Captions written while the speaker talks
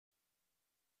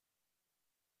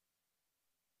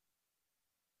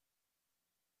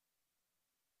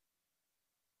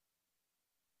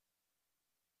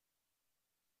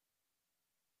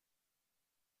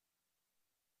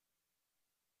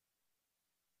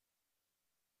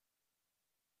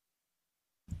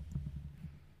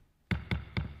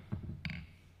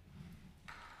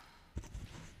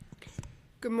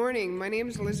Good morning. My name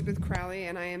is Elizabeth Crowley,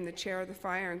 and I am the chair of the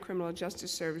Fire and Criminal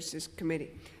Justice Services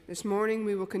Committee. This morning,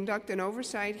 we will conduct an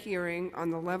oversight hearing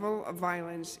on the level of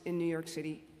violence in New York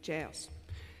City jails.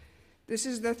 This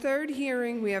is the third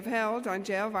hearing we have held on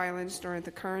jail violence during the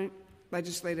current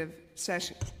legislative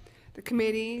session. The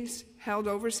committees held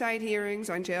oversight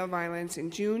hearings on jail violence in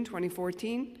June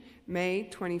 2014, May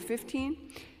 2015,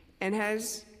 and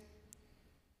has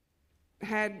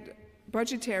had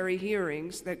budgetary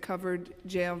hearings that covered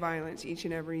jail violence each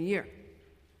and every year.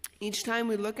 Each time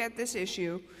we look at this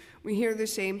issue, we hear the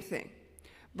same thing.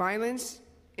 Violence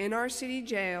in our city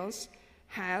jails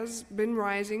has been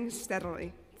rising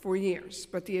steadily for years,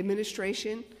 but the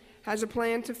administration has a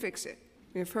plan to fix it.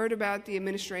 We have heard about the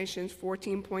administration's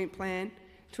 14-point plan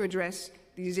to address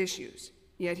these issues.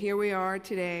 Yet here we are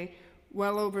today,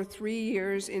 well over 3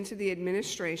 years into the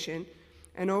administration,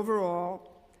 and overall,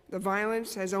 the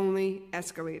violence has only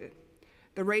escalated.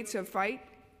 The rates of fight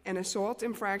and assault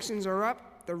infractions are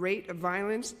up, the rate of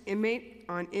violence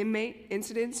inmate-on-inmate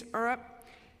incidents are up,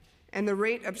 and the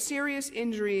rate of serious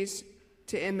injuries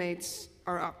to inmates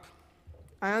are up.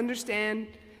 I understand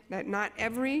that not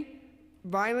every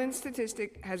violence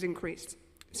statistic has increased.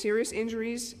 Serious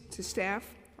injuries to staff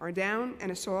are down, and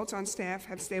assaults on staff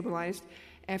have stabilized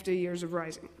after years of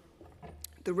rising.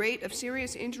 The rate of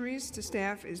serious injuries to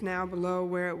staff is now below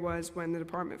where it was when the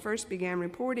department first began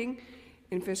reporting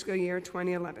in fiscal year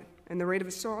 2011, and the rate of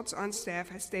assaults on staff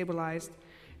has stabilized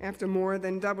after more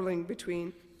than doubling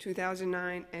between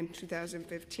 2009 and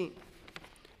 2015.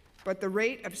 But the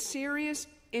rate of serious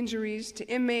injuries to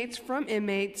inmates from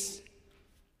inmates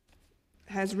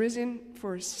has risen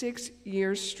for 6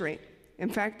 years straight. In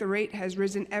fact, the rate has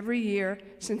risen every year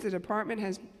since the department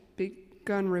has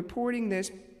begun reporting this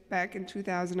back in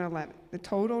 2011. The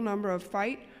total number of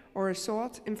fight or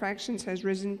assault infractions has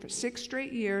risen for 6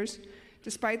 straight years,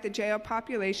 despite the jail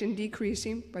population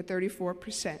decreasing by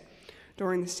 34%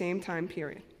 during the same time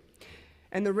period.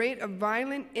 And the rate of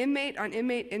violent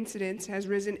inmate-on-inmate incidents has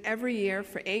risen every year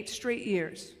for 8 straight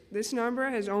years. This number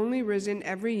has only risen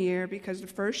every year because the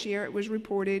first year it was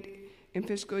reported in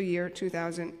fiscal year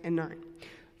 2009.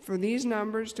 For these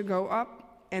numbers to go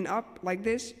up and up like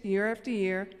this year after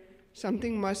year,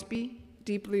 something must be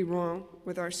deeply wrong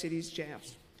with our city's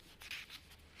jails.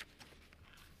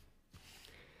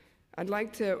 I'd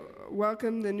like to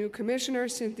welcome the new commissioner,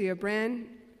 Cynthia Brand,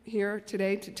 here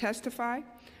today to testify.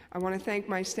 I want to thank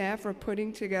my staff for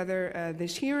putting together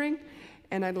this hearing,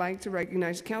 and I'd like to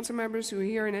recognize council members who are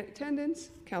here in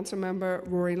attendance, Councilmember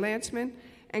Rory Lantzman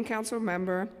and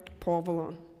Councilmember Paul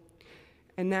Vallone.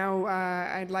 And now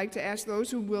I'd like to ask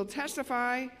those who will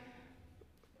testify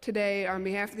today on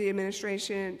behalf of the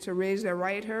administration to raise their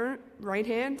right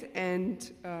hand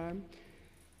and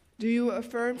do you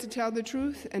affirm to tell the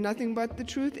truth and nothing but the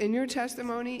truth in your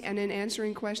testimony and in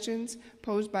answering questions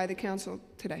posed by the council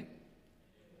today?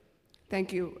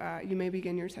 Thank you. You may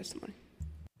begin your testimony.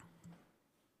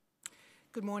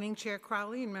 Good morning, Chair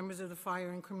Crowley and members of the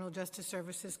Fire and Criminal Justice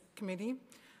Services Committee.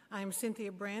 I am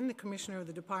Cynthia Brand, the Commissioner of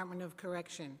the Department of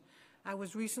Correction. I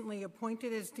was recently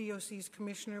appointed as DOC's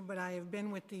Commissioner, but I have been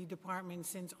with the department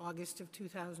since August of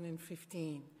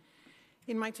 2015.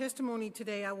 In my testimony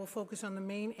today, I will focus on the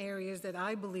main areas that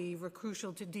I believe are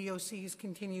crucial to DOC's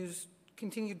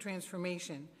continued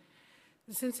transformation.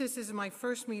 Since this is my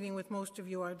first meeting with most of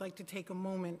you, I'd like to take a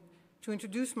moment to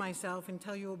introduce myself and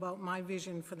tell you about my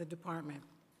vision for the department.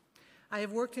 I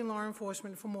have worked in law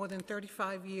enforcement for more than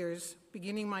 35 years,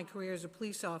 beginning my career as a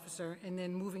police officer and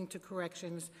then moving to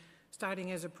corrections,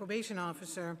 starting as a probation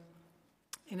officer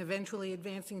and eventually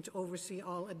advancing to oversee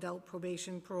all adult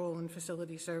probation, parole, and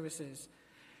facility services.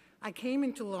 I came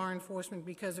into law enforcement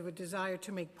because of a desire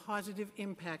to make positive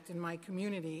impact in my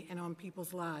community and on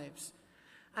people's lives.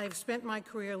 I have spent my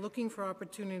career looking for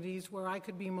opportunities where I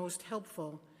could be most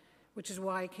helpful, which is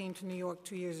why I came to New York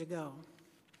 2 years ago.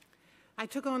 I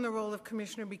took on the role of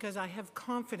commissioner because I have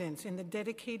confidence in the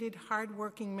dedicated,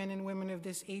 hardworking men and women of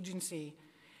this agency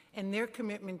and their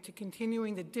commitment to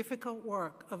continuing the difficult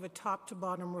work of a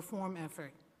top-to-bottom reform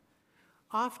effort.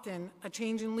 Often, a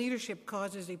change in leadership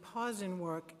causes a pause in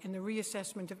work and the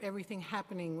reassessment of everything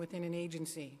happening within an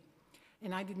agency.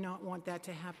 And I did not want that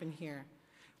to happen here.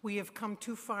 We have come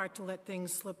too far to let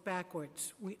things slip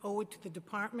backwards. We owe it to the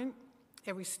department,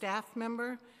 every staff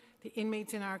member, the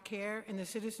inmates in our care, and the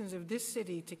citizens of this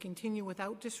city to continue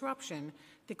without disruption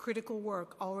the critical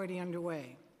work already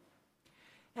underway.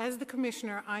 As the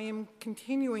Commissioner, I am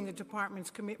continuing the Department's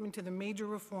commitment to the major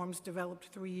reforms developed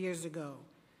 3 years ago.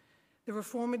 The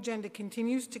reform agenda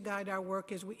continues to guide our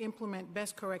work as we implement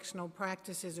best correctional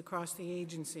practices across the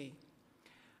agency.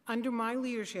 Under my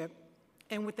leadership,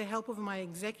 And with the help of my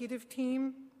executive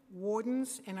team,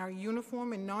 wardens, and our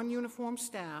uniform and non-uniform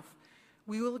staff,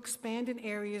 we will expand in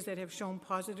areas that have shown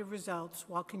positive results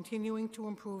while continuing to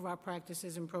improve our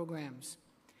practices and programs.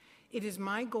 It is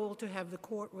my goal to have the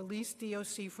court release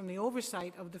DOC from the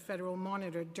oversight of the federal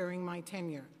monitor during my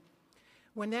tenure.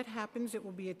 When that happens, it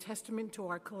will be a testament to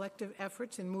our collective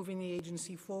efforts in moving the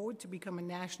agency forward to become a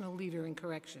national leader in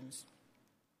corrections.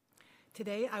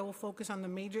 Today, I will focus on the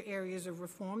major areas of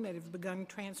reform that have begun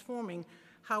transforming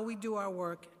how we do our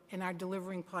work and are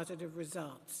delivering positive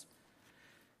results.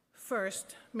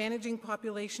 First, managing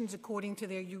populations according to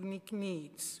their unique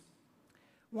needs.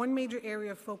 One major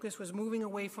area of focus was moving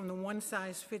away from the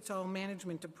one-size-fits-all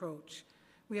management approach.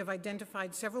 We have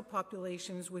identified several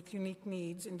populations with unique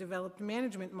needs and developed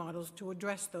management models to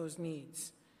address those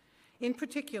needs. In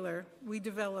particular, we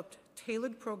developed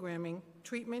tailored programming,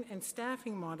 treatment, and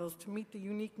staffing models to meet the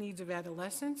unique needs of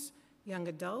adolescents, young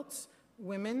adults,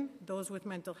 women, those with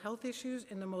mental health issues,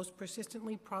 and the most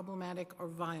persistently problematic or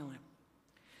violent.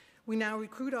 We now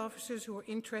recruit officers who are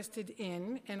interested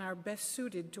in and are best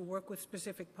suited to work with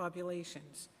specific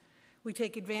populations. We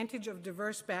take advantage of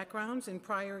diverse backgrounds and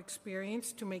prior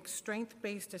experience to make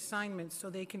strength-based assignments so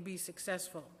they can be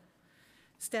successful.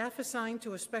 Staff assigned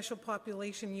to a special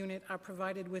population unit are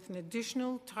provided with an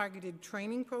additional targeted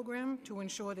training program to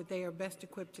ensure that they are best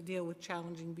equipped to deal with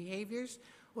challenging behaviors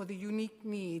or the unique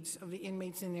needs of the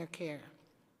inmates in their care.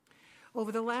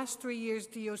 Over the last 3 years,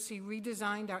 DOC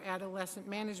redesigned our adolescent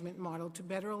management model to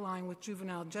better align with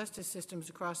juvenile justice systems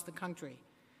across the country.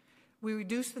 We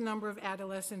reduced the number of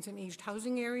adolescents in each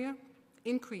housing area,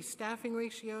 increased staffing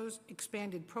ratios,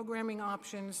 expanded programming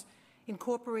options,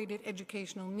 incorporated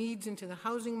educational needs into the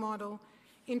housing model,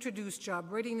 introduced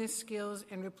job readiness skills,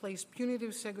 and replaced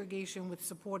punitive segregation with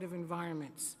supportive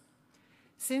environments.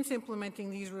 Since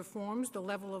implementing these reforms, the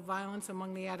level of violence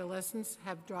among the adolescents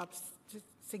have dropped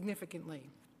significantly.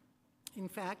 In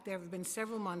fact, there have been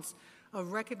several months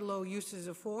of record low uses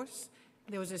of force.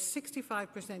 There was a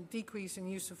 65% decrease in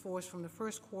use of force from the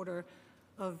first quarter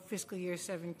of fiscal year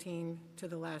 17 to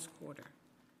the last quarter.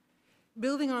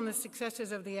 Building on the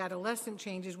successes of the adolescent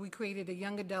changes, we created a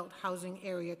young adult housing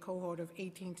area cohort of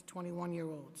 18 to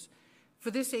 21-year-olds.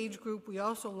 For this age group, we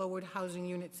also lowered housing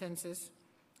unit census,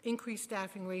 increased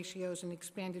staffing ratios, and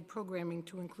expanded programming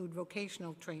to include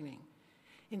vocational training.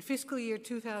 In fiscal year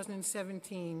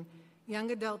 2017,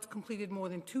 young adults completed more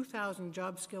than 2,000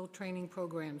 job skill training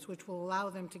programs, which will allow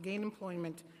them to gain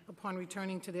employment upon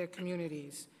returning to their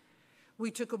communities. We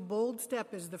took a bold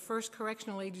step as the first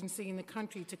correctional agency in the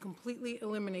country to completely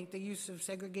eliminate the use of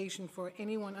segregation for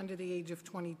anyone under the age of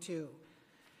 22.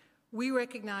 We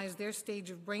recognize their stage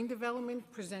of brain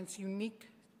development presents unique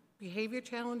behavior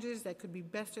challenges that could be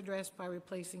best addressed by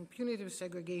replacing punitive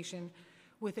segregation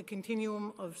with a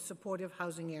continuum of supportive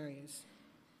housing areas.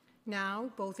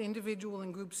 Now, both individual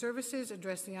and group services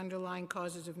address the underlying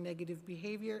causes of negative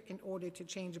behavior in order to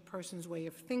change a person's way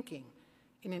of thinking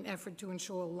in an effort to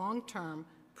ensure long-term,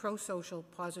 pro-social,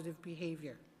 positive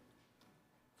behavior.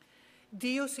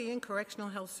 DOC and Correctional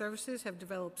Health Services have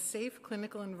developed safe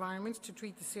clinical environments to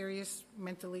treat the serious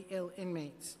mentally ill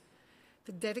inmates.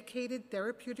 The dedicated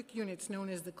therapeutic units known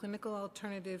as the Clinical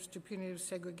Alternatives to Punitive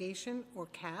Segregation, or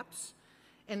CAPS,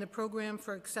 and the Program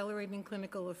for Accelerating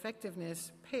Clinical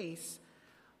Effectiveness, PACE,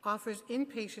 offers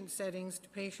inpatient settings to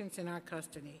patients in our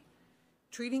custody.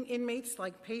 Treating inmates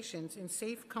like patients in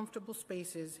safe, comfortable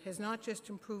spaces has not just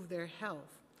improved their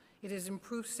health, it has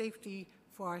improved safety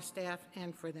for our staff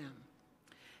and for them.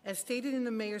 As stated in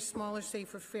the Mayor's Smaller,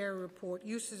 Safer, Fairer report,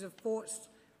 uses of force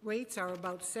rates are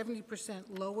about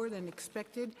 70% lower than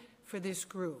expected for this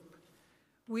group.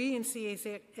 We in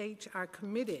CAH are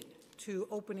committed to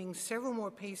opening several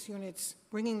more PACE units,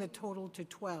 bringing the total to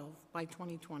 12 by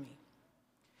 2020.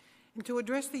 And to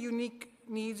address the unique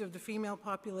needs of the female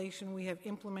population, we have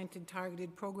implemented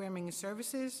targeted programming and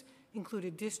services,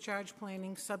 included discharge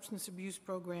planning, substance abuse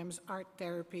programs, art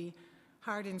therapy,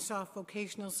 hard and soft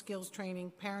vocational skills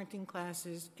training, parenting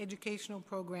classes, educational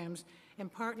programs,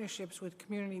 and partnerships with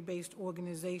community-based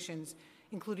organizations,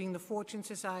 including the Fortune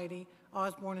Society,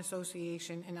 Osborne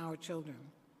Association, and Our Children.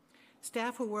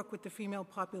 Staff who work with the female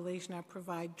population are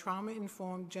provide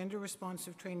trauma-informed,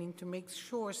 gender-responsive training to make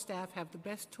sure staff have the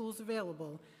best tools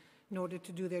available in order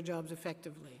to do their jobs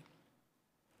effectively.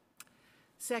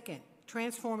 Second,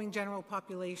 transforming general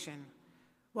population.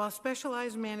 While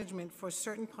specialized management for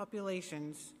certain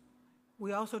populations,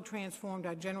 we also transformed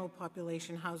our general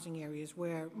population housing areas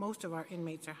where most of our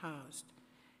inmates are housed.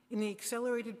 In the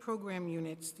accelerated program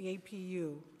units, the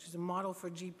APU, which is a model for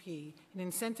GP, an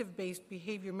incentive-based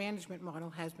behavior management model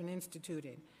has been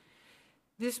instituted.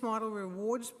 This model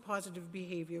rewards positive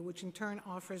behavior, which in turn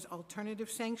offers alternative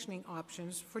sanctioning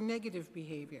options for negative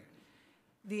behavior.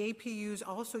 The APUs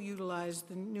also utilize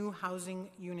the new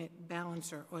Housing Unit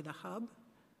Balancer, or the HUB,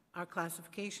 our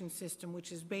classification system,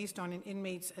 which is based on an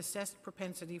inmate's assessed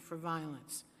propensity for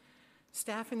violence.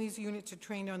 Staff in these units are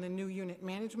trained on the new unit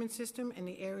management system, and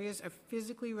the areas are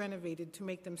physically renovated to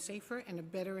make them safer and a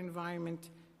better environment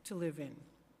to live in.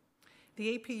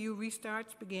 The APU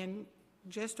restarts began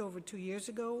just over 2 years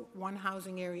ago, one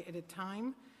housing area at a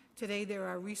time. Today, there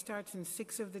are restarts in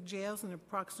 6 of the jails, and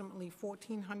approximately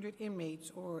 1,400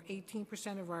 inmates, or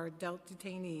 18% of our adult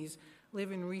detainees,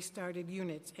 live in restarted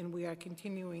units, and we are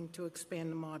continuing to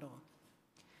expand the model.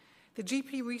 The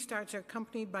GP restarts are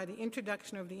accompanied by the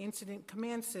introduction of the Incident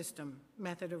Command System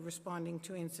method of responding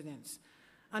to incidents.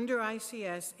 Under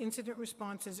ICS, incident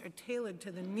responses are tailored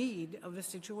to the need of the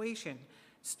situation,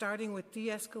 starting with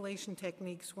de-escalation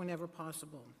techniques whenever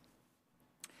possible.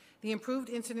 The improved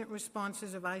incident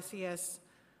responses of ICS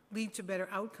lead to better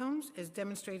outcomes, as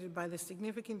demonstrated by the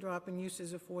significant drop in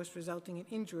uses of force resulting in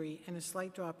injury and a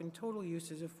slight drop in total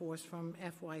uses of force from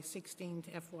FY16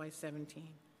 to FY17.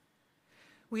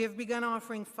 We have begun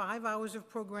offering 5 hours of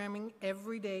programming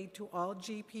every day to all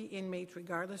GP inmates,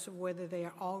 regardless of whether they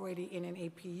are already in an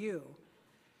APU.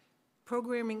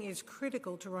 Programming is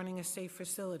critical to running a safe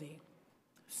facility.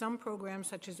 Some programs,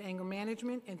 such as anger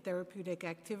management and therapeutic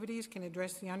activities, can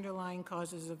address the underlying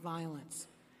causes of violence.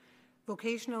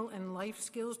 Vocational and life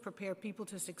skills prepare people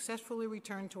to successfully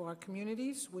return to our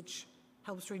communities, which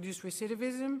helps reduce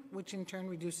recidivism, which in turn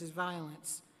reduces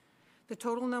violence. The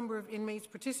total number of inmates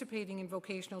participating in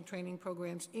vocational training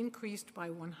programs increased by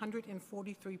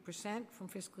 143% from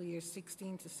fiscal year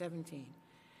 16 to 17.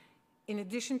 In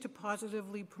addition to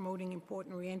positively promoting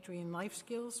important reentry and life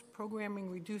skills, programming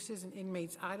reduces an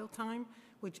inmate's idle time,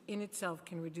 which in itself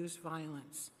can reduce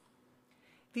violence.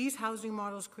 These housing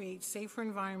models create safer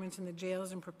environments in the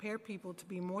jails and prepare people to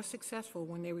be more successful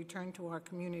when they return to our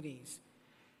communities.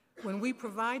 When we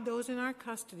provide those in our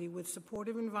custody with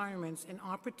supportive environments and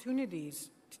opportunities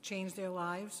to change their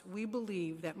lives, we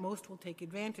believe that most will take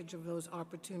advantage of those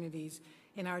opportunities,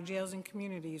 and our jails and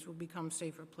communities will become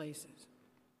safer places.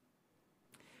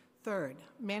 Third,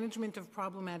 management of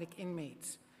problematic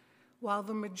inmates. While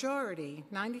the majority,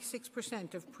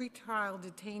 96% of pretrial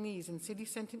detainees and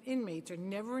city-sentence inmates are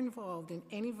never involved in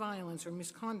any violence or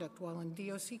misconduct while in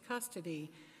DOC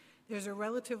custody, there's a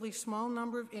relatively small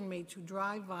number of inmates who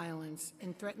drive violence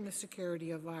and threaten the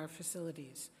security of our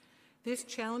facilities. This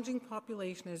challenging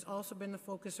population has also been the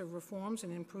focus of reforms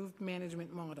and improved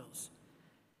management models.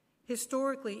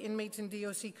 Historically, inmates in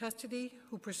DOC custody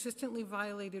who persistently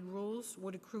violated rules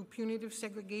would accrue punitive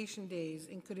segregation days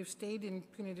and could have stayed in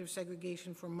punitive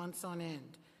segregation for months on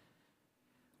end.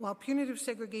 While punitive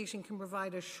segregation can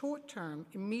provide a short-term,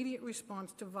 immediate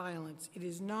response to violence, it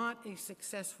is not a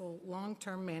successful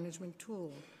long-term management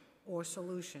tool or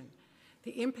solution.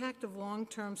 The impact of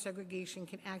long-term segregation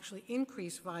can actually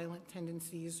increase violent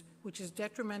tendencies, which is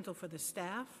detrimental for the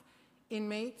staff,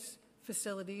 inmates,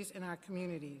 facilities, and our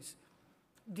communities.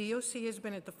 DOC has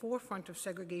been at the forefront of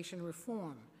segregation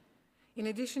reform. In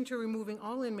addition to removing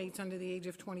all inmates under the age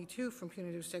of 22 from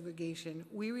punitive segregation,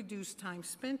 we reduced time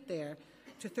spent there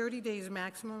to 30 days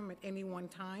maximum at any one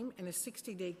time and a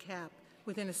 60-day cap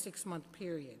within a 6-month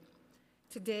period.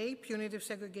 Today, punitive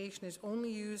segregation is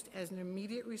only used as an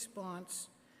immediate response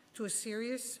to a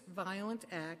serious violent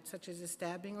act, such as a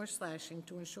stabbing or slashing,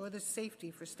 to ensure the safety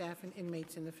for staff and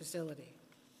inmates in the facility.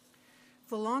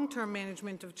 For long-term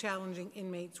management of challenging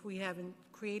inmates, we have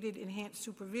created enhanced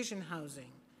supervision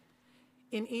housing.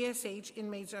 In ESH,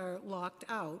 inmates are locked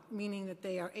out, meaning that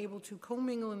they are able to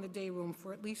commingle in the day room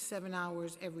for at least 7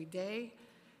 hours every day.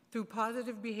 Through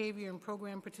positive behavior and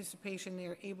program participation, they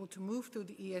are able to move through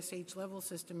the ESH level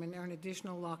system and earn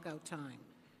additional lockout time.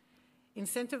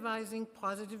 Incentivizing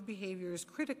positive behavior is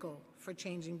critical for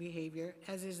changing behavior,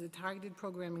 as is the targeted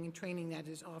programming and training that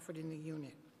is offered in the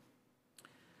unit.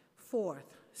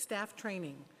 Fourth, staff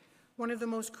training. One of the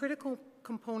most critical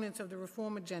components of the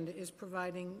reform agenda is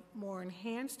providing more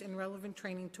enhanced and relevant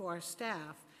training to our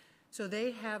staff so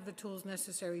they have the tools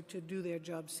necessary to do their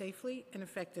job safely and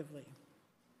effectively.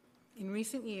 In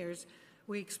recent years,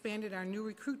 we expanded our new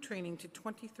recruit training to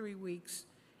 23 weeks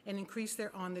and increased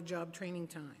their on-the-job training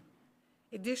time.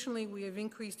 Additionally, we have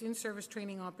increased in-service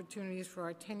training opportunities for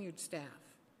our tenured staff.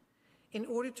 In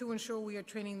order to ensure we are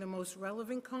training the most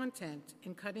relevant content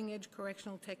and cutting-edge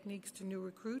correctional techniques to new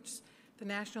recruits, the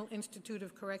National Institute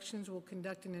of Corrections will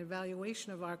conduct an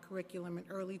evaluation of our curriculum in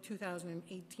early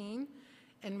 2018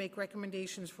 and make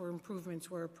recommendations for improvements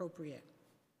where appropriate.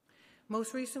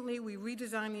 Most recently, we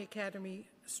redesigned the academy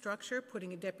structure,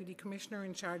 putting a deputy commissioner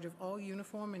in charge of all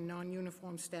uniform and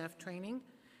non-uniform staff training.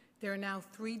 There are now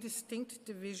 3 distinct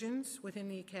divisions within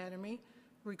the academy: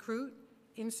 recruit,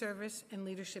 in-service, and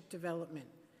leadership development.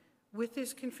 With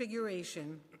this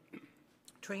configuration,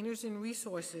 trainers and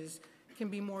resources can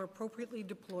be more appropriately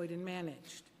deployed and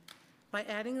managed. By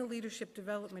adding a leadership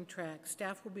development track,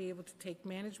 staff will be able to take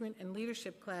management and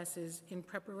leadership classes in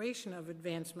preparation of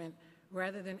advancement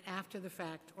rather than after the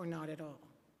fact or not at all.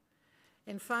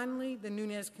 And finally, the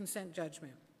Nunez consent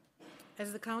judgment.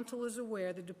 As the Council is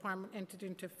aware, the Department entered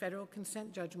into federal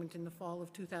consent judgment in the fall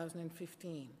of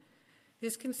 2015.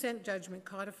 This consent judgment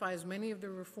codifies many of the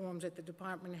reforms that the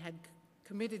Department had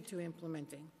committed to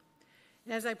implementing.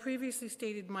 And as I previously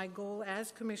stated, my goal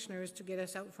as Commissioner is to get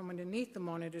us out from underneath the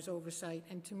monitor's oversight,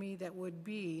 and to me that would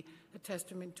be a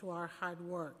testament to our hard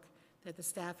work that the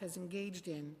staff has engaged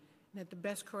in, and that the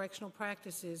best correctional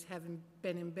practices have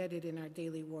been embedded in our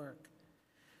daily work.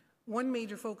 One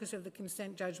major focus of the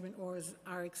consent judgment was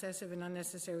our excessive and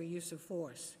unnecessary use of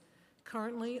force.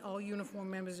 Currently, all uniformed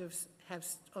members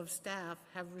of staff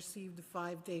have received the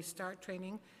 5-day START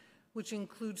training, which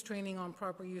includes training on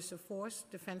proper use of force,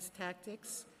 defense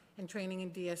tactics, and training in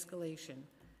de-escalation.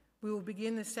 We will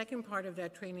begin the second part of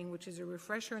that training, which is a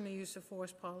refresher in the use of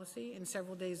force policy and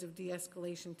several days of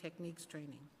de-escalation techniques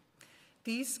training.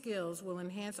 These skills will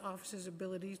enhance officers'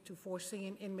 abilities to foresee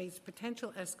an inmate's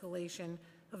potential escalation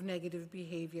of negative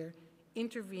behavior,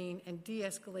 intervene and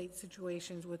de-escalate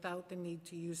situations without the need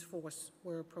to use force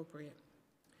where appropriate.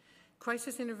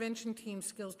 Crisis intervention team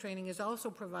skills training is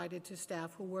also provided to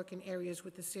staff who work in areas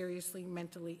with the seriously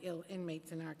mentally ill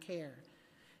inmates in our care.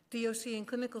 DOC and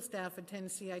clinical staff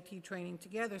attend CIT training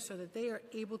together so that they are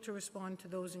able to respond to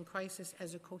those in crisis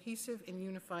as a cohesive and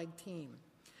unified team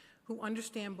who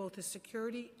understand both the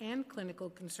security and clinical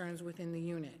concerns within the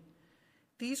unit.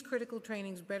 These critical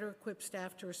trainings better equip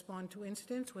staff to respond to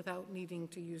incidents without needing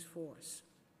to use force.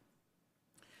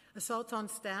 Assaults on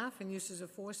staff and uses of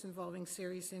force involving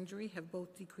serious injury have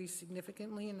both decreased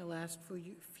significantly in the last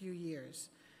few years.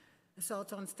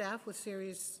 Assaults on staff with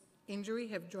serious injury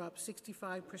have dropped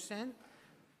 65%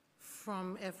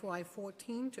 from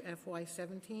FY14 to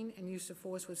FY17, and use of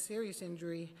force with serious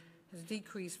injury has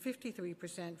decreased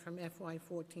 53% from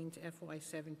FY14 to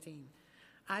FY17.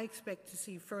 I expect to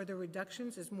see further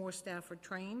reductions as more staff are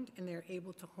trained and they're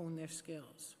able to hone their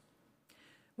skills.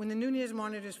 When the Nunez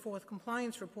Monitor's 4th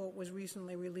compliance report was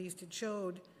recently released, it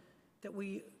showed that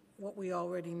what we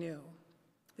already knew.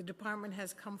 The department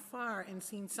has come far and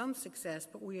seen some success,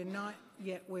 but we are not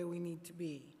yet where we need to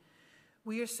be.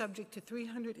 We are subject to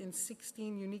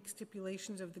 316 unique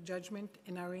stipulations of the judgment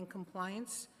and are in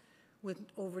compliance with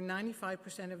over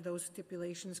 95% of those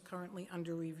stipulations currently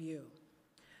under review.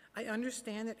 I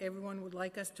understand that everyone would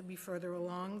like us to be further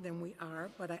along than we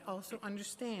are, but I also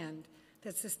understand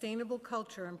that sustainable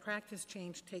culture and practice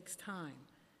change takes time.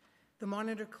 The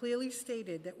monitor clearly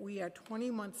stated that we are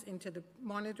 20 months into the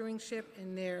monitoring ship,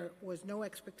 and there was no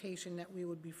expectation that we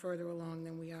would be further along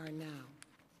than we are now.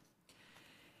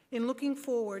 In looking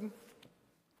forward,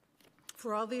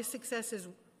 for all these successes,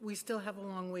 we still have a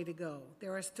long way to go.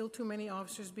 There are still too many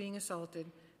officers being assaulted.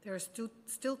 There are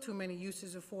still too many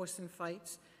uses of force in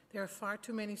fights. There are far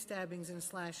too many stabbings and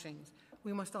slashings.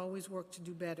 We must always work to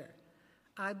do better.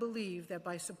 I believe that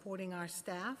by supporting our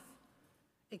staff,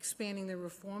 expanding the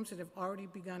reforms that have already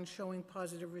begun showing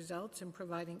positive results, and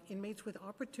providing inmates with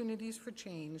opportunities for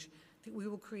change, that we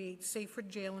will create safer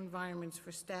jail environments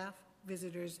for staff,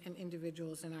 visitors, and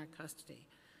individuals in our custody.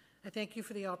 I thank you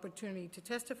for the opportunity to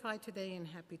testify today, and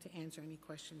happy to answer any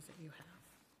questions that you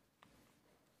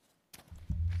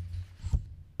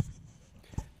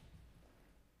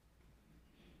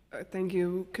have. Thank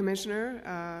you,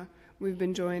 Commissioner. We've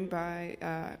been joined by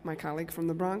my colleague from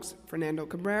the Bronx, Fernando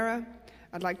Cabrera.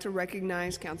 I'd like to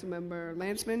recognize Councilmember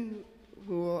Landsman,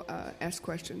 who will ask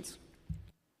questions.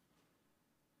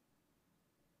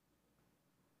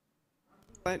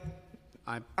 But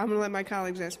I'm going to let my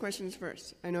colleagues ask questions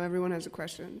first. I know everyone has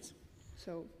questions.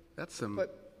 So that's some.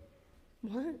 But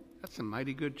what? That's some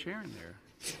mighty good chairing there.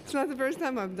 It's not the first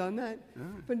time I've done that,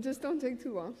 but just don't take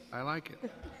too long. I like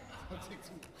it.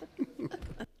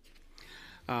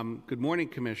 Good morning,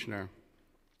 Commissioner,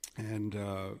 and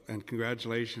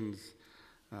congratulations.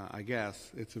 I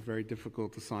guess it's a very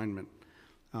difficult assignment,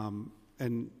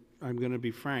 and I'm going to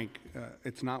be frank.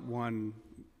 It's not one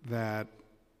that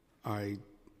I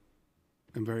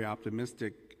am very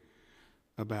optimistic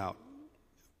about.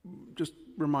 Just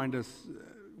remind us,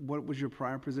 what was your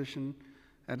prior position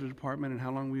at the department, and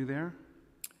how long were you there?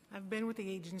 I've been with the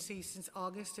agency since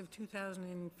August of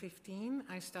 2015.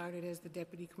 I started as the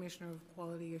Deputy Commissioner of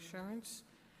Quality Assurance,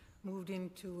 moved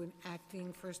into an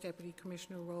acting First Deputy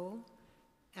Commissioner role,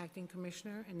 acting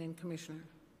Commissioner, and then Commissioner.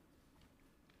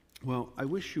 Well, I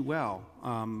wish you well,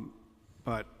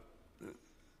 but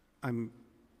I'm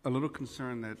a little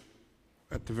concerned that,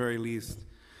 at the very least,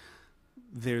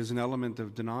 there's an element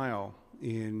of denial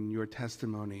in your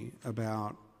testimony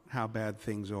about how bad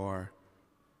things are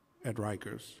at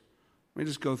Rikers. Let me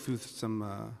just go through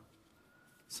some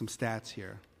stats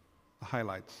here, the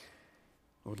highlights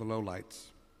or the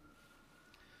lowlights.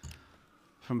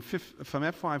 From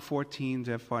FY14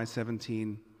 to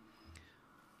FY17,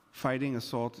 fight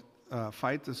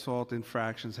assault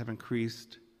infractions have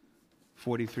increased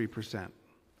 43%.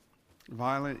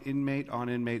 Violent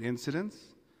inmate-on-inmate incidents,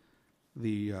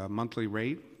 the monthly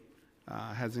rate,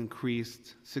 has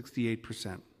increased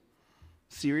 68%.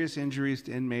 Serious injuries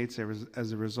to inmates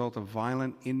as a result of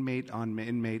violent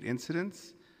inmate-on-inmate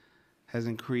incidents has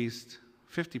increased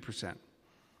 50%.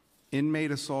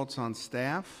 Inmate assaults on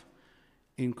staff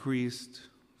increased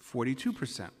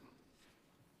 42%.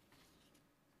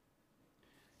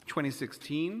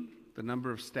 2016, the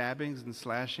number of stabbings and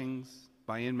slashings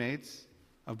by inmates,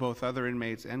 of both other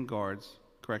inmates and guards,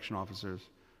 correction officers,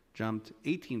 jumped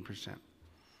 18%.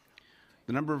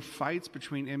 The number of fights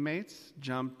between inmates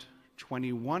jumped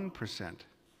 21%.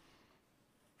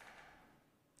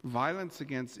 Violence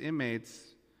against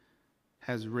inmates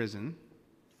has risen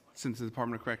since the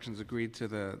Department of Corrections agreed to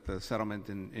the settlement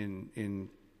in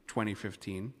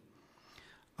 2015.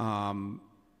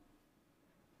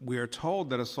 We are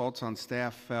told that assaults on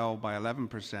staff fell by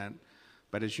 11%,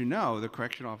 but as you know, the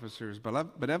Correction Officers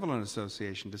Benevolent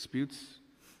Association disputes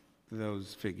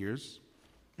those figures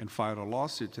and filed a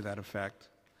lawsuit to that effect.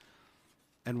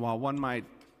 And while one might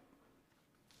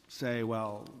say,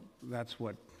 well, that's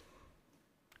what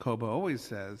COBA always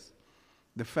says,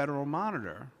 the Federal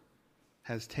Monitor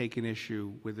has taken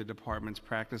issue with the department's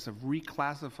practice of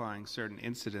reclassifying certain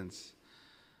incidents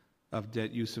of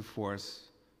use of force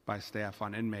by staff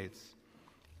on inmates,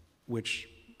 which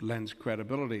lends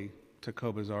credibility to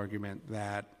COBA's argument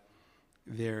that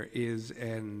there is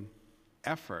an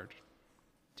effort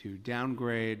to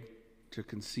downgrade, to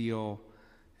conceal,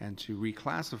 and to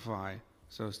reclassify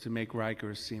so as to make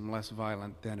Rikers seem less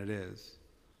violent than it is.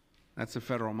 That's the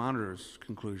Federal Monitor's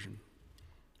conclusion.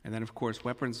 And then, of course,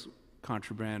 weapons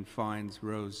contraband fines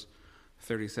rose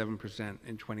 37%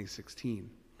 in 2016.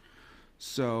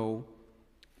 So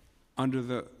under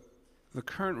the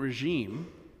current regime,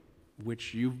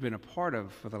 which you've been a part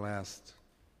of for the last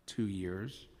 2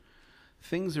 years,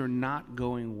 things are not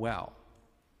going well.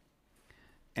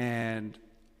 And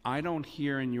I don't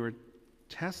hear in your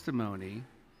testimony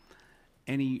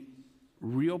any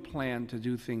real plan to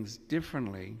do things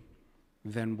differently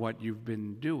than what you've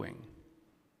been doing.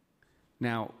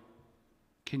 Now,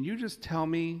 can you just tell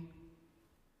me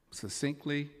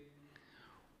succinctly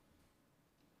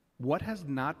what has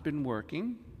not been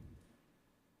working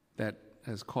that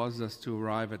has caused us to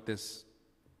arrive at this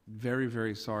very,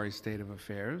 very sorry state of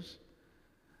affairs,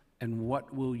 and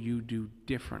what will you do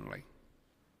differently?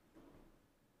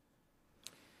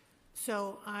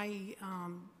 So I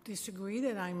disagree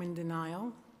that I'm in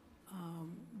denial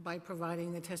by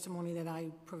providing the testimony that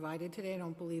I provided today. I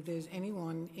don't believe there's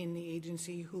anyone in the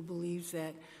agency who believes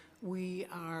that we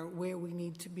are where we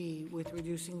need to be with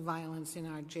reducing violence in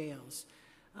our jails.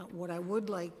 What I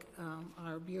would like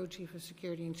our Bureau Chief of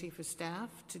Security and Chief of Staff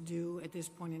to do at this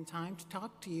point in time to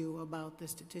talk to you about the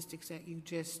statistics that you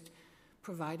just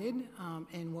provided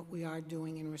and what we are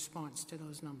doing in response to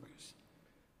those numbers.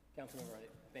 Councilmember,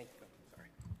 thank you. Sorry.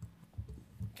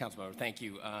 Councilmember, thank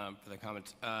you for the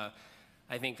comments.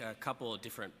 I think a couple of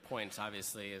different points.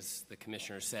 Obviously, as the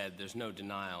Commissioner said, there's no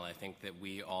denial. I think that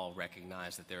we all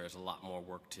recognize that there is a lot more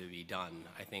work to be done.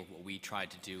 I think what we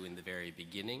tried to do in the very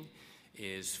beginning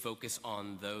is focus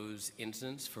on those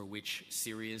incidents for which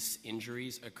serious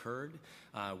injuries occurred,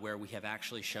 where we have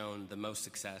actually shown the most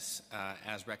success,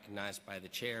 as recognized by the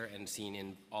Chair and seen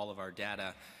in all of our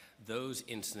data. Those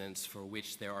incidents for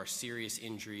which there are serious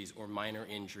injuries or minor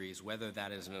injuries, whether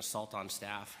that is an assault on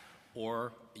staff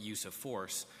or use of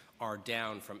force, are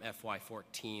down from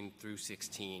FY14 through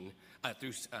 17.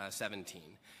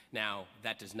 Now,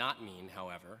 that does not mean,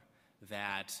 however,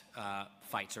 that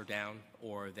fights are down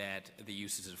or that the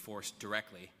uses of force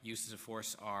directly. Uses of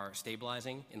force are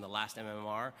stabilizing. In the last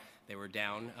MMR, they were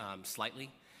down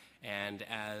slightly. And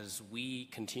as we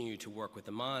continue to work with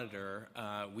the monitor,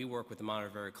 we work with the monitor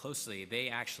very closely. They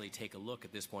actually take a look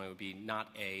at this point. It would be not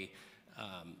a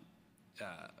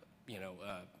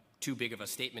too big of a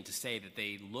statement to say that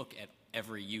they look at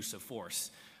every use of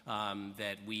force.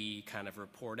 That we kind of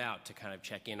report out to kind of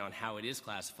check in on how it is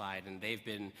classified, and they've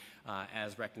been,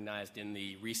 as recognized in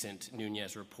the recent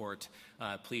Nunez report,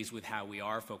 pleased with how we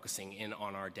are focusing in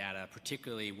on our data,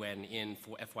 particularly when in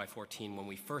FY14, when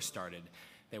we first started,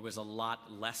 there was a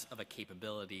lot less of a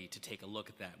capability to take a look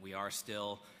at that. We are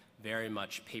still very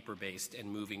much paper-based and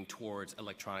moving towards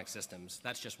electronic systems.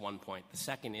 That's just one point. The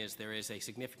second is there is a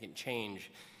significant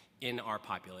change in our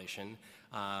population.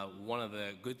 One of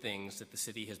the good things that the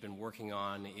city has been working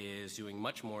on is doing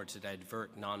much more to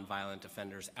divert nonviolent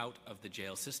offenders out of the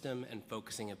jail system and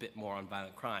focusing a bit more on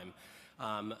violent crime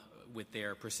with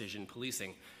their precision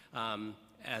policing.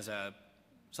 As a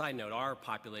side note, our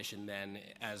population then,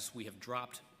 as we have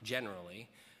dropped generally,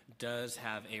 does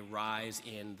have a rise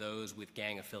in those with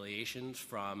gang affiliations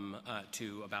from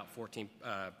to about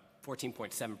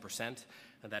 14.7%.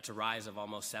 That's a rise of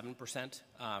almost 7%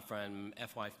 from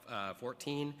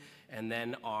FY14. And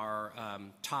then our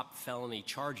top felony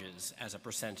charges as a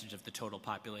percentage of the total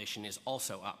population is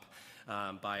also up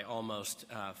by almost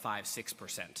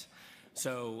 5-6%.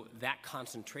 So that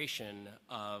concentration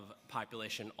of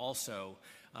population also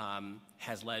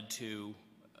has led to,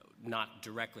 not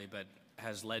directly, but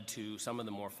has led to some of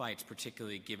the more fights,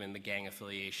 particularly given the gang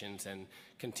affiliations and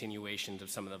continuations of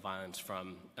some of the violence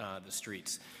from the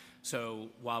streets. So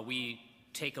while we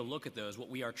take a look at those, what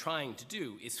we are trying to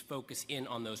do is focus in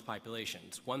on those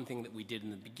populations. One thing that we did in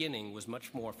the beginning was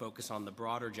much more focus on the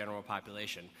broader general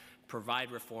population,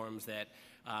 provide reforms that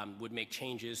would make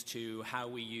changes to how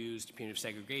we used punitive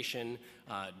segregation,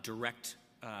 direct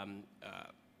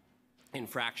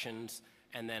infractions,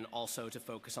 and then also to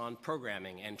focus on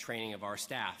programming and training of our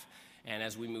staff. And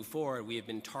as we move forward, we have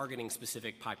been targeting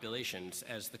specific populations.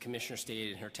 As the Commissioner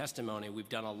stated in her testimony, we've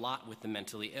done a lot with the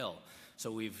mentally ill.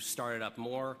 So we've started up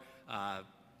more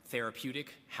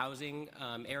therapeutic housing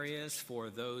areas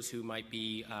for those who might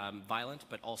be violent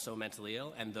but also mentally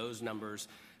ill, and those numbers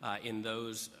in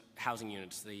those housing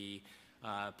units, the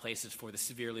places for the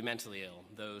severely mentally ill,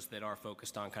 those that are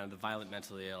focused on kind of the violent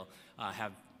mentally ill,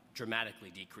 have dramatically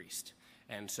decreased.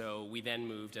 And so we then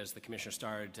moved, as the Commissioner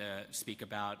started to speak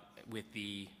about, with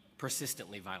the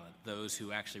persistently violent, those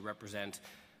who actually represent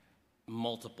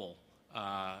multiple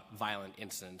violent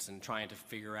incidents, and trying to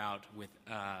figure out with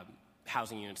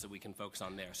housing units that we can focus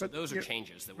on there. So But those are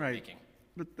changes that we're right. making.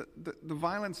 But the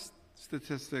violence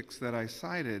statistics that I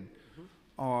cited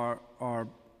are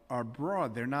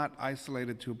broad. They're not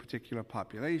isolated to a particular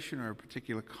population or a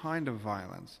particular kind of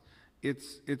violence.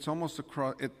 It's almost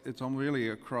across. It's really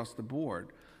across the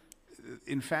board.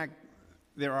 In fact,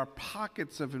 there are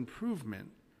pockets of improvement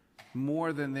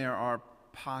more than there are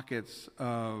pockets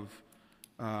of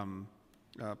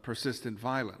persistent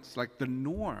violence. Like the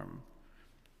norm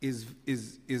is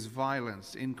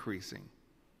violence increasing,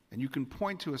 and you can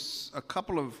point to a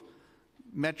couple of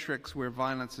metrics where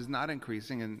violence is not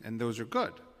increasing, and those are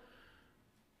good.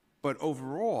 But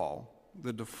overall,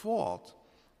 the default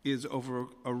is over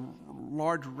a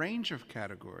large range of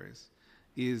categories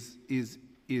is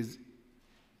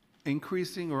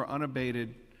increasing or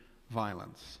unabated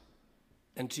violence.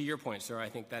 And to your point, sir, I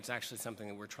think that's actually something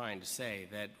that we're trying to say,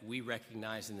 that we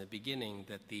recognize in the beginning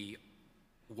that the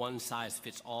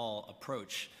one-size-fits-all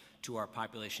approach to our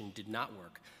population did not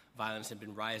work. Violence had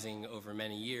been rising over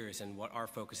many years, and what our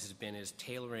focus has been is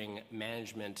tailoring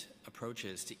management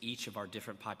approaches to each of our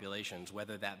different populations,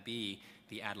 whether that be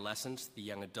the adolescents, the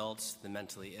young adults, the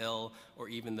mentally ill, or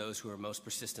even those who are most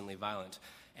persistently violent.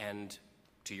 And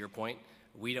to your point,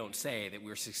 we don't say that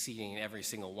we're succeeding in every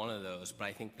single one of those, but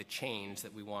I think the change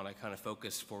that we want to kind of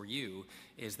focus for you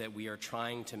is that we are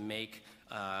trying to make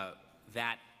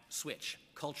that switch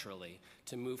culturally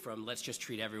to move from let's just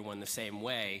treat everyone the same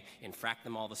way, infract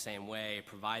them all the same way,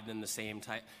 provide them the same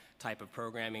type of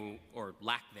programming or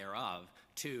lack thereof,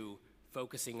 to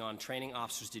focusing on training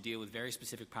officers to deal with very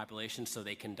specific populations so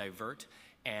they can divert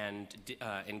and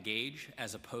engage,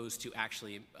 as opposed to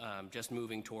actually just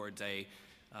moving towards a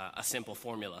simple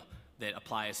formula that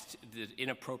that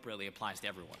inappropriately applies to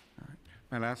everyone. All right.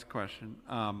 My last question.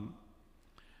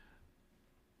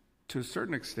 To a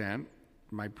certain extent,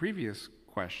 my previous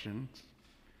questions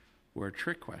were a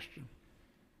trick question,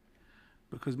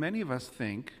 because many of us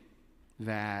think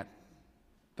that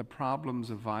the problems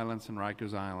of violence in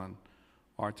Rikers Island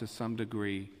are to some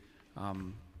degree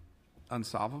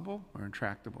unsolvable or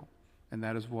intractable, and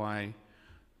that is why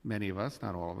many of us,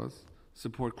 not all of us,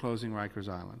 support closing Rikers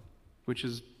Island, which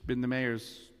has been the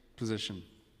mayor's position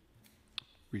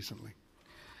recently.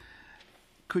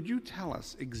 Could you tell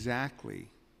us exactly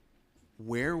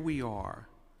where we are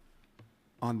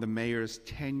on the mayor's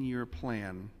 10-year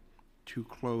plan to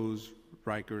close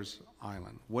Rikers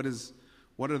Island? What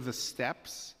are the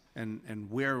steps, and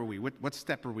where are we? What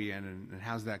step are we in, and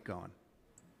how's that going?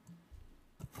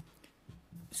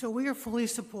 So we are fully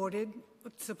supportive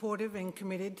and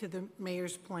committed to the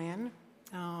mayor's plan.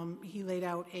 He laid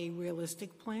out a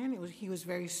realistic plan. He was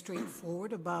very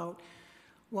straightforward about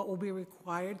what will be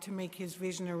required to make his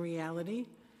vision a reality.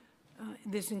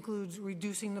 This includes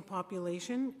reducing the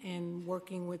population and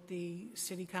working with the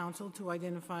City Council to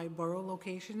identify borough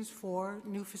locations for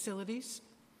new facilities.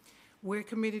 We're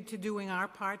committed to doing our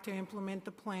part to implement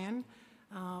the plan,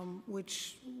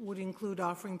 which would include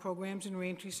offering programs and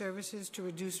reentry services to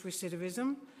reduce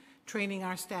recidivism, training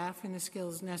our staff in the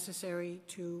skills necessary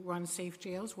to run safe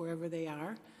jails wherever they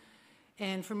are,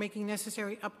 and for making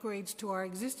necessary upgrades to our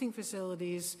existing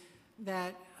facilities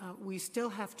that we still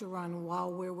have to run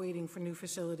while we're waiting for new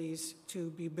facilities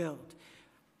to be built.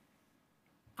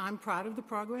 I'm proud of the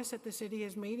progress that the city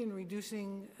has made in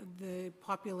reducing the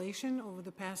population over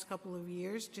the past couple of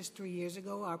years. Just 3 years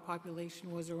ago, our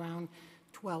population was around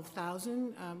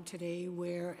 12,000. Today,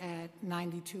 we're at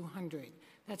 9,200.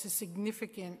 That's a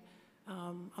significant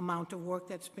amount of work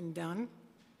that's been done.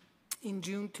 In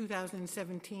June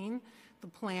 2017, the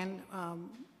plan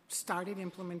started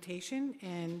implementation,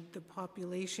 and the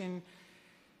population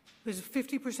was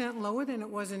 50% lower than it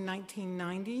was in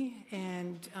 1990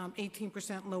 and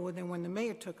 18% lower than when the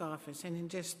mayor took office. And in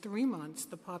just 3 months,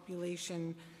 the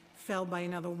population fell by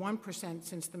another 1%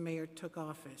 since the mayor took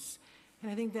office. And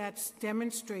I think that's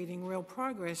demonstrating real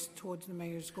progress towards the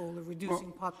mayor's goal of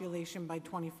reducing population by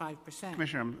 25%.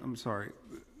 Commissioner, I'm sorry.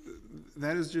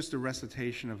 That is just a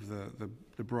recitation of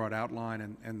the broad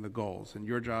outline and the goals. And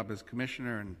your job as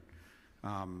commissioner and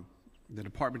the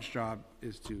department's job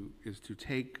is to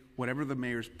take whatever the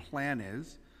mayor's plan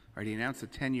is. Right? He announced a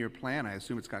 10-year plan. I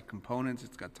assume it's got components,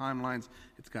 it's got timelines,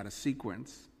 it's got a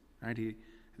sequence. Right?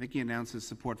 I think he announced his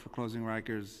support for closing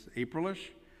Rikers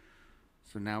April-ish.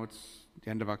 So now it's the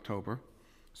end of October.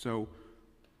 So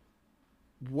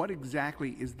what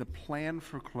exactly is the plan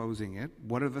for closing it?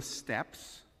 What are the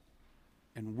steps?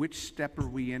 And which step are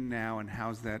we in now, and how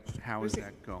is that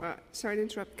going? Sorry to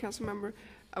interrupt, Council Member.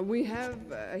 We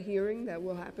have a hearing that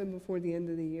will happen before the end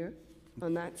of the year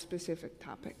on that specific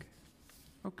topic.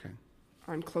 Okay.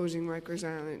 On closing Rikers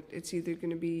Island. It's either going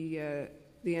to be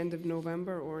the end of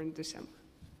November or in December.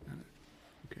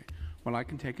 Okay. Well, I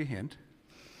can take a hint.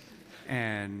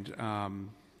 And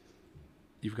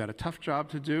you've got a tough job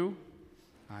to do.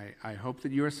 I hope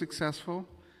that you are successful.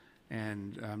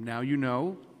 And now you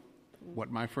know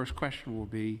what my first question will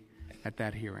be at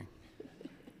that hearing.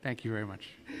 Thank you very much.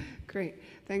 Great.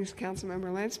 Thanks,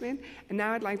 Councilmember Lansman. And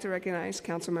now I'd like to recognize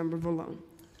Councilmember Vallone.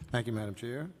 Thank you, Madam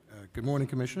Chair. Good morning,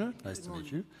 Commissioner. Nice to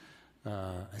meet you.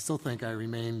 I still think I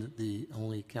remain the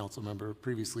only council member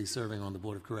previously serving on the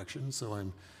Board of Corrections, so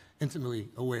I'm intimately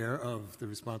aware of the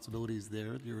responsibilities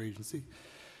there at your agency.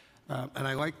 And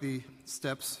I like the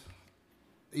steps.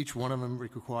 Each one of them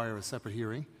require a separate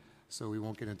hearing, so we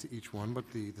won't get into each one, but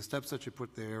the steps that you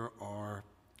put there are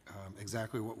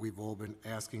exactly what we've all been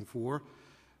asking for,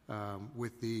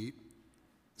 with the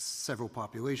several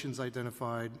populations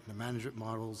identified, the management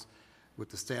models, with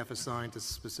the staff assigned to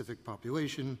specific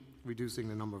population, reducing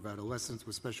the number of adolescents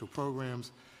with special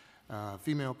programs,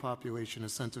 female population,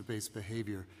 incentive-based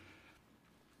behavior.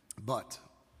 But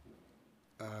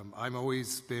I've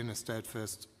always been a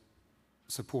steadfast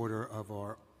supporter of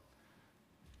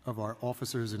our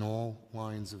officers in all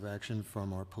lines of action,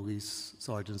 from our police,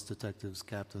 sergeants, detectives,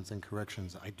 captains, and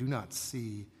corrections. I do not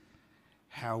see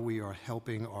how we are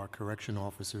helping our correction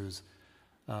officers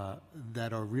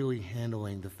that are really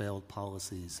handling the failed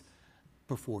policies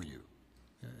before you.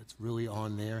 It's really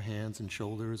on their hands and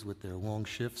shoulders with their long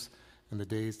shifts and the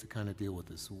days to kind of deal with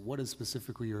this. What is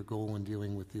specifically your goal in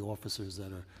dealing with the officers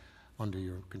that are under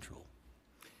your control?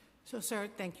 So, sir,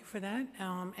 thank you for that.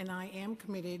 And I am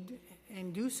committed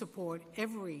and do support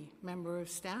every member of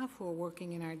staff who are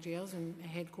working in our jails and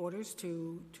headquarters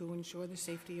to ensure the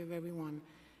safety of everyone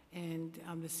and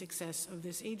the success of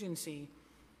this agency.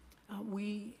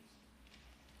 We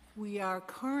are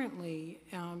currently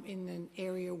in an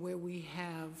area where we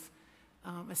have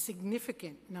a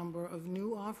significant number of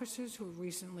new officers who have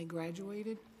recently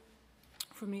graduated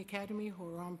from the academy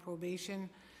who are on probation,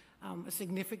 a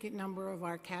significant number of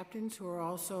our captains who are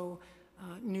also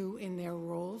new in their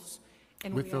roles.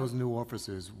 And with those new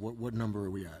officers, what number are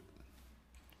we at?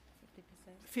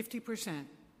 50%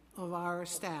 of our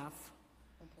staff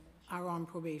are on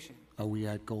probation. Are we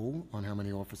at goal on how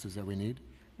many officers that we need?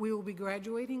 We will be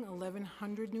graduating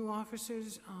 1,100 new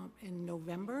officers in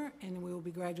November, and we will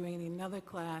be graduating another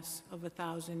class of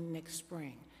 1,000 next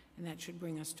spring. and that should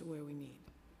bring us to where we need.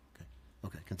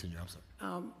 Okay, continue, I'm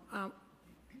sorry.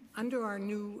 Under our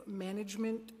new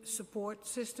management support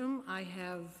system, I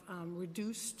have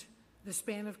reduced the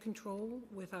span of control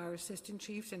with our assistant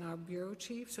chiefs and our bureau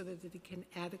chiefs so that they can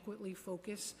adequately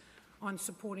focus on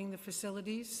supporting the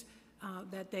facilities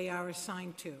that they are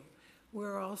assigned to.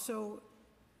 We're also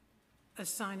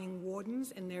assigning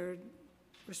wardens and their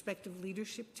respective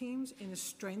leadership teams in a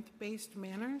strength-based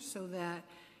manner so that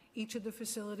each of the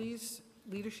facilities'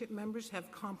 leadership members have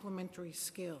complementary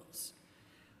skills.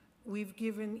 We've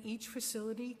given each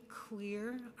facility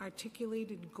clear,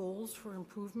 articulated goals for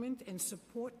improvement and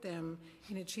support them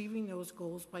in achieving those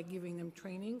goals by giving them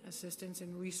training, assistance,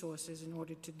 and resources in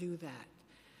order to do that.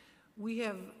 We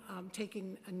have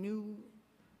taken a new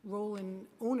role in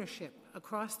ownership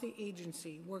across the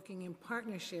agency, working in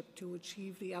partnership to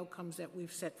achieve the outcomes that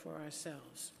we've set for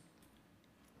ourselves.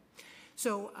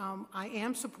 So I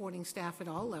am supporting staff at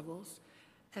all levels.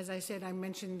 As I said, I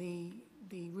mentioned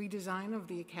the redesign of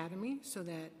the academy so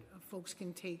that folks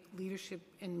can take leadership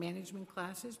and management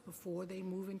classes before they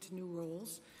move into new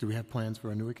roles. Do we have plans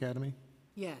for a new academy?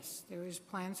 Yes, there is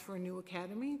plans for a new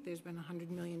academy. There's been $100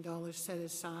 million set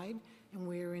aside, and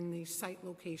we're in the site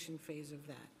location phase of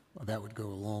that. Well, that would go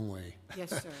a long way. Yes,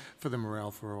 sir. For the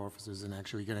morale for our officers and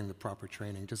actually getting the proper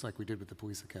training, just like we did with the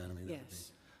police academy. That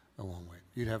Yes. would be a long way.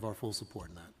 You'd have our full support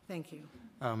in that. Thank you.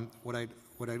 What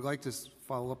I'd like to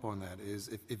follow up on that is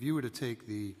if you were to take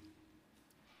the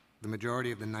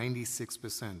majority of the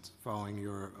 96% following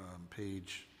your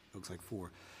page, looks like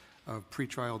 4, of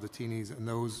pretrial detainees and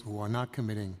those who are not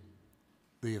committing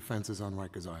the offenses on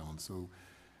Rikers Island. So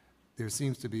there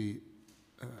seems to be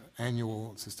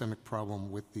annual systemic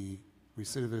problem with the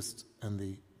recidivist and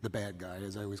the bad guy,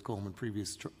 as I always call them in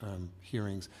previous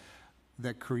hearings,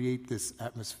 that create this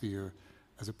atmosphere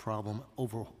as a problem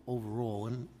overall,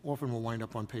 and often will wind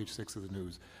up on page 6 of the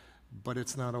news. But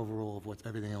it's not overall of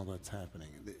everything else that's happening.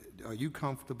 Are you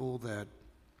comfortable that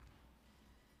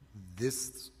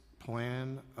this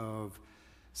plan of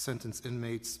sentenced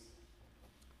inmates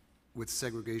with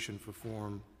segregation for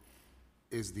form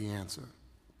is the answer?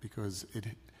 Because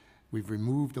we've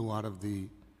removed a lot of the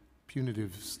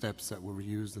punitive steps that were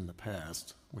used in the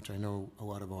past, which I know a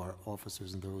lot of our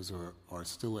officers and those are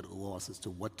still at a loss as to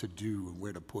what to do and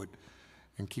where to put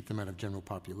and keep them out of general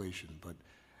population. But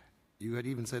you had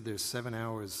even said there's 7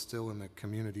 hours still in the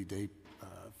community day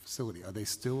facility. Are they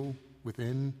still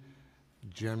within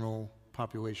general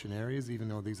population areas, even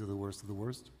though these are the worst of the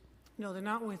worst? No, they're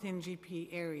not within GP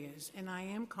areas, and I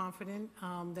am confident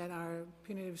that our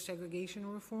punitive segregation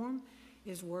reform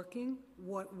is working.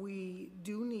 What we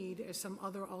do need is some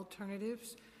other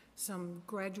alternatives, some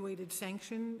graduated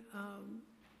sanction,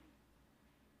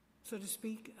 so to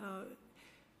speak,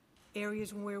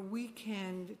 areas where we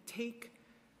can take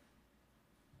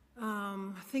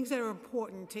things that are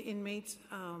important to inmates,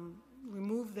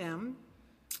 remove them.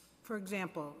 For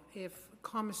example, if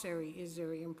commissary is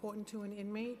very important to an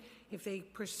inmate, if they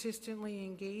persistently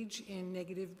engage in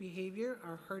negative behavior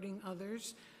or hurting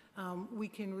others, we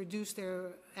can reduce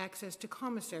their access to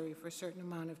commissary for a certain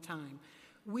amount of time.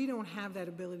 We don't have that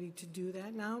ability to do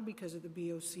that now because of the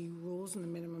BOC rules and the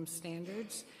minimum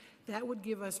standards. That would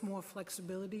give us more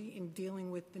flexibility in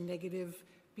dealing with the negative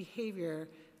behavior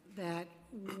that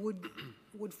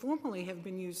would formerly have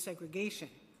been used segregation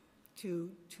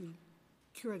to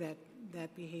cure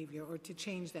that behavior or to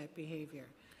change that behavior.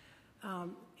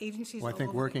 Agencies. Well, I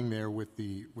think working there with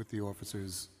the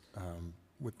officers,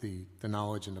 with the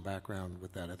knowledge and the background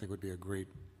with that, I think would be a great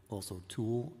also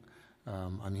tool.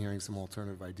 I'm hearing some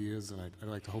alternative ideas, and I'd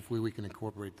like to hopefully we can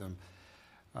incorporate them.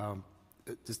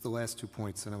 Just the last 2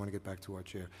 points, and I want to get back to our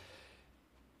chair.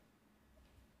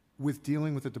 With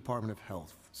dealing with the Department of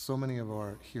Health, so many of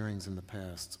our hearings in the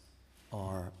past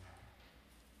are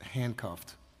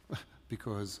handcuffed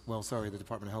because, well, sorry, the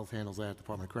Department of Health handles that,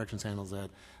 Department of Corrections handles that,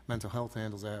 mental health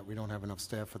handles that, we don't have enough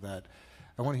staff for that.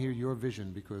 I want to hear your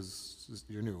vision because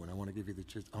you're new, and I want to give you the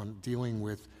chance on dealing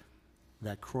with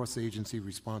that cross-agency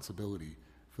responsibility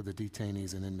for the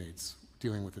detainees and inmates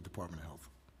dealing with the Department of Health.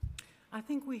 I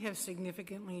think we have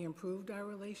significantly improved our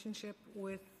relationship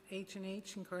with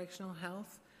H&H and Correctional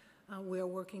Health. We are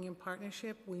working in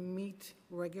partnership. We meet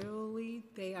regularly.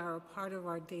 They are a part of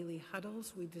our daily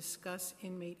huddles. We discuss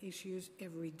inmate issues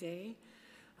every day.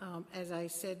 As I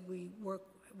said, we work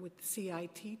with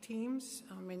CIT teams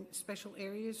in special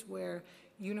areas where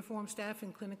uniform staff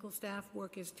and clinical staff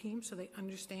work as teams so they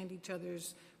understand each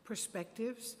other's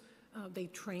perspectives. They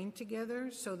train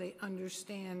together so they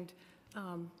understand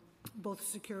both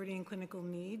security and clinical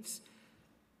needs.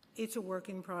 It's a work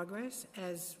in progress,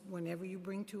 as whenever you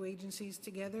bring two agencies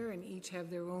together and each have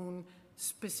their own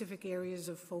specific areas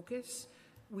of focus,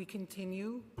 we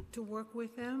continue to work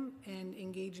with them and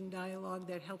engage in dialogue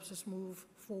that helps us move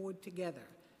forward together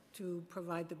to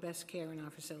provide the best care in our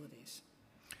facilities.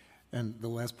 And the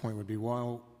last point would be,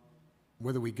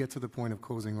 whether we get to the point of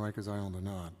closing Rikers Island or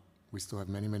not, we still have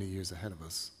many, many years ahead of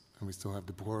us, and we still have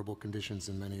deplorable conditions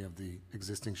in many of the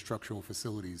existing structural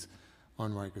facilities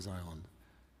on Rikers Island.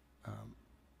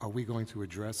 Are we going to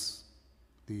address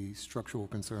the structural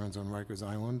concerns on Rikers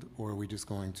Island, or are we just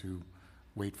going to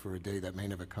wait for a day that may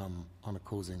never come on the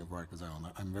closing of Rikers Island?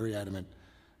 I'm very adamant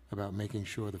about making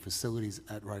sure the facilities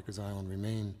at Rikers Island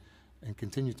remain and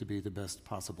continue to be the best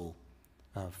possible,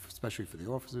 especially for the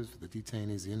officers, for the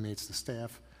detainees, the inmates, the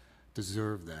staff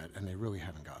deserve that, and they really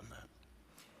haven't gotten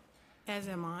that. As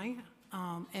am I,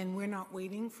 and we're not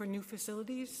waiting for new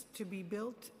facilities to be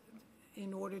built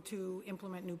in order to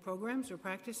implement new programs or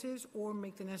practices or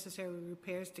make the necessary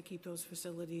repairs to keep those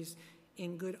facilities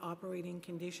in good operating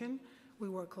condition. We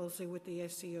work closely with the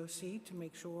SCOC to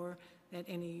make sure that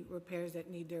any repairs that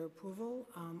need their approval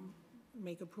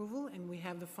make approval, and we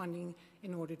have the funding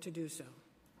in order to do so.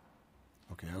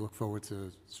 Okay, I look forward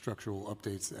to structural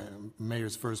updates.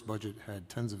 Mayor's first budget had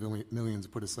tens of millions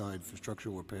put aside for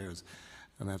structural repairs,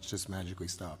 and that's just magically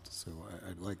stopped. So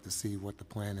I'd like to see what the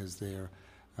plan is there.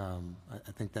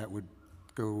 I think that would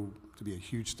go to be a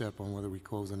huge step on whether we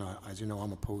close or not. As you know,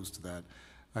 I'm opposed to that.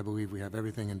 I believe we have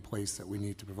everything in place that we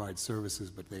need to provide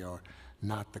services, but they are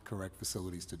not the correct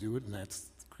facilities to do it, and that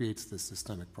creates this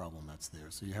systemic problem that's there.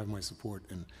 So you have my support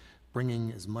in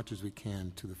bringing as much as we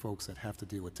can to the folks that have to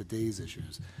deal with today's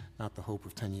issues, not the hope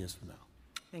of 10 years from now.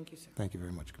 Thank you, sir. Thank you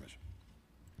very much, Commissioner.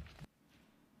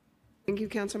 Thank you,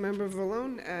 Councilmember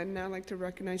Vallone. And now I'd like to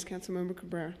recognize Councilmember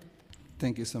Cabrera.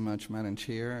 Thank you so much, Madam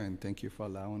Chair, and thank you for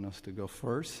allowing us to go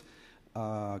first.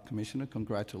 Commissioner,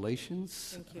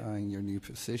 congratulations in your new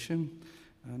position.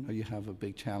 I know you have a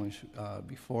big challenge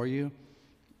before you.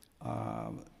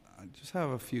 I just have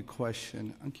a few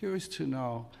questions. I'm curious to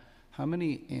know how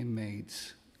many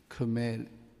inmates commit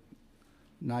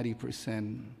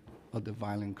 90% of the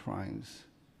violent crimes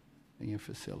in your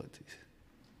facilities?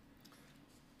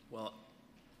 Well,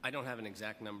 I don't have an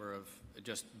exact number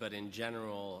but in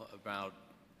general, about,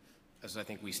 as I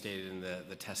think we stated in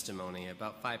the testimony,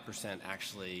 about 5%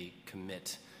 actually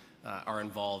are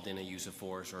involved in a use of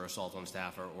force or assault on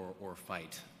staff or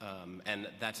fight. And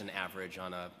that's an average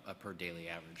on a per daily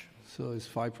average. So it's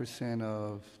 5%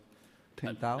 of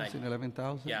 10,000,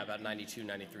 11,000? Yeah, about 9,200,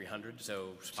 9,300, so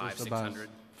 500, 600.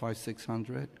 500,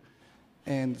 600.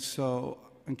 And so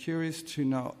I'm curious to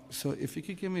know, so if you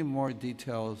could give me more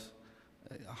details,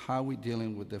 how are we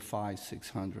dealing with the 500,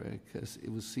 600? Because it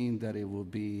would seem that it will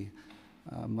be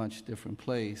a much different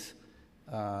place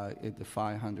if the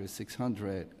 500,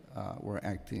 600 were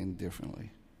acting differently.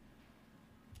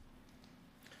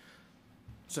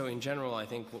 So in general, I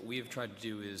think what we've tried to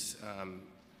do is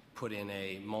put in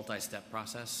a multi-step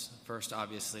process. First,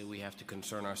 obviously, we have to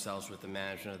concern ourselves with the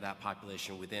management of that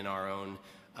population within our own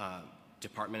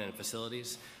department and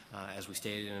facilities. As we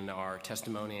stated in our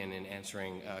testimony and in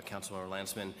answering Councilmember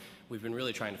Landsman, we've been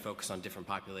really trying to focus on different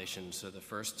populations. So the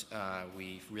first,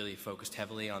 we really focused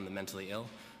heavily on the mentally ill,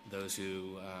 those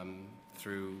who,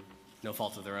 through no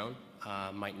fault of their own,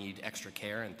 might need extra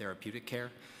care and therapeutic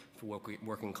care.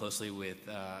 Working closely with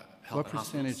health. What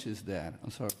percentage is that?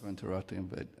 I'm sorry for interrupting,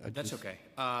 but that's okay.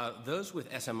 Those with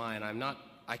SMI, and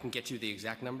I can get you the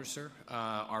exact numbers, sir,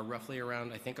 are roughly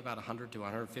around, I think, about 100 to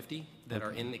 150 that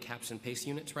are in the CAPS and PACE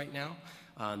units right now.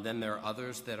 Then there are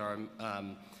others that are,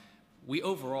 we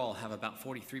overall have about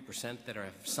 43% that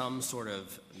have some sort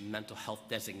of mental health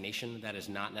designation that is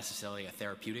not necessarily a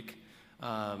therapeutic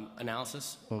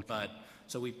analysis. Okay. But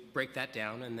so we break that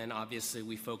down, and then obviously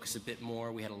we focus a bit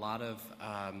more. We had a lot of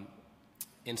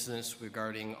incidents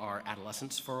regarding our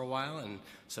adolescents for a while, and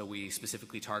so we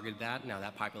specifically targeted that. Now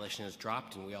that population has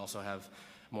dropped, and we also have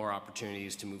more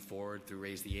opportunities to move forward through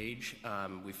Raise the Age.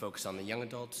 We focus on the young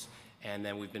adults, and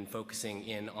then we've been focusing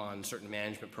in on certain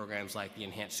management programs like the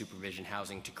enhanced supervision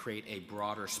housing to create a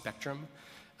broader spectrum,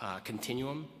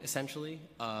 continuum, essentially,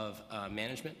 of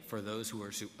management for those who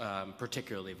are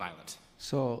particularly violent.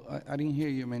 So I didn't hear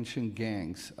you mention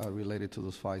gangs related to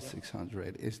those 500,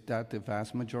 600. Is that the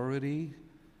vast majority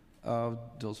of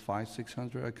those 500,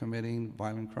 600 are committing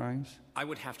violent crimes? I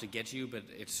would have to get you, but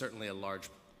it's certainly a large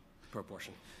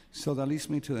proportion. So that leads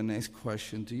me to the next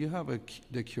question. Do you have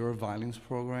the Cure Violence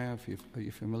program? Are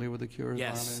you familiar with the Cure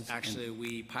Violence? Yes, actually,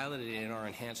 we piloted it in our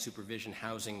enhanced supervision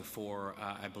housing for,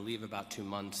 I believe, about 2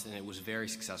 months, and it was very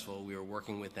successful. We were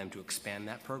working with them to expand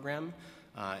that program.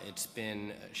 It's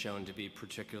been shown to be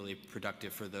particularly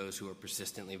productive for those who are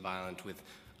persistently violent with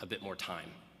a bit more time.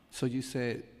 So you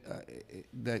said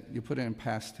that you put it in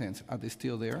past tense. Are they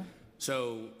still there?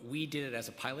 So we did it as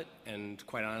a pilot, and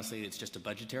quite honestly, it's just a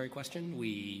budgetary question.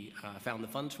 We found the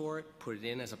funds for it, put it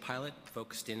in as a pilot,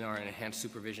 focused in our enhanced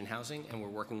supervision housing, and we're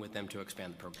working with them to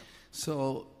expand the program.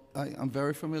 So I'm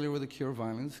very familiar with the Cure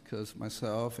Violence because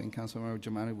myself and Councilmember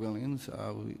Jamani Williams,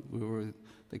 we were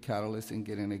the catalyst in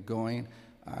getting it going.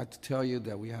 I have to tell you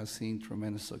that we have seen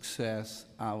tremendous success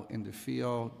out in the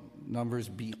field, numbers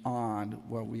beyond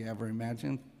what we ever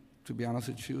imagined. To be honest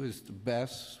with you, it's the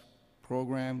best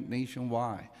program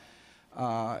nationwide.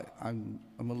 I'm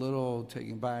a little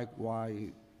taken back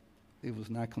why it was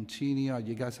not continued. Are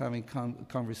you guys having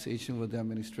conversation with the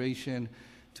administration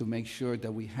to make sure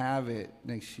that we have it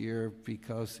next year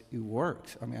because it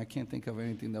works? I mean, I can't think of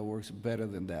anything that works better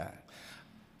than that.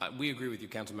 We agree with you,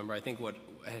 Councilmember. I think what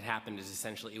had happened is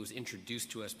essentially it was introduced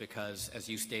to us because, as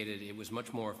you stated, it was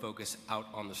much more focused out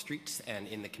on the streets and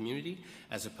in the community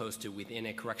as opposed to within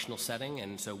a correctional setting.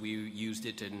 And so we used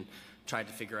it and tried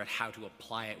to figure out how to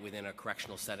apply it within a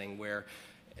correctional setting where,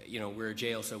 you know, we're a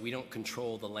jail, so we don't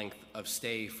control the length of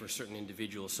stay for certain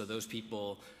individuals. So those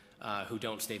people who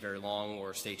don't stay very long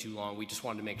or stay too long, we just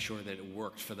wanted to make sure that it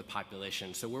worked for the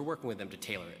population. So we're working with them to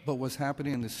tailor it. But what's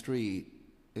happening in the street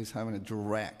is having a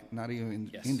direct, not even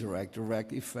indirect,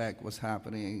 direct effect what's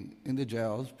happening in the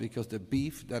jails because the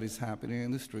beef that is happening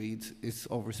in the streets is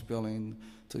overspilling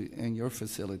in your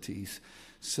facilities.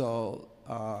 So,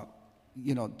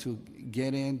 you know, to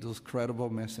get in those credible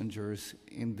messengers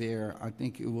in there, I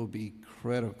think it will be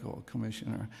critical,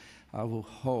 Commissioner. I will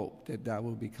hope that that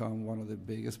will become one of the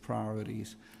biggest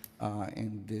priorities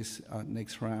in this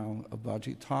next round of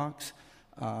budget talks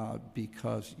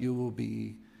because you will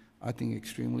be, I think,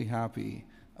 extremely happy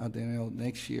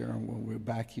next year when we're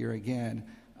back here again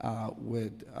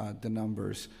with the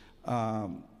numbers.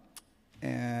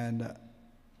 And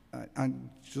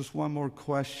just one more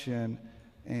question,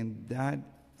 and that,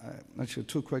 actually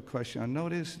two quick questions. I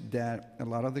noticed that a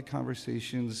lot of the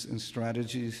conversations and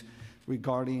strategies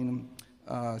regarding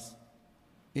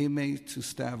inmate to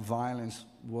staff violence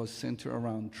was centered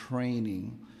around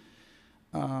training,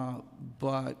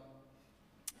 but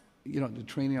you know, the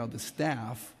training of the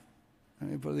staff. I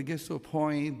mean, but it gets to a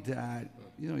point that,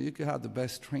 you know, you could have the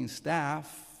best trained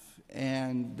staff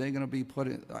and they're going to be put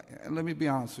in, let me be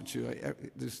honest with you,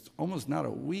 there's almost not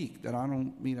a week that I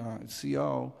don't meet a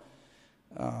CO,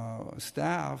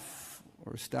 staff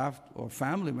or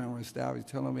family member and staff is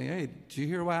telling me, hey, did you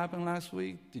hear what happened last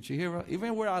week? Did you hear,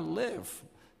 even where I live,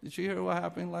 did you hear what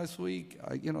happened last week,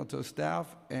 you know, to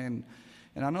staff? And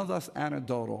I know that's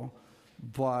anecdotal,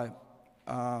 but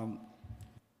I'm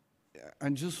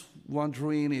just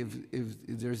wondering if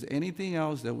there's anything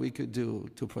else that we could do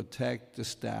to protect the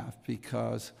staff,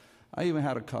 because I even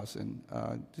had a cousin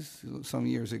some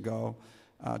years ago.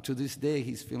 To this day,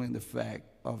 he's feeling the effect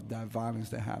of that violence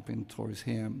that happened towards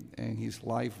him, and his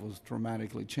life was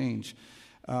dramatically changed.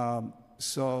 And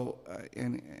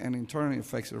in turn, it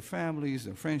affects their families,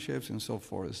 their friendships, and so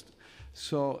forth.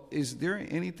 So is there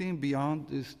anything beyond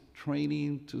this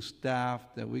training to staff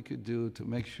that we could do to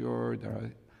make sure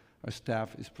that our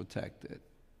staff is protected?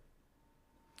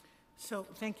 So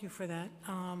thank you for that.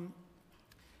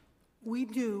 We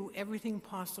do everything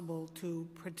possible to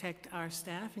protect our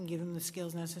staff and give them the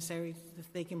skills necessary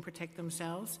that they can protect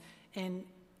themselves. And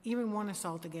even one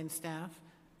assault against staff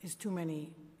is too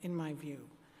many, in my view.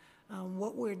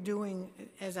 What we're doing,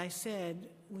 as I said,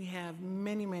 we have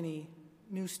many, many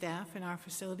new staff in our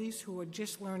facilities who are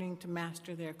just learning to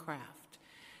master their craft.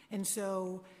 And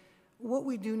so what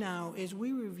we do now is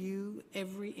we review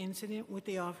every incident with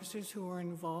the officers who are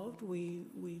involved. We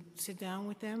sit down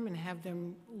with them and have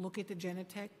them look at the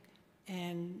Genetech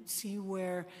and see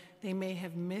where they may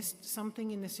have missed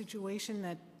something in the situation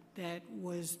that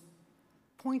was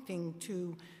pointing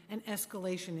to an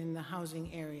escalation in the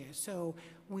housing area. So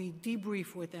we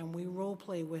debrief with them, we role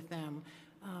play with them,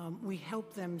 we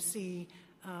help them see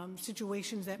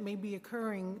situations that may be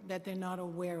occurring that they're not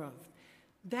aware of.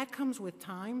 That comes with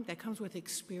time, that comes with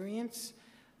experience.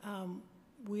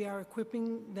 We are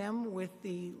equipping them with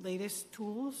the latest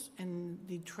tools and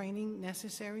the training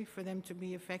necessary for them to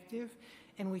be effective,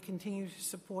 and we continue to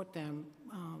support them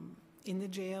in the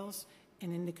jails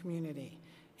and in the community.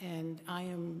 And I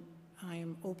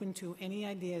am open to any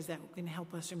ideas that can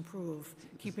help us improve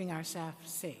keeping our staff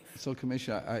safe. So,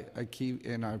 Commissioner, I keep,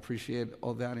 and I appreciate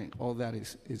all that, and all that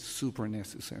is super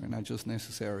necessary, not just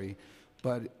necessary,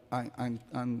 but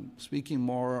I'm speaking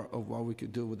more of what we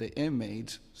could do with the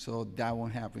inmates so that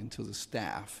won't happen to the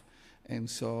staff. And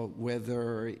so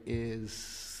whether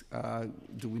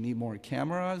do we need more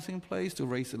cameras in place to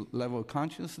raise the level of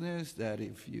consciousness that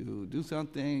if you do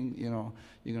something, you're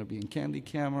going to be in candy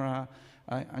camera?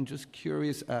 I'm just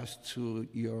curious as to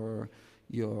your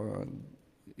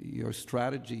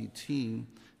strategy team,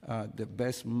 the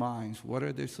best minds. What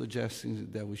are the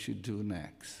suggestions that we should do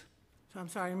next? So I'm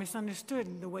sorry, I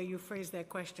misunderstood the way you phrased that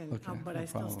question, Okay, but no I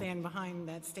still problem. stand behind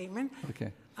that statement.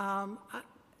 Okay.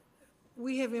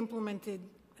 We have implemented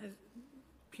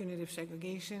punitive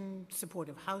segregation,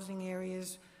 supportive housing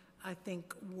areas. I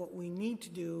think what we need to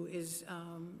do is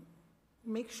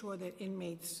make sure that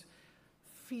inmates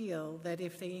feel that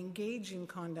if they engage in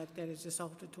conduct that is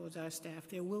assaultive towards our staff,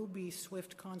 there will be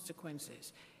swift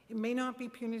consequences. It may not be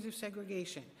punitive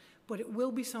segregation, but it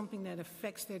will be something that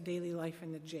affects their daily life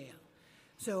in the jail.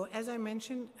 So as I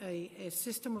mentioned, a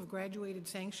system of graduated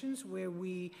sanctions where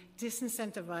we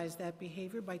disincentivize that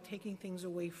behavior by taking things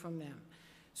away from them.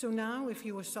 So now if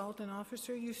you assault an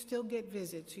officer, you still get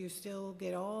visits, you still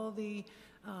get all the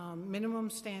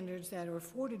minimum standards that are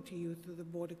afforded to you through the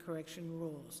Board of Correction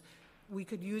rules. We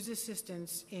could use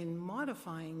assistance in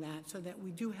modifying that so that we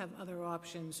do have other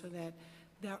options so that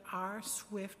there are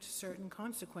swift, certain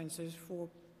consequences for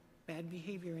bad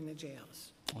behavior in the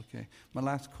jails. Okay. My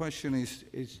last question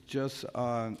is just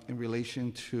in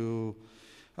relation to,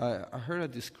 I heard a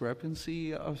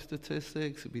discrepancy of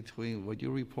statistics between what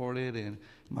you reported and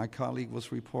my colleague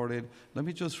was reported. Let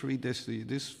me just read this to you.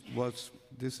 This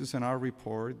is in our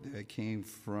report that came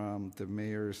from the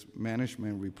mayor's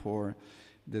management report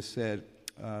that said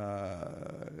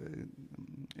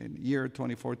in year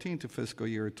 2014 to fiscal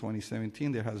year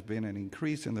 2017, there has been an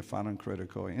increase in the following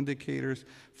critical indicators.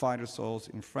 Fight assaults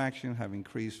infraction have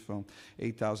increased from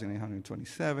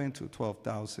 8,827 to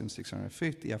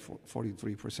 12,650, a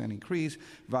 43% increase.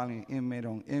 Violent inmate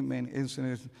on inmate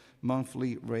incidents,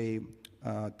 monthly rate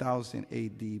 1,000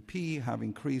 ADP have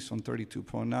increased from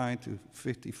 32.9 to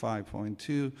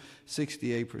 55.2,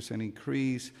 68%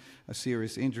 increase.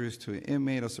 Serious injuries to an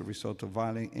inmate as a result of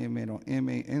violent inmate on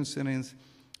inmate incidents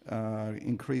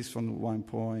increased from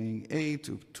 1.8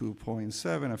 to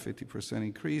 2.7, a 50%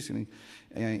 increase. And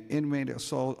inmate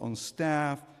assault on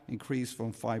staff increased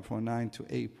from 5.9 to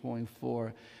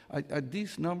 8.4. Are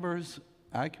these numbers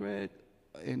accurate?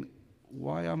 And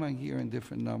why am I hearing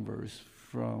different numbers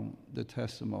from the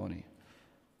testimony?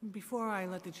 Before I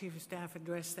let the Chief of Staff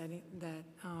address that,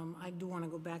 I do want to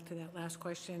go back to that last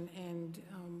question, and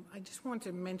I just want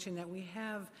to mention that we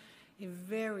have a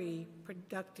very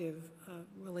productive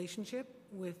relationship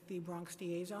with the Bronx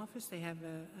DA's office. They have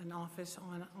an office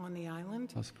on the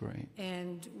island. That's great.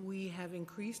 And we have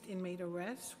increased inmate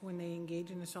arrests when they engage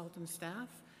in assault on staff.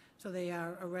 So they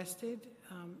are arrested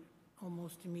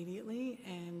almost immediately,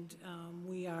 and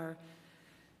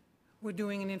we're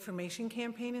doing an information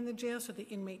campaign in the jail so the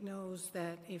inmate knows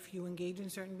that if you engage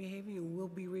in certain behavior, you will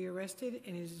be rearrested,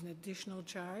 and it is an additional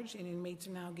charge, and inmates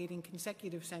are now getting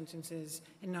consecutive sentences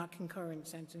and not concurrent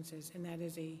sentences, and that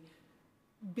is a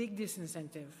big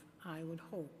disincentive, I would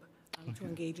hope, to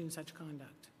engage in such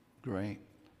conduct. Great.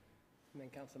 And then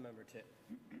Councilmember,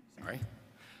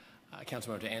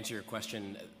 to answer your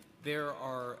question, there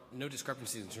are no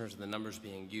discrepancies in terms of the numbers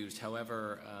being used.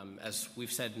 However, as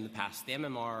we've said in the past, the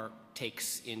MMR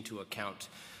takes into account,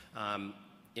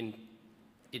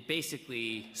 it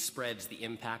basically spreads the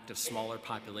impact of smaller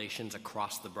populations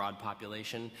across the broad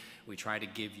population. We try to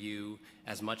give you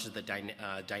as much of the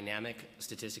dynamic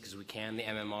statistics as we can. The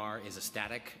MMR is a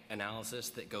static analysis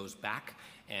that goes back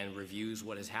and reviews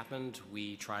what has happened.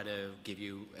 We try to give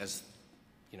you as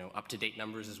up-to-date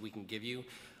numbers as we can give you.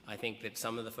 I think that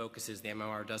some of the focus is the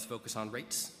MMR does focus on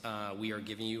rates. We are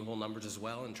giving you whole numbers as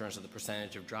well in terms of the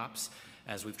percentage of drops.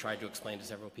 As we've tried to explain to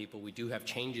several people, we do have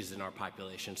changes in our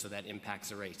population, so that impacts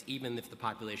the rates. Even if the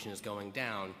population is going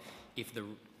down, if the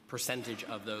percentage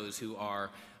of those who are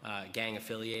gang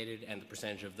affiliated and the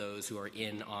percentage of those who are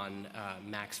in on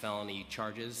max felony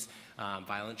charges,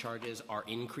 violent charges, are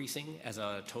increasing as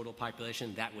a total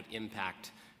population, that would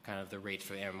impact kind of the rates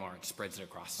for the MMR. It spreads it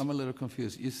across. I'm a little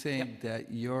confused. You're saying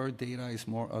that your data is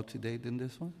more up-to-date than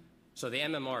this one? So the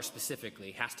MMR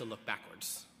specifically has to look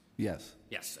backwards. Yes.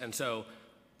 Yes, and so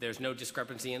there's no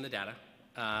discrepancy in the data.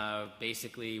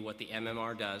 Basically, what the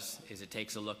MMR does is it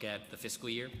takes a look at the fiscal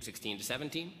year, 16 to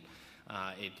 17.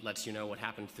 It lets you know what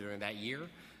happened during that year.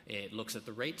 It looks at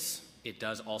the rates. It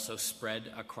does also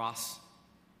spread across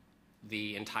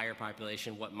the entire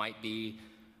population what might be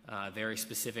very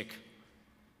specific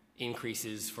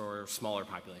increases for smaller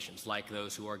populations, like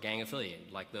those who are gang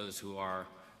affiliated, like those who are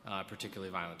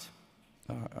particularly violent.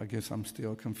 I guess I'm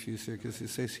still confused here because it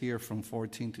says here from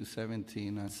 14 to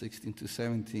 17, 16 to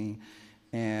 17.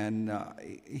 And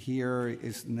here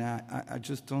is not, I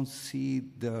just don't see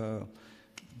the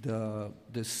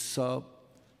sub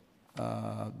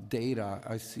data.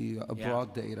 I see a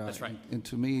broad data. That's right. And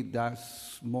to me,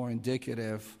 that's more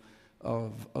indicative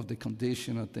of the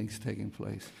condition of things taking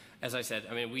place. As I said,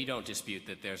 I mean, we don't dispute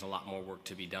that there's a lot more work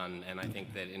to be done, and I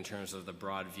think that in terms of the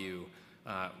broad view,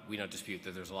 we don't dispute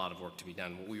that there's a lot of work to be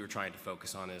done. What we were trying to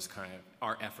focus on is kind of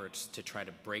our efforts to try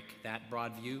to break that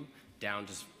broad view down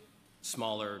to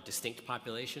smaller, distinct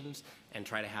populations and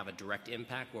try to have a direct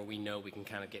impact where we know we can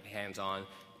kind of get hands-on,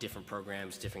 different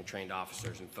programs, different trained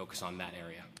officers, and focus on that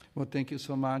area. Well, thank you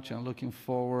so much. I'm looking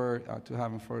forward to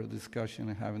having further discussion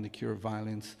and having the Cure of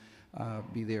Violence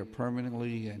be there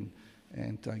permanently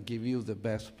and give you the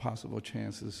best possible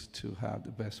chances to have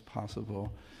the best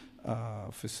possible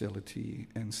facility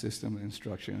and system and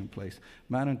instruction in place.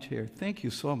 Madam Chair, thank you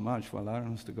so much for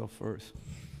allowing us to go first.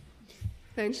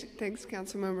 Thanks,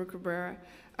 Councilmember Cabrera.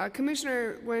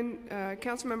 Commissioner, when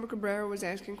Councilmember Cabrera was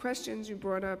asking questions, you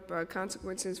brought up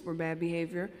consequences for bad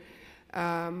behavior,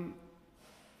 and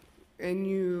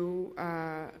you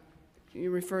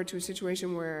referred to a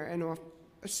situation where an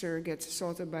officer gets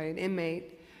assaulted by an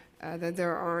inmate, that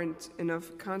there aren't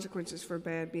enough consequences for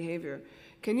bad behavior.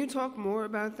 Can you talk more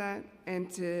about that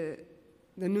and to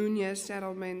the Nunez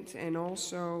settlement and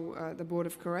also the Board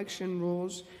of Correction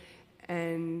rules,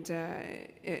 and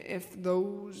if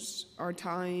those are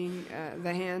tying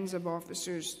the hands of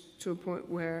officers to a point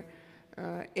where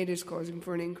it is causing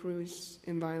for an increase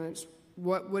in violence,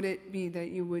 what would it be that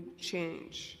you would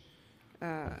change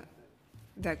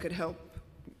that could help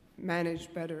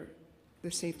manage better the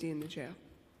safety in the jail?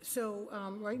 So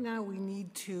right now we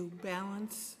need to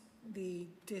balance the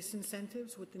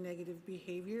disincentives with the negative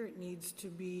behavior. It needs to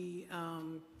be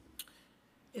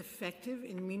effective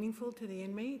and meaningful to the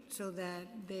inmate so that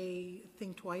they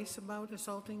think twice about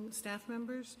assaulting staff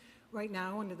members. Right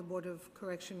now, under the Board of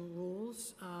Correction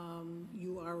rules,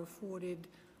 you are afforded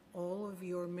all of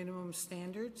your minimum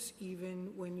standards,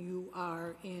 even when you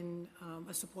are in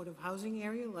a supportive housing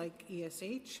area like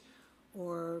ESH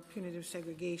or punitive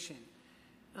segregation.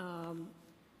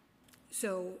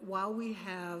 So while we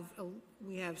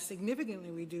have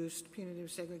significantly reduced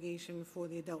punitive segregation for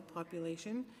the adult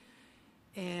population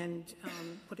and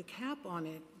put a cap on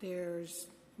it, there's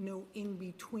no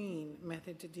in-between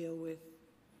method to deal with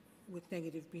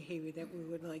negative behavior that we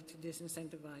would like to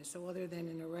disincentivize. So other than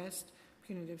an arrest,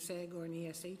 punitive seg, or an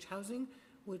ESH housing,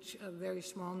 which a very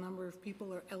small number of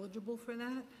people are eligible for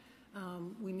that,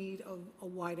 we need a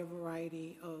wider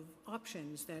variety of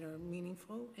options that are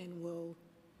meaningful and will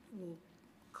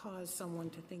cause someone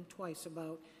to think twice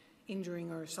about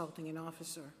injuring or assaulting an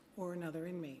officer or another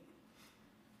inmate.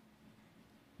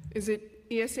 Is it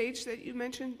ESH that you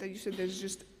mentioned, that you said there's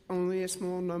just only a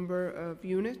small number of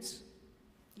units?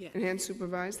 Yes. Enhanced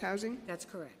supervised housing? That's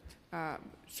correct.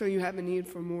 So you have a need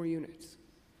for more units?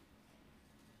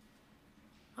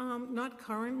 Not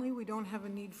currently. We don't have a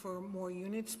need for more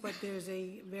units, but there's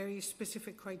a very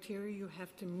specific criteria you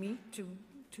have to meet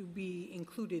to be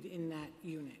included in that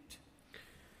unit.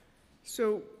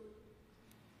 So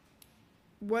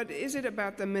what is it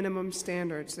about the minimum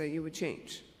standards that you would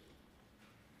change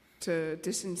to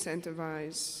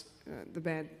disincentivize the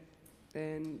bad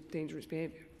and dangerous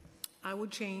behavior? I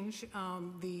would change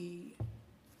the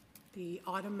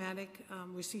automatic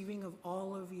receiving of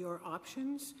all of your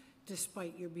options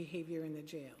despite your behavior in the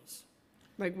jails.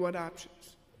 Like what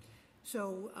options?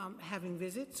 So having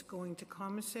visits, going to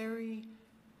commissary,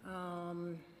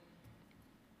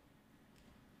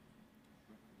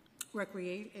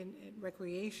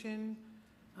 recreation,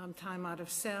 time out of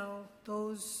cell,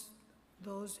 those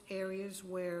areas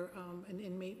where an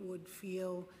inmate would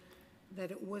feel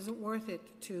that it wasn't worth it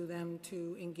to them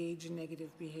to engage in negative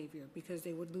behavior because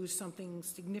they would lose something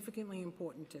significantly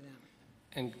important to them.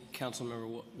 And Councilmember,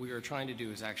 what we are trying to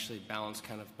do is actually balance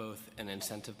kind of both an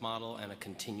incentive model and a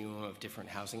continuum of different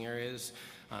housing areas.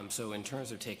 So in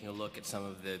terms of taking a look at some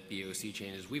of the BOC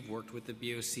changes, we've worked with the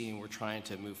BOC and we're trying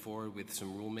to move forward with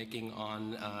some rulemaking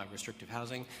on restrictive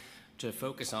housing to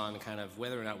focus on kind of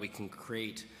whether or not we can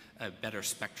create a better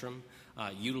spectrum,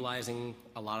 utilizing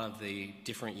a lot of the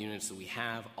different units that we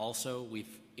have. Also,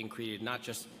 we've increased not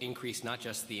just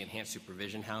the enhanced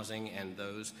supervision housing and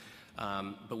those,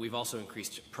 but we've also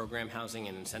increased program housing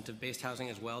and incentive-based housing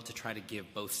as well to try to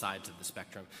give both sides of the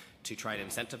spectrum, to try to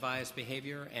incentivize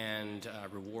behavior and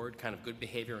reward kind of good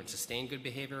behavior and sustain good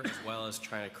behavior, as well as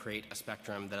trying to create a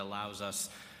spectrum that allows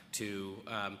us to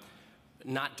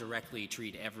not directly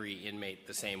treat every inmate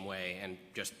the same way and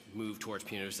just move towards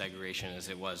punitive segregation as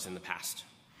it was in the past.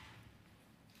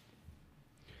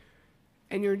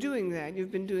 And you're doing that.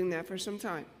 You've been doing that for some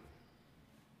time.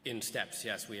 In steps,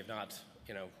 yes. We have not,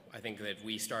 I think that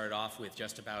we started off with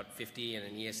just about 50 in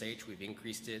an ESH. We've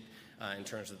increased it in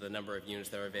terms of the number of units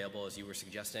that are available, as you were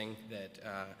suggesting.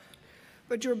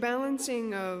 But your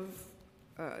balancing of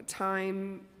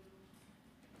time,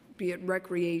 be it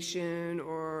recreation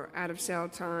or out-of-cell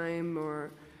time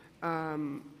or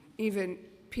even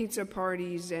pizza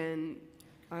parties and,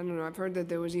 I don't know, I've heard that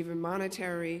there was even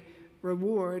monetary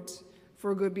rewards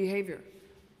for good behavior.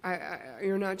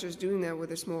 You're not just doing that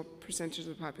with a small percentage of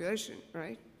the population,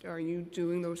 right? Are you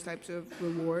doing those types of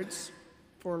rewards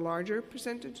for a larger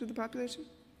percentage of the population?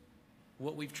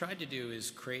 What we've tried to do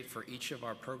is create for each of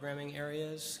our programming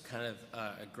areas kind of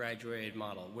a graduated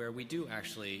model where we do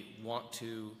actually want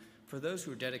to, for those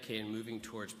who are dedicated and moving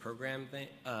towards programming,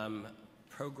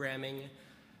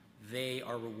 they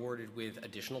are rewarded with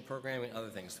additional programming and other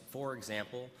things. For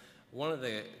example, one of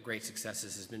the great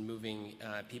successes has been moving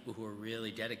people who are really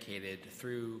dedicated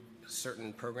through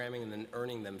certain programming and then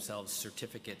earning themselves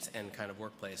certificates and kind of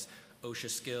workplace. OSHA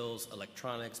skills,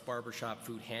 electronics, barbershop,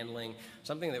 food handling,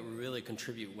 something that will really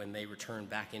contribute when they return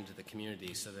back into the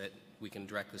community so that we can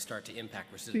directly start to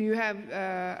impact recidivism. Do you have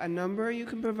a number you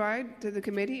can provide to the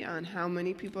committee on how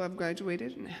many people have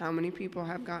graduated and how many people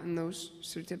have gotten those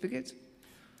certificates?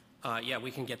 Yeah,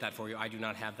 we can get that for you. I do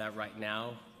not have that right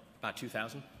now. About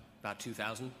 2,000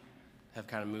 have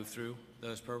kind of moved through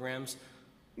those programs.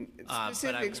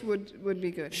 Specifics would be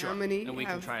good. Sure. How many and we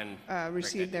have can try and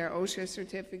received their OSHA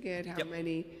certificate? How Yep.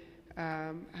 many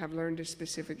have learned a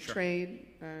specific Sure. trade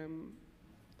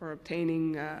or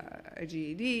obtaining a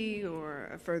GED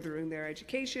or furthering their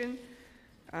education?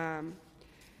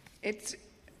 It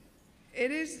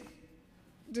is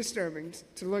disturbing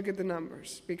to look at the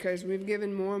numbers because we've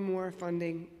given more and more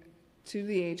funding to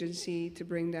the agency to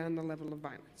bring down the level of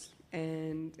violence.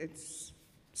 And it's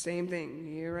same thing,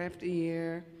 year after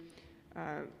year,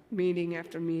 meeting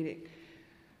after meeting.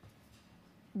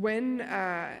 When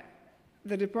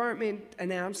the department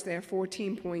announced their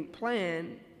 14-point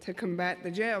plan to combat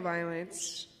the jail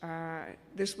violence,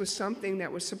 this was something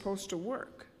that was supposed to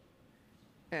work.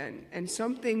 And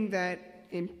something that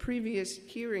in previous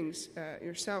hearings,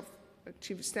 yourself,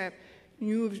 Chief of Staff,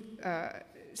 you've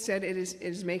said it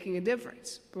is making a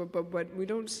difference, but we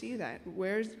don't see that.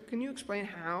 Can you explain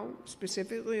how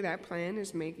specifically that plan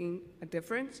is making a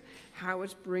difference, how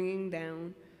it's bringing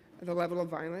down the level of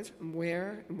violence, and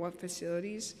where and what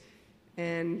facilities,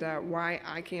 and why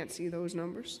I can't see those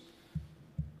numbers?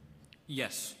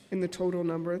 Yes. In the total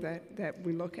number that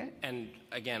we look at? And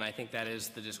again, I think that is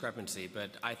the discrepancy, but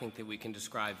I think that we can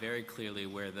describe very clearly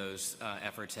where those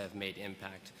efforts have made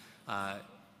impact.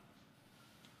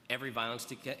 Every violence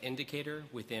indicator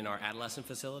within our adolescent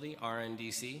facility,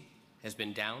 RNDC, has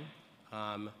been down.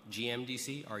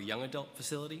 GMDC, our young adult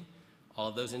facility, all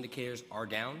of those indicators are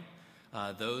down.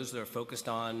 Those that are focused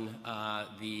on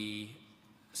the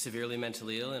severely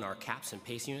mentally ill in our CAPS and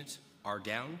PACE units are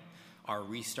down. Our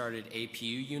restarted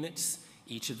APU units,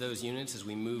 each of those units, as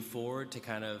we move forward to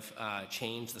kind of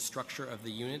change the structure of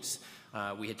the units,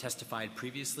 we had testified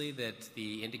previously that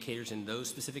the indicators in those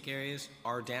specific areas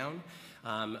are down.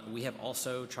 We have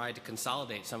also tried to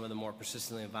consolidate some of the more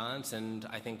persistently violence, and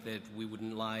I think that we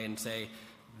wouldn't lie and say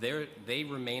they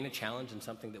remain a challenge and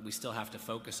something that we still have to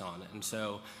focus on. And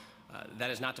so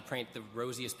that is not to paint the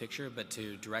rosiest picture, but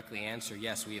to directly answer,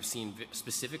 yes, we have seen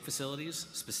specific facilities,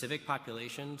 specific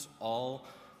populations, all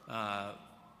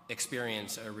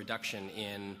experience a reduction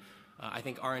in, I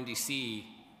think RNDC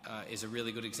is a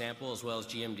really good example, as well as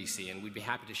GMDC, and we'd be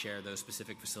happy to share those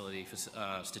specific facility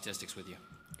statistics with you.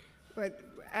 But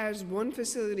as one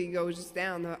facility goes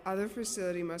down, the other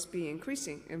facility must be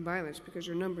increasing in violence because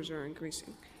your numbers are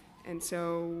increasing. And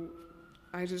so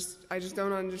I just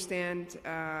don't understand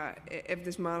if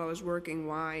this model is working,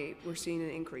 why we're seeing an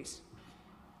increase.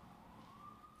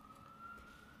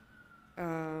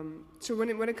 So when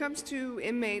it comes to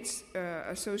inmates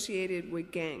associated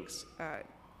with gangs,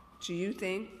 do you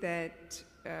think that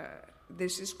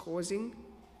this is causing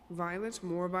violence,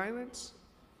 more violence?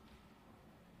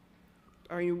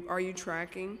 Are you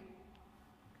tracking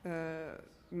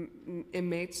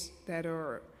inmates that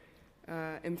are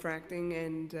infracting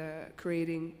and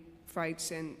creating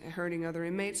fights and hurting other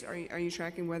inmates? Are you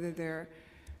tracking whether they're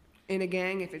in a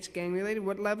gang, if it's gang related?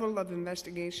 What level of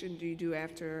investigation do you do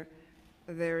after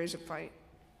there is a fight?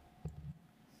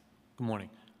 Good morning.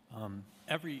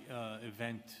 Every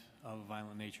event of a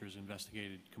violent nature is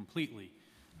investigated completely.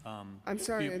 I'm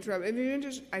sorry to interrupt. If you can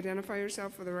just identify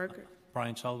yourself for the record.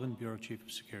 Brian Sullivan, Bureau Chief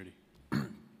of Security.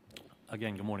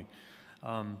 Again, good morning.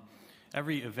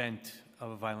 Every event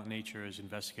of a violent nature is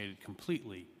investigated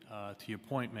completely. To your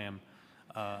point, ma'am,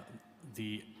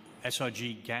 the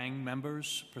SRG gang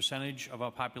members percentage of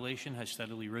our population has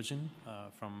steadily risen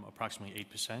from approximately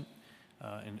 8%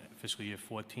 in fiscal year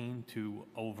 14 to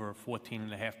over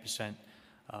 14.5%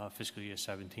 fiscal year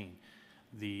 17.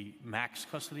 The max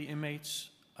custody inmates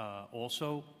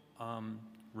also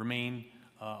remain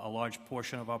a large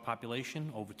portion of our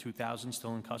population, over 2,000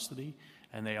 still in custody,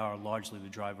 and they are largely the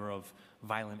driver of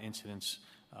violent incidents,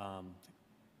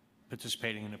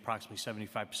 participating in approximately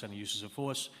 75% of uses of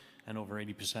force and over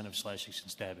 80% of slashings and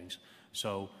stabbings.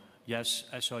 So yes,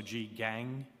 SRG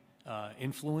gang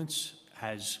influence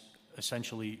has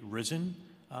essentially risen,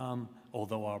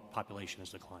 although our population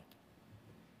has declined.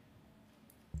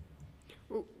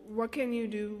 What can you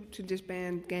do to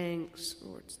disband gangs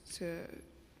or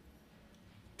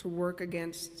to work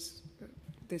against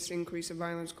this increase of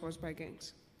violence caused by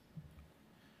gangs?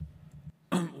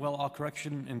 Well, our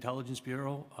Correction Intelligence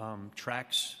Bureau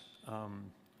tracks,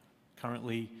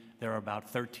 currently there are about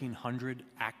 1,300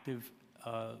 active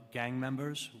gang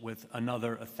members with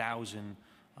another 1,000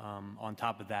 on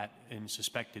top of that in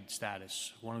suspected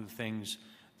status. One of the things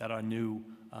that our new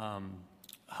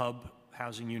hub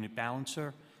housing unit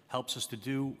balancer helps us to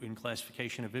do in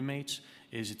classification of inmates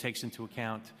is it takes into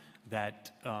account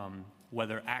that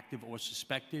whether active or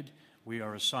suspected, we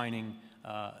are assigning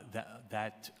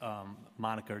that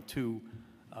moniker to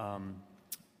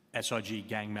SRG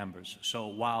gang members. So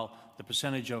while the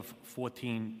percentage of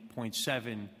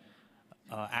 14.7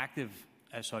 active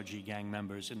SRG gang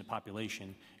members in the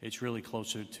population, it's really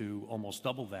closer to almost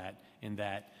double that, in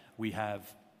that we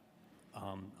have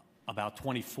about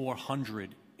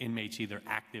 2,400 inmates either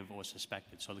active or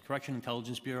suspected. So the Correction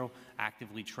Intelligence Bureau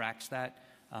actively tracks that,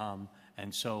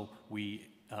 and so we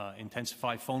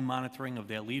intensify phone monitoring of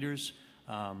their leaders.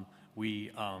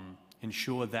 We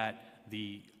ensure that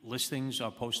the listings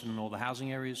are posted in all the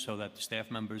housing areas so that the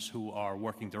staff members who are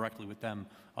working directly with them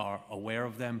are aware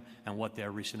of them and what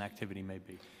their recent activity may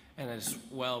be. And as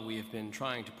well, we have been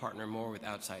trying to partner more with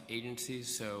outside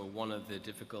agencies. So one of the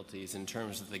difficulties in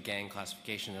terms of the gang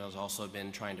classification has also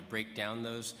been trying to break down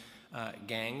those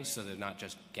gangs, so they're not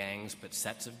just gangs but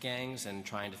sets of gangs, and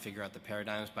trying to figure out the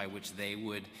paradigms by which they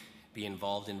would be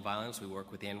involved in violence. We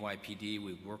work with the NYPD,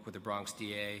 we work with the Bronx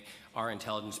DA. Our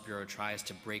intelligence bureau tries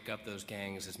to break up those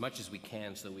gangs as much as we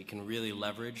can so that we can really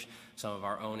leverage some of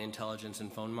our own intelligence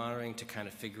and phone monitoring to kind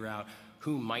of figure out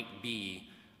who might be,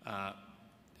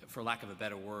 for lack of a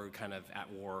better word, kind of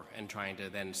at war, and trying to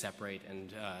then separate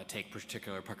and take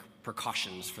particular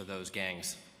precautions for those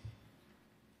gangs.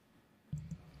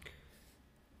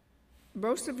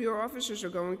 Most of your officers are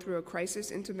going through a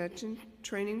crisis intervention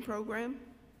training program.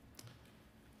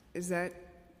 Is that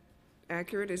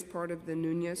accurate as part of the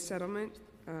Nunez settlement?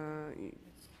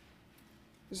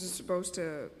 This is supposed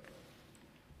to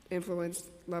influence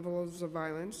levels of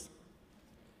violence.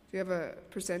 Do you have a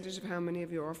percentage of how many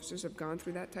of your officers have gone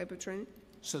through that type of training?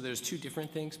 So there's two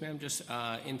different things, ma'am. Just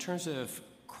in terms of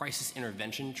crisis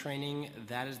intervention training,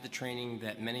 that is the training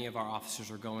that many of our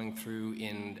officers are going through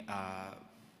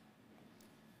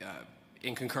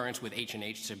in concurrence with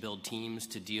H&H to build teams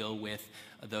to deal with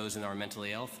those in our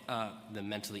mentally ill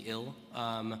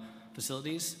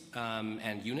facilities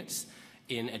and units.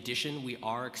 In addition, we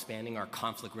are expanding our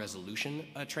conflict resolution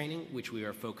training, which we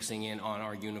are focusing in on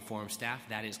our uniformed staff.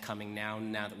 That is coming now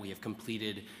that we have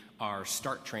completed our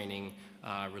START training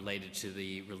related to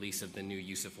the release of the new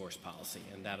use of force policy,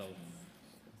 and that'll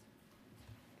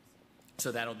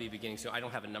be beginning. So I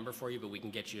don't have a number for you, but we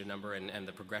can get you a number and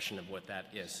the progression of what that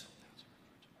is.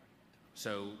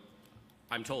 So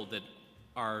I'm told that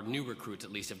our new recruits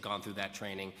at least have gone through that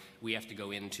training. We have to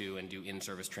go into and do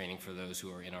in-service training for those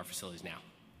who are in our facilities now.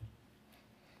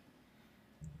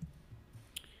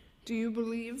 Do you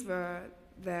believe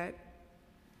that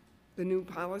the new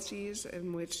policies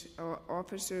in which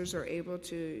officers are able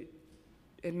to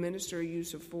administer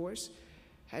use of force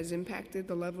has impacted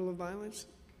the level of violence?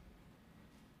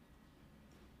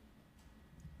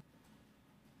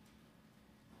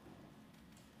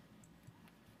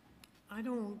 I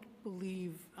don't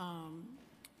believe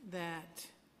that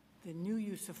the new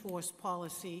use of force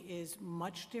policy is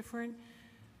much different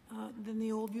than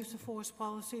the old use of force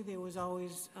policy. There was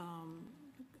always,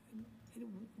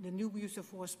 the new use of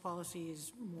force policy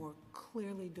is more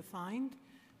clearly defined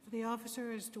for the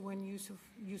officer as to when use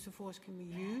of force can be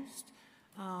used.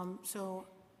 So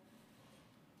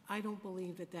I don't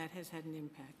believe that that has had an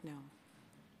impact, no.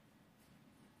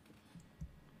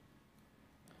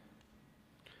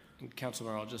 And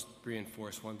Councilmember, I'll just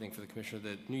reinforce one thing for the Commissioner.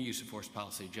 The new use of force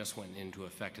policy just went into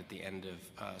effect at the end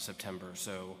of September,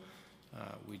 so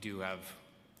we do have,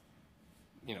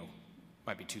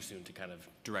 might be too soon to kind of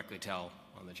directly tell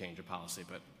on the change of policy,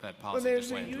 but that Well, policy there's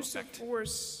just a went into use of effect.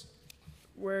 force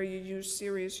where you use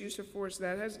serious use of force.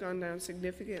 That has gone down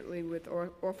significantly with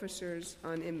officers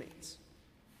on inmates.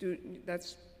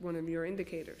 That's one of your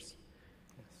indicators.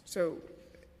 So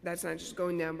that's not just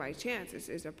going down by chance.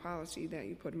 It's a policy that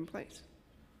you put in place,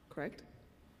 correct?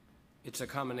 It's a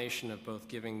combination of both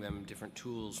giving them different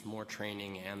tools, more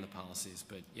training, and the policies.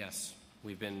 But yes,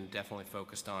 we've been definitely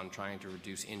focused on trying to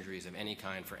reduce injuries of any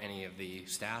kind for any of the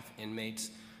staff,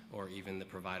 inmates, or even the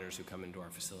providers who come into our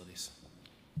facilities.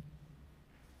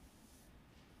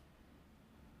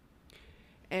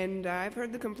 And I've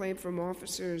heard the complaint from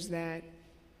officers that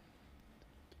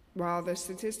while the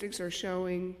statistics are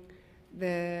showing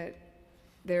that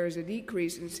there is a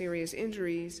decrease in serious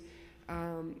injuries,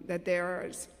 that there are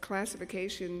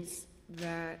classifications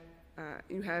that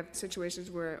you have situations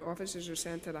where officers are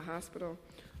sent to the hospital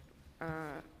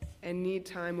and need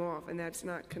time off, and that's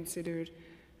not considered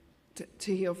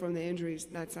to heal from the injuries.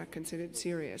 That's not considered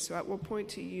serious. So at what point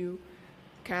do you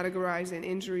categorize an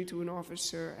injury to an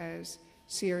officer as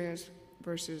serious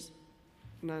versus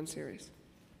non-serious?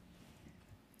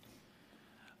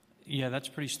 Yeah, that's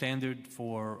pretty standard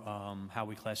for how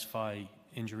we classify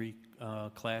injury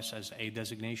class as A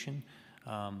designation.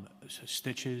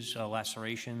 Stitches,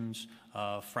 lacerations,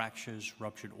 fractures,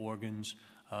 ruptured organs,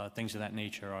 things of that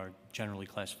nature are generally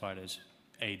classified as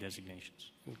A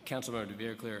designations. Councilmember, to be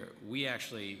very clear,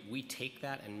 we take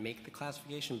that and make the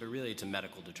classification, but really it's a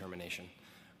medical determination.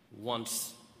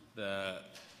 Once the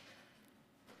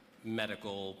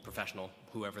medical professional,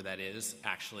 whoever that is,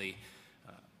 actually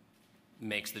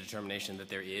makes the determination that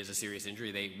there is a serious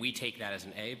injury, we take that as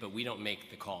an A, but we don't make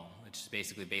the call. It's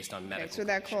basically based on medical. Okay, so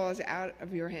that call is out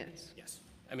of your hands. Yes.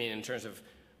 I mean, in terms of,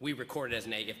 we record it as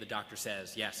an A if the doctor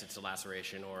says, yes, it's a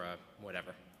laceration or a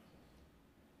whatever.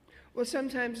 Well,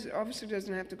 sometimes the officer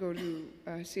doesn't have to go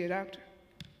to see a doctor.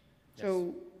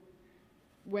 So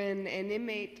when an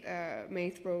inmate may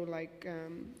throw like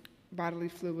bodily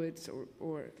fluids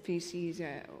or feces,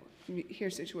 you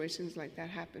hear situations like that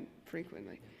happen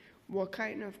frequently. What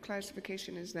kind of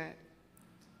classification is that?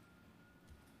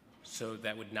 So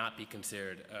that would not be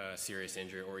considered a serious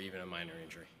injury or even a minor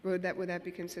injury. Would that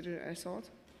be considered assault?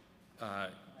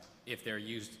 If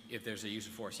there's a use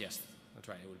of force, yes, that's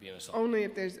right. It would be an assault. Only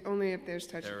if there's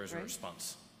touching, There is a right?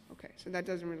 response. Okay, so that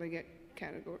doesn't really get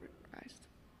categorized.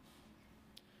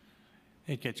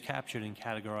 It gets captured and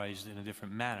categorized in a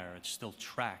different manner. It's still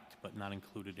tracked, but not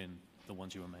included in the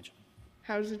ones you were mentioning.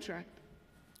 How is it tracked?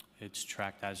 It's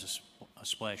tracked as a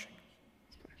splashing,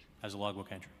 as a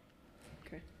logbook entry.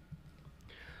 Okay.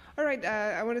 All right,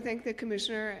 I want to thank the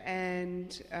Commissioner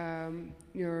and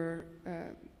your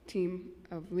team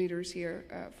of leaders here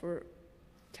for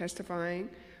testifying.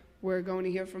 We're going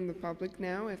to hear from the public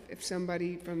now. If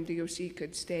somebody from DOC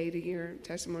could stay to hear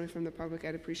testimony from the public,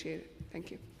 I'd appreciate it.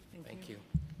 Thank you. Thank you.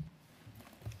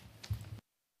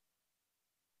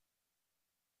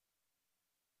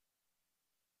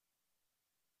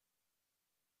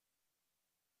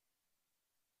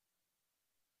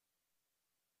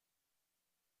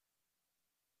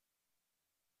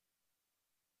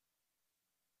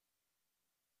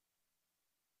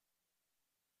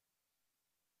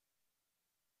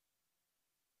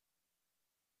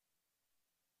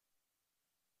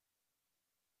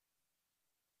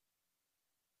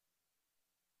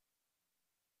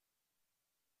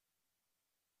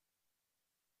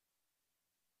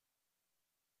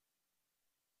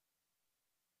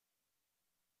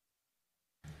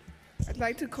 I'd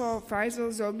like to call Faisal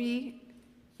Zobi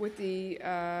with the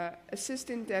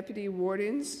Assistant Deputy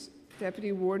Wardens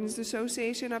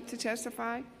Association up to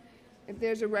testify. If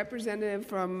there's a representative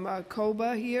from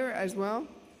COBA here as well,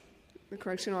 the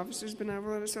Correction Officers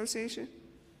Benevolent Association,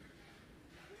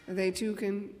 they too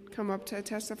can come up to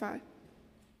testify.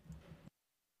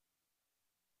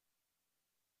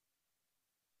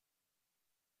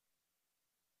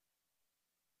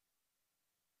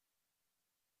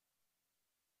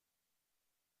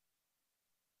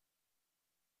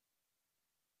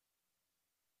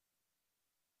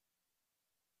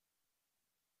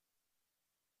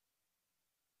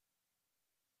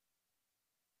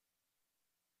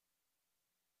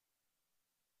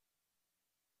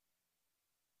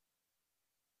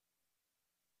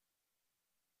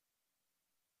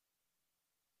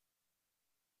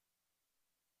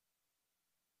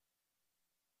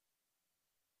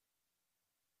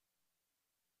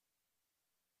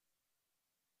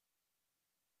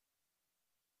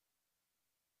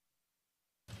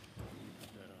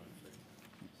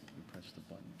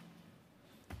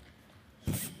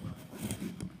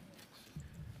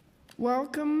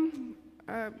 Welcome.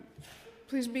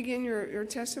 Please begin your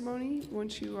testimony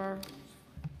once you are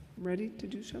ready to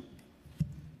do so.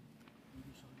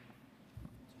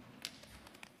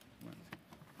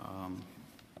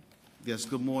 Yes,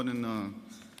 good morning,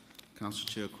 Council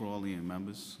Chair Crawley and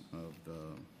members of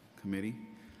the committee.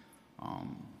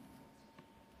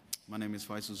 My name is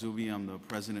Faisal Zubi. I'm the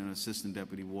President of Assistant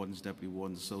Deputy Wardens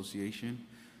Association,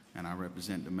 and I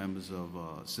represent the members of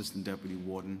Assistant Deputy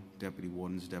Warden, Deputy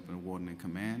Wardens, Deputy Warden in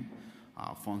Command.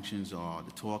 Our functions are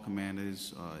the tour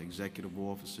commanders, executive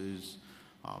officers,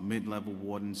 mid-level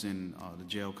wardens in the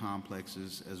jail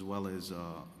complexes, as well as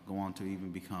go on to even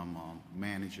become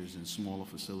managers in smaller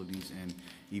facilities and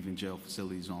even jail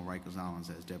facilities on Rikers Island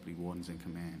as deputy wardens in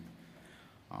command.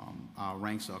 Our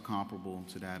ranks are comparable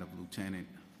to that of lieutenant,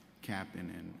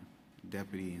 captain, and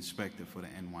deputy inspector for the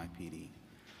NYPD.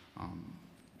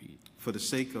 For the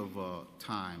sake of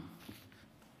time,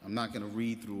 I'm not going to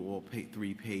read through all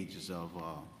 3 pages of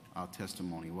our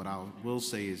testimony. What I will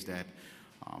say is that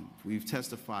we've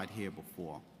testified here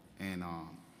before, and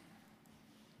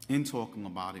in talking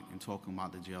about it and talking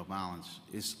about the jail violence,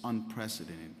 it's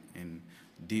unprecedented in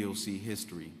DOC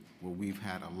history where we've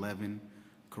had 11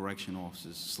 correction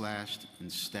officers slashed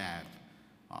and stabbed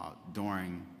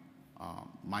during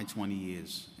my 20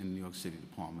 years in the New York City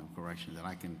Department of Corrections that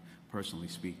I can personally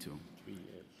speak to.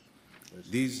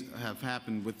 These have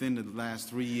happened within the last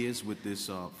 3 years with this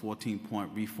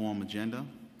 14-point reform agenda.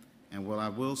 And what I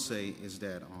will say is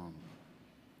that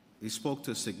they spoke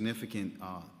to significant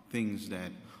things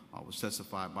that was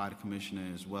testified by the commissioner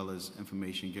as well as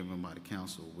information given by the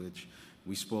council, which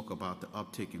we spoke about the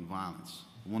uptick in violence.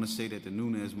 I want to say that the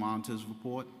Nunez Monitors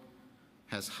report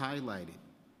has highlighted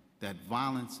that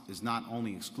violence is not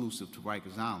only exclusive to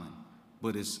Rikers Island,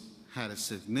 but it's had a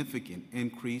significant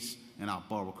increase in our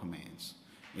borough commands.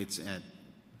 It's at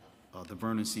the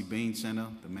Vernon C. Bain Center,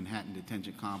 the Manhattan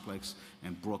Detention Complex,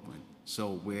 and Brooklyn.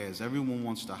 So whereas everyone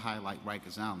wants to highlight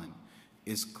Rikers Island,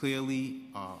 it's clearly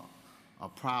a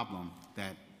problem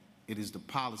that it is the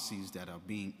policies that are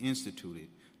being instituted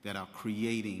that are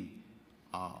creating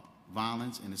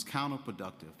violence, and it's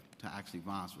counterproductive to actually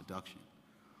violence reduction.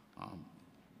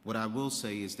 What I will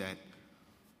say is that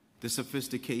the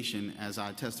sophistication, as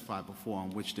I testified before, in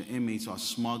which the inmates are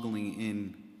smuggling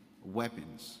in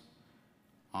weapons,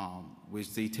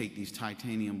 which they take these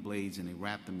titanium blades and they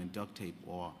wrap them in duct tape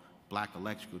or black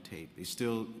electrical tape. They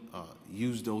still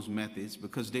use those methods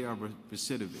because they are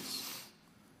recidivists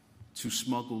to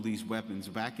smuggle these weapons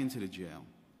back into the jail.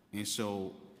 And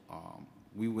so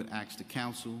we would ask the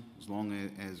council,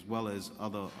 as well as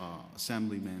other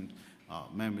assemblymen,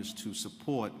 members, to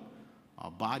support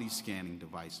body scanning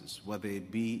devices, whether it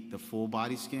be the full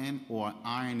body scan or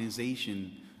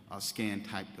ionization scan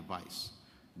type device.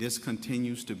 This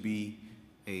continues to be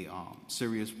a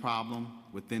serious problem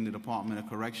within the Department of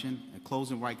Correction, and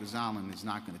closing Rikers Island is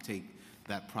not going to take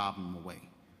that problem away.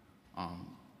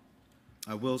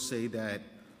 I will say that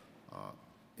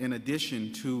in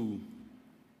addition to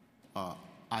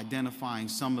identifying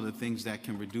some of the things that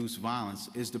can reduce violence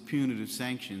is the punitive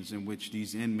sanctions in which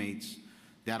these inmates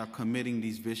that are committing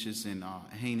these vicious and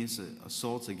heinous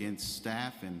assaults against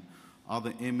staff and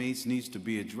other inmates needs to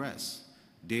be addressed.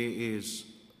 The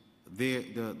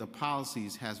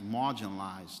policies has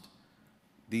marginalized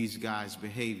these guys'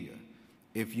 behavior.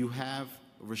 If you have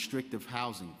restrictive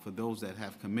housing for those that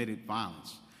have committed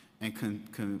violence and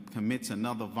commits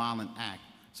another violent act,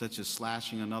 such as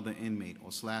slashing another inmate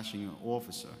or slashing an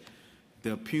officer,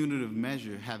 the punitive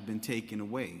measure have been taken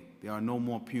away. There are no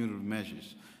more punitive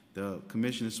measures. The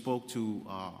commissioner spoke to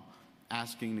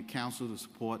asking the council to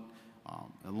support,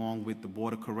 along with the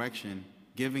Board of Correction,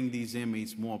 giving these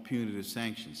inmates more punitive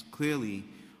sanctions. Clearly,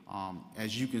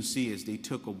 as you can see, as they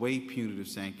took away punitive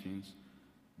sanctions,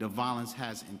 the violence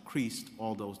has increased,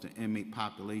 although the inmate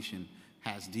population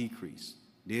has decreased.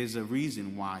 There's a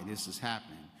reason why this is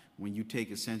happening. When you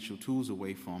take essential tools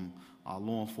away from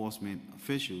law enforcement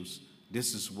officials,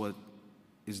 this is what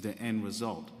is the end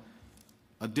result.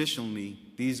 Additionally,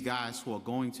 these guys who are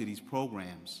going to these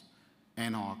programs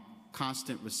and are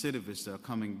constant recidivists that are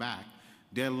coming back,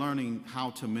 they're learning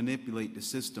how to manipulate the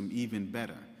system even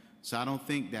better. So I don't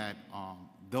think that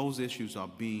those issues are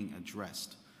being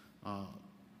addressed.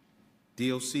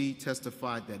 DOC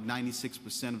testified that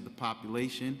 96% of the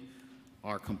population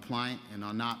are compliant and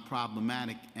are not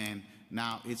problematic, and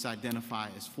now it's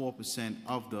identified as 4%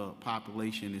 of the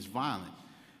population is violent.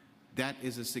 That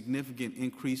is a significant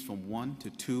increase from 1 to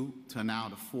 2 to now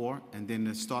to 4, and then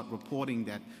to start reporting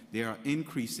that they are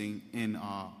increasing in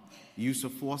use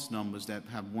of force numbers that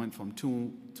have went from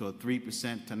 2 to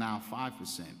 3% to now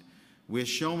 5%. We're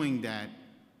showing that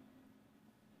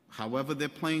however they're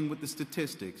playing with the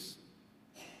statistics,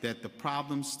 that the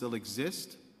problems still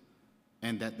exist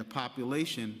and that the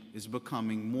population is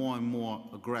becoming more and more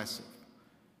aggressive.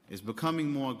 It's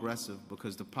becoming more aggressive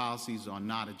because the policies are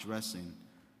not addressing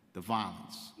the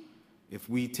violence. If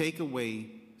we take away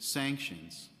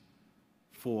sanctions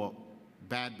for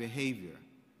bad behavior,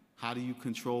 how do you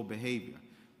control behavior?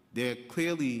 They're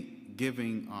clearly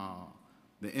giving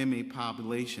the inmate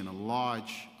population a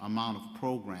large amount of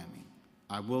programming.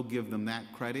 I will give them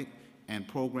that credit, and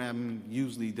programming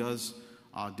usually does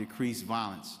decrease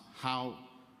violence. How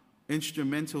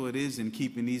instrumental it is in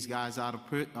keeping these guys out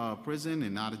of prison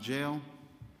and out of jail,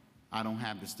 I don't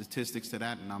have the statistics to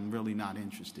that, and I'm really not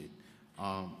interested.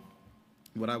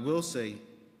 What I will say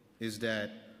is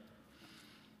that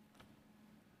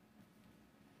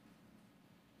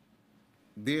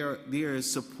there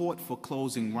is support for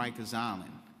closing Rikers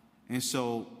Island. And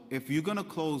so if you're going to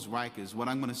close Rikers, what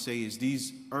I'm going to say is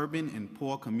these urban and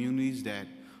poor communities that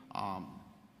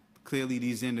clearly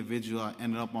these individuals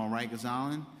ended up on Rikers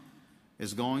Island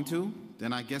is going to,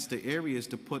 then I guess the area is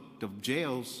to put the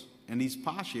jails in these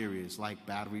posh areas like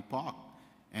Battery Park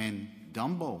and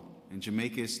Dumbo and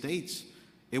Jamaica Estates.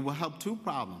 It will help two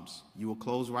problems. You will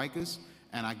close Rikers,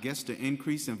 and I guess the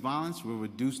increase in violence will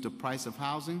reduce the price of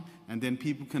housing, and then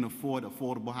people can afford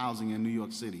affordable housing in New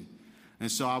York City. And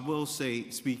so I will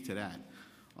speak to that.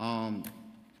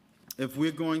 If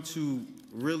we're going to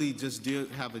really just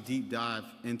have a deep dive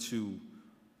into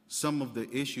some of the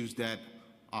issues that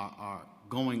are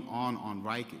going on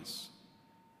Rikers,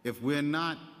 if we're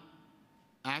not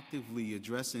actively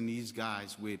addressing these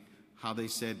guys with how they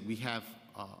said we have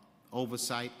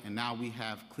oversight and now we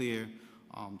have clear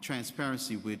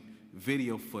transparency with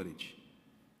video footage,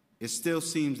 it still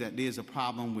seems that there's a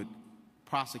problem with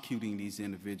prosecuting these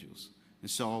individuals. And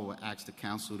so I will ask the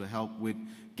council to help with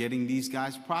getting these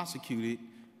guys prosecuted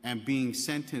and being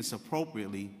sentenced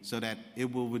appropriately so that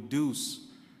it will reduce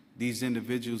these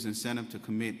individuals' incentive to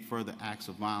commit further acts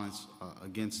of violence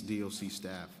against DOC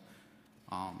staff.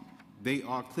 They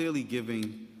are clearly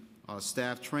giving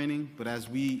staff training, but as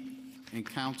we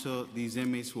encounter these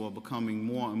inmates who are becoming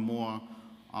more and more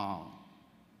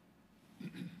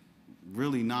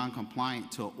really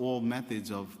non-compliant to all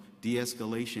methods of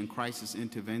de-escalation, crisis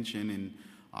intervention, and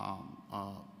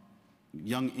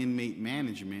young inmate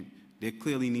management, there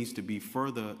clearly needs to be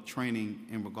further training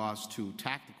in regards to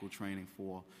tactical training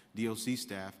for DOC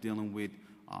staff dealing with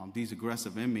these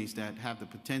aggressive inmates that have the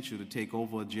potential to take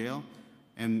over a jail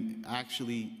and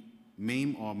actually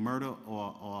maim or murder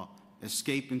or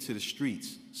escape into the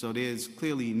streets. So there's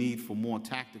clearly need for more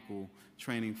tactical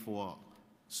training for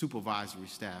supervisory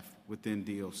staff within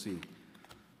DOC.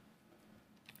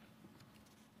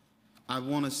 I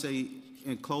want to say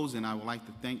in closing, I would like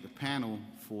to thank the panel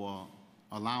for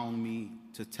allowing me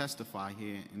to testify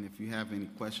here, and if you have any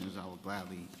questions, I will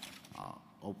gladly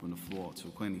open the floor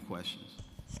to any questions.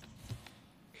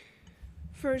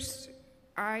 First,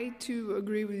 I too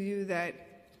agree with you that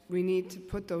we need to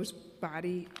put those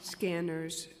body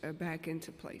scanners back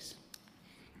into place.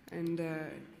 And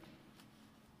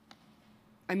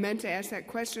I meant to ask that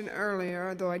question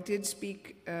earlier, though I did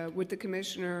speak with the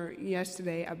commissioner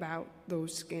yesterday about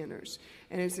those scanners.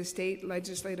 And it's a state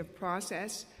legislative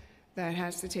process that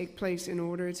has to take place in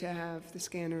order to have the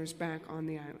scanners back on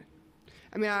the island.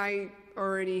 I mean, I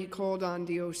already called on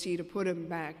DOC to put them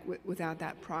back without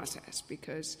that process,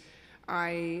 because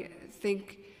I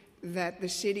think that the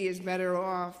city is better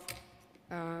off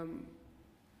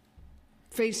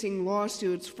facing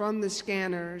lawsuits from the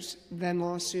scanners than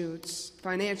lawsuits,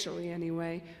 financially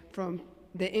anyway, from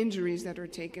the injuries that are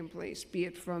taking place, be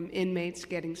it from inmates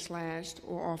getting slashed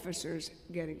or officers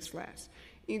getting slashed.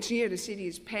 Each year, the city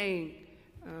is paying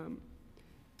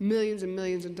millions and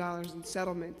millions of dollars in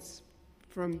settlements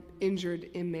from injured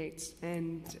inmates,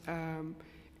 and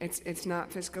it's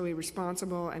not fiscally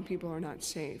responsible, and people are not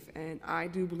safe. And I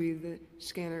do believe that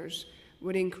scanners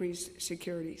would increase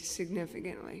security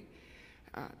significantly.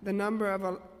 The number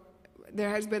of there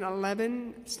has been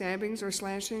 11 stabbings or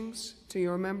slashings to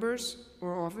your members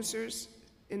or officers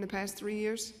in the past 3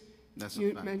 years. That's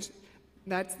a fact.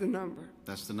 That's the number.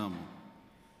 That's the number.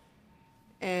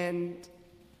 And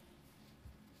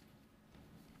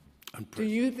do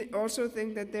you also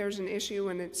think that there's an issue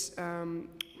when it's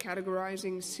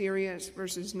categorizing serious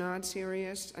versus not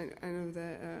serious? I know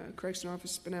the Correctional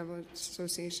Officers Benevolent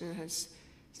Association has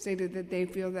stated that they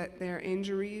feel that their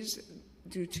injuries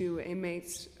due to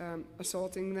inmates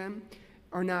assaulting them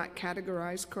are not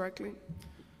categorized correctly?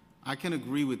 I can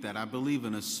agree with that. I believe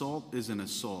an assault is an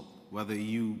assault, whether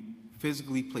you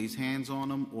physically place hands on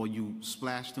them or you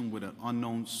splash them with an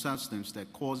unknown substance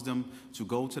that caused them to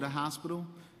go to the hospital,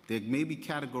 they may be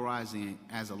categorizing it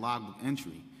as a logbook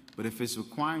entry. But if it's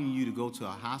requiring you to go to a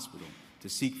hospital to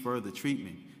seek further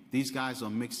treatment, these guys are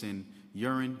mixing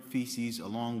urine, feces,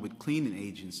 along with cleaning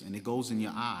agents, and it goes in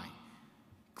your eye.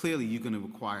 Clearly, you're going to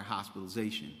require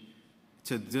hospitalization.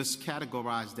 To just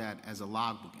categorize that as a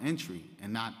logbook entry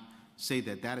and not say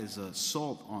that that is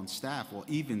assault on staff or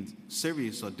even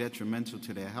serious or detrimental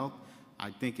to their health, I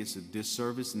think it's a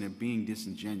disservice and they're being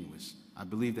disingenuous. I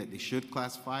believe that they should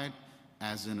classify it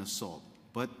as an assault,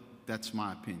 but that's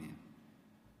my opinion.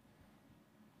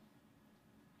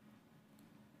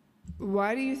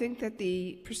 Why do you think that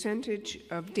the percentage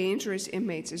of dangerous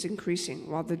inmates is increasing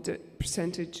while the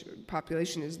percentage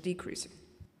population is decreasing?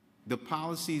 The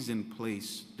policies in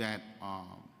place that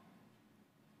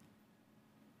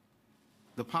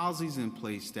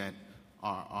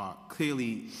are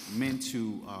clearly meant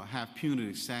to have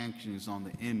punitive sanctions on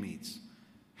the inmates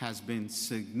has been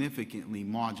significantly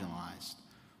marginalized.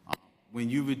 When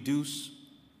you reduce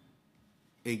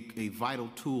a vital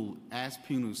tool as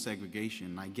punitive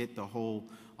segregation, I get the whole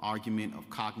argument of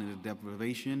cognitive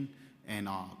deprivation and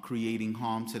creating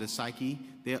harm to the psyche.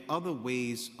 There are other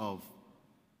ways of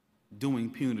doing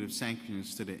punitive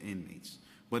sanctions to the inmates.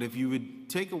 But if you would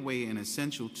take away an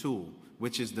essential tool,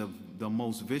 which is the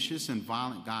most vicious and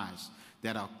violent guys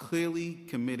that are clearly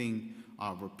committing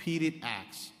repeated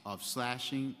acts of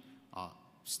slashing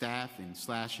staff and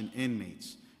slashing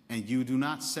inmates, and you do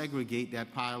not segregate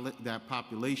that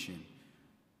population,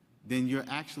 then you're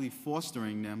actually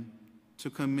fostering them to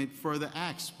commit further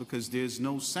acts because there's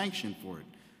no sanction for it.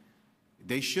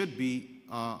 They should be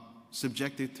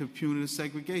subjected to punitive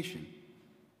segregation.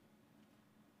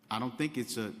 I don't think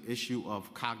it's an issue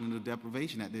of cognitive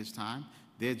deprivation at this time.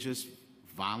 They're just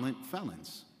violent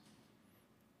felons.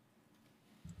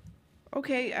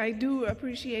 Okay, I do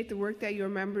appreciate the work that your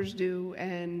members do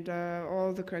and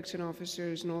all the correction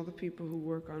officers and all the people who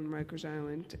work on Rikers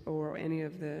Island or any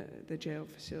of the jail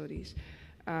facilities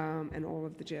and all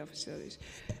of the jail facilities.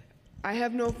 I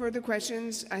have no further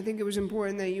questions. I think it was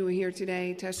important that you were here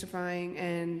today testifying,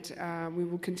 and we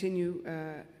will continue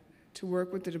to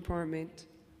work with the department.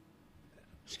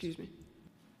 Excuse me.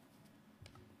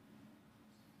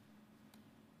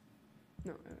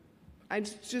 No, I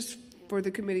just for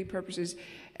the committee purposes,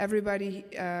 everybody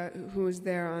who is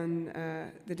there on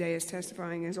the day is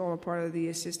testifying is all a part of the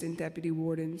Assistant Deputy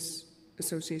Wardens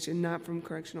Association, not from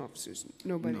correction officers.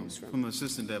 Nobody is from the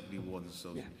Assistant Deputy Wardens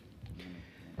Association. Yeah.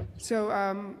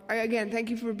 So again, thank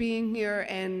you for being here,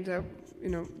 and you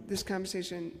know, this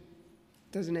conversation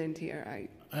doesn't end here.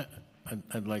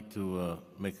 I'd like to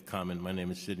make a comment. My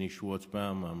name is Sidney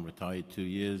Schwartzbaum. I'm retired 2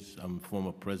 years. I'm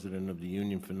former president of the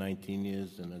union for 19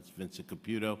 years, and that's Vincent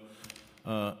Caputo.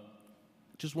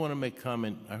 Just want to make a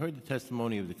comment. I heard the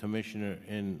testimony of the commissioner,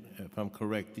 and if I'm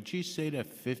correct, did she say that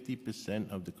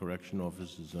 50% of the correction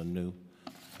officers are new?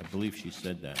 I believe she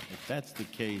said that. If that's the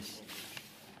case,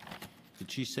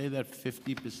 did she say that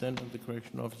 50% of the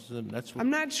correction officers? That's what, I'm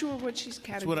not sure what she's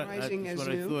categorizing as that's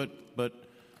what new. I thought, but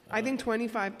I think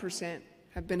 25%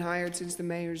 have been hired since the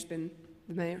mayor's been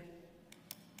the mayor.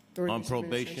 On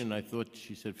probation, I thought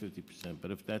she said 50%.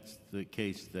 But if that's the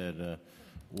case, that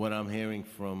what I'm hearing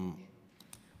from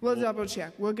we'll double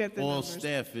check. We'll get the all numbers.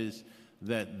 staff is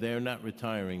that they're not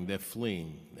retiring, they're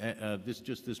fleeing.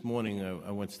 Just this morning,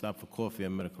 I went to stop for coffee. I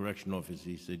met a correction officer.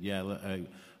 He said, yeah, I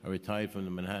retired from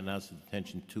the Manhattan House of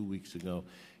Detention 2 weeks ago.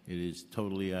 It is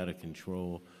totally out of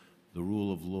control. The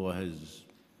rule of law has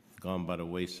gone by the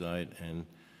wayside, and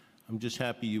I'm just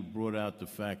happy you brought out the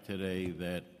fact today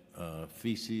that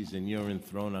feces and urine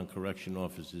thrown on correction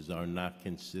officers are not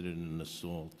considered an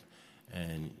assault,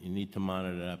 and you need to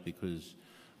monitor that because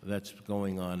that's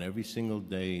going on every single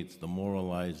day. It's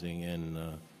demoralizing,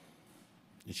 and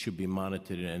it should be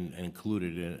monitored and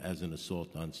included as an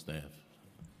assault on staff.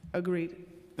 Agreed.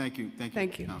 Thank you. Thank you.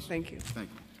 Thank you. Counsel. Thank you. Thank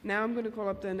you. Now I'm going to call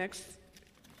up the next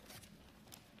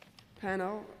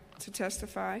panel to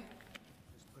testify.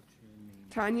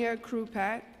 Tanya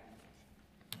Krupat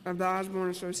of the Osborne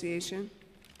Association.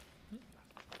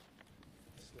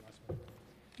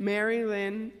 Mary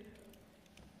Lynn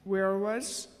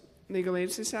Wirwas, Legal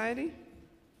Aid Society.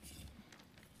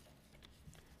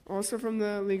 Also from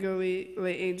the Legal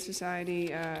Aid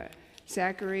Society,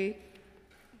 Zachary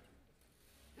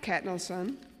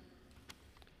Katnelson.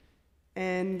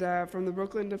 And from the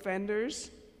Brooklyn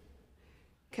Defenders,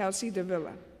 Kelsey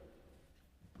Davila.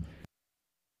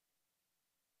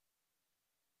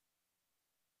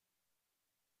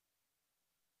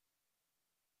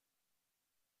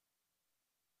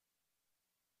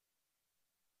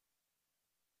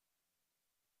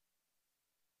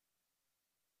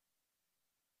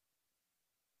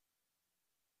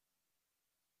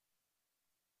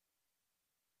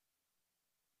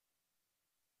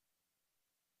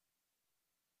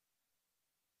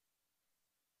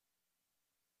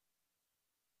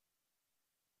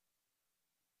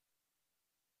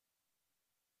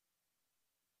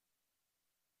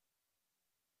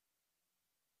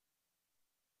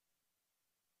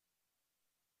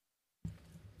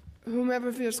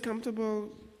 Whomever feels comfortable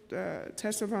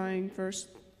testifying first,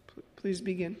 please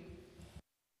begin.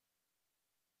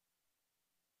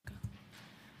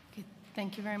 Okay,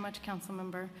 thank you very much, Council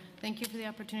Member. Thank you for the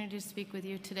opportunity to speak with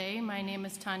you today. My name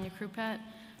is Tanya Krupet.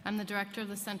 I'm the Director of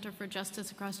the Center for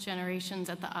Justice Across Generations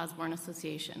at the Osborne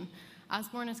Association.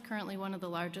 Osborne is currently one of the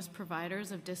largest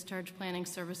providers of discharge planning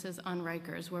services on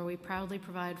Rikers, where we proudly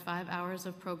provide 5 hours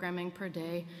of programming per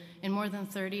day in more than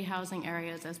 30 housing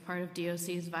areas as part of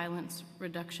DOC's violence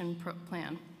reduction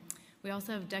plan. We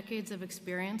also have decades of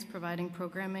experience providing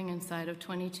programming inside of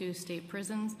 22 state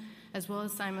prisons, as well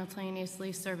as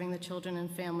simultaneously serving the children and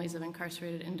families of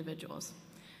incarcerated individuals.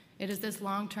 It is this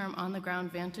long-term,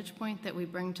 on-the-ground vantage point that we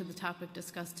bring to the topic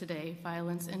discussed today,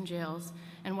 violence in jails,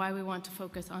 and why we want to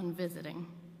focus on visiting.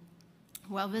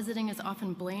 While visiting is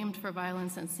often blamed for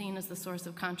violence and seen as the source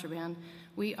of contraband,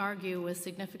 we argue with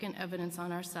significant evidence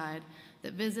on our side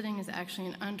that visiting is actually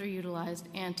an underutilized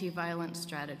anti-violence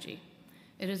strategy.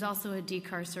 It is also a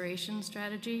decarceration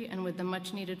strategy, and with the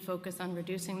much-needed focus on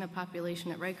reducing the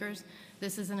population at Rikers,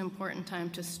 this is an important time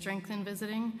to strengthen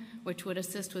visiting, which would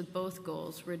assist with both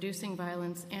goals, reducing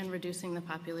violence and reducing the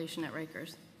population at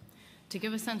Rikers. To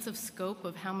give a sense of scope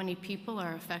of how many people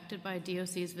are affected by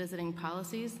DOC's visiting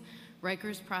policies,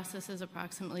 Rikers processes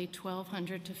approximately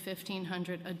 1,200 to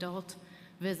 1,500 adult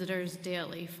visitors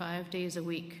daily, 5 days a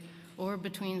week, or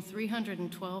between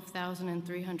 312,000 and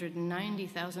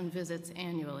 390,000 visits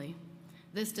annually.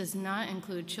 This does not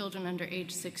include children under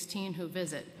age 16 who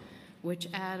visit, which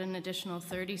add an additional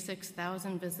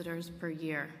 36,000 visitors per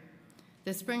year.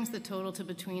 This brings the total to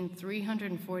between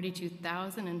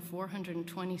 342,000 and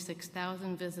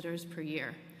 426,000 visitors per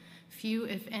year. Few,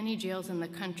 if any, jails in the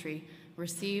country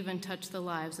receive and touch the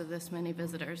lives of this many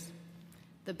visitors.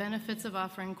 The benefits of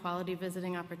offering quality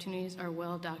visiting opportunities are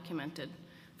well documented.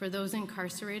 For those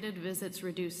incarcerated, visits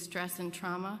reduce stress and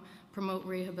trauma, promote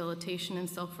rehabilitation and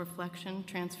self-reflection,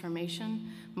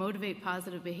 transformation, motivate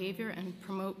positive behavior, and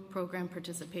promote program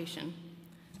participation.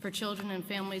 For children and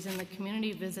families in the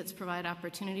community, visits provide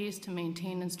opportunities to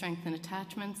maintain and strengthen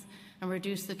attachments and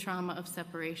reduce the trauma of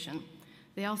separation.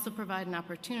 They also provide an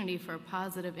opportunity for a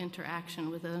positive interaction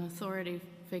with an authority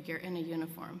figure in a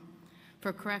uniform.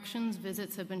 For corrections,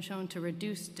 visits have been shown to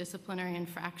reduce disciplinary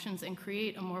infractions and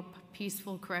create a more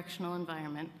peaceful correctional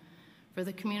environment. For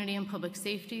the community and public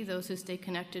safety, those who stay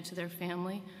connected to their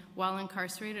family while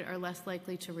incarcerated are less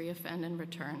likely to reoffend and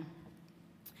return.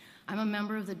 I'm a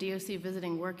member of the DOC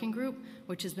Visiting Working Group,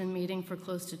 which has been meeting for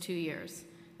close to 2 years.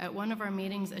 At one of our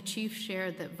meetings, a chief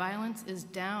shared that violence is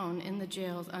down in the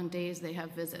jails on days they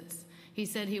have visits. He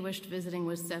said he wished visiting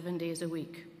was 7 days a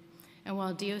week. And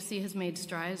while DOC has made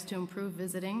strides to improve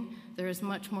visiting, there is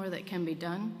much more that can be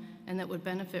done and that would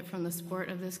benefit from the support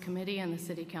of this committee and the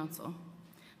City Council.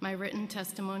 My written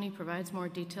testimony provides more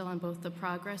detail on both the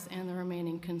progress and the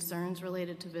remaining concerns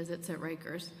related to visits at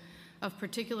Rikers. Of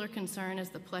particular concern is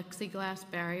the plexiglass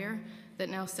barrier that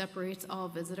now separates all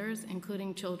visitors,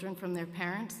 including children, from their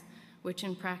parents, which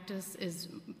in practice is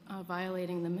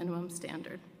violating the minimum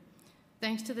standard.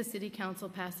 Thanks to the City Council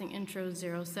passing Intro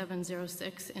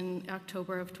 0706 in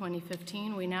October of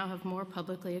 2015, we now have more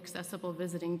publicly accessible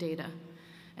visiting data.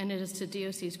 And it is to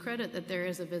DOC's credit that there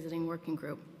is a visiting working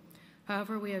group.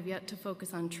 However, we have yet to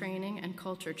focus on training and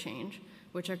culture change,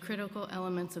 which are critical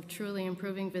elements of truly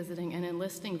improving visiting and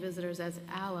enlisting visitors as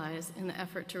allies in the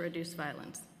effort to reduce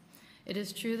violence. It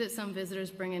is true that some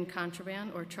visitors bring in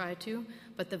contraband or try to,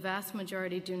 but the vast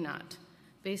majority do not.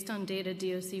 Based on data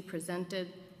DOC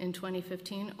presented in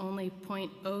 2015, only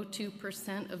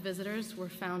 0.02% of visitors were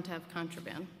found to have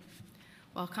contraband.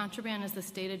 While contraband is the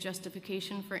stated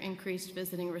justification for increased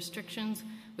visiting restrictions,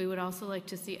 we would also like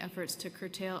to see efforts to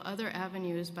curtail other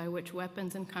avenues by which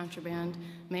weapons and contraband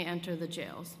may enter the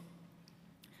jails.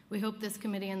 We hope this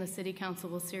committee and the City Council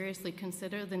will seriously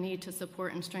consider the need to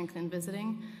support and strengthen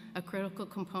visiting, a critical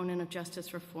component of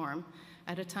justice reform,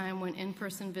 at a time when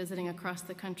in-person visiting across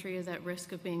the country is at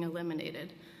risk of being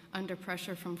eliminated, under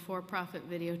pressure from for-profit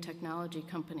video technology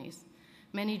companies.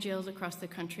 Many jails across the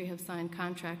country have signed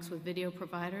contracts with video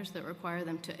providers that require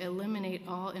them to eliminate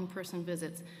all in-person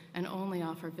visits and only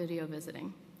offer video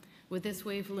visiting. With this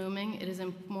wave looming, it is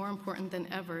more important than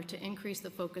ever to increase the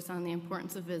focus on the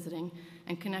importance of visiting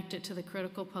and connect it to the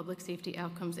critical public safety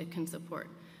outcomes it can support,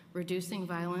 reducing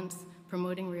violence,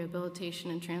 promoting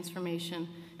rehabilitation and transformation,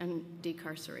 and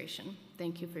decarceration.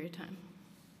 Thank you for your time.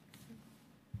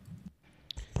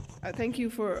 Thank you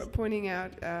for pointing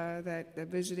out that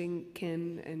visiting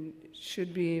can and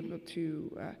should be able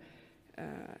to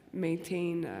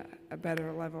maintain a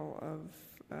better level of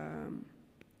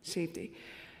safety.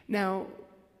 Now,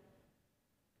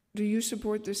 do you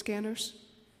support the scanners?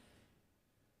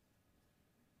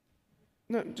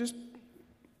 No, just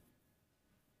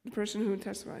the person who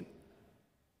testified.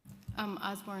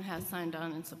 Osborne has signed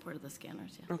on in support of the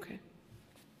scanners, yeah. Okay.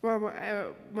 Well, I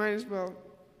might as well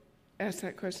ask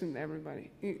that question to everybody.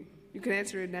 You can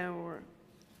answer it now or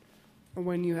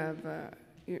when you have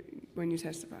when you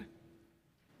testify.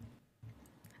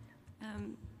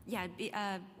 Yeah,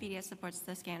 BDS supports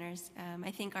the scanners.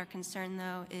 I think our concern,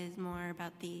 though, is more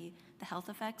about the health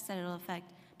effects, that it'll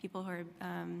affect people who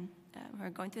are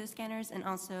going through the scanners, and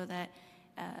also that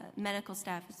medical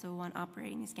staff is the one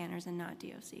operating these scanners and not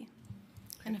DOC.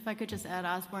 And if I could just add,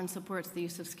 Osborne supports the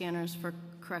use of scanners for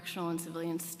correctional and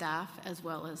civilian staff as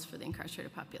well as for the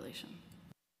incarcerated population.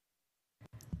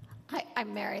 Hi,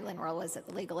 I'm Mary Lynn Rolas at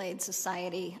the Legal Aid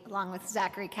Society, along with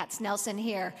Zachary Katz-Nelson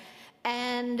here.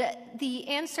 And the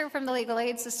answer from the Legal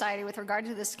Aid Society with regard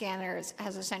to the scanners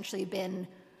has essentially been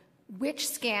which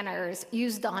scanners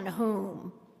used on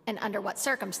whom and under what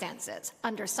circumstances.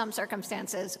 Under some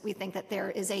circumstances, we think that there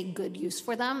is a good use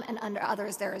for them, and under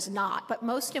others, there is not. But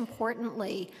most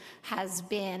importantly has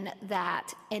been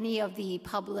that any of the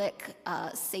public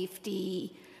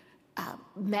safety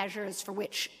measures for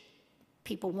which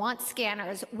people want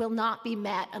scanners will not be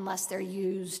met unless they're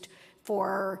used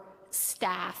for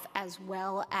staff as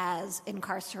well as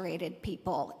incarcerated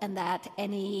people, and that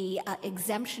any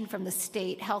exemption from the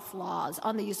state health laws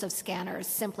on the use of scanners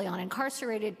simply on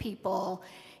incarcerated people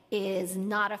is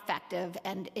not effective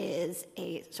and is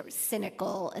a sort of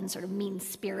cynical and sort of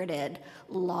mean-spirited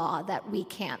law that we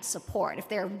can't support. If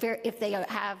they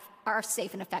are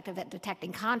safe and effective at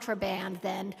detecting contraband,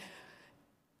 then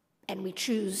and we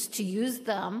choose to use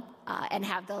them and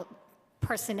have the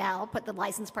personnel, put the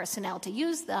licensed personnel to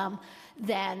use them,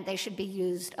 then they should be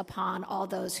used upon all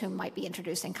those who might be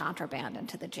introducing contraband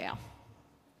into the jail.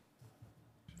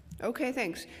 Okay,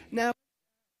 thanks. Now,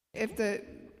 if the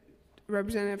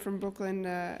representative from Brooklyn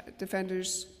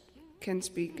Defenders can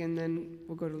speak, and then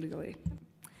we'll go to Legal Aid.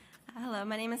 Hello,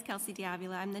 my name is Kelsey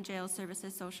Diavila. I'm the Jail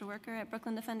Services Social Worker at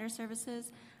Brooklyn Defender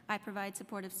Services. I provide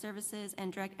supportive services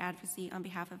and direct advocacy on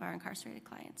behalf of our incarcerated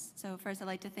clients. So first, I'd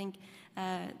like to thank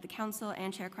the Council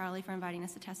and Chair Crowley for inviting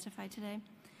us to testify today.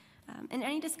 In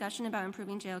any discussion about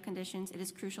improving jail conditions, it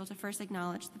is crucial to first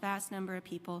acknowledge the vast number of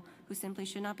people who simply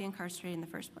should not be incarcerated in the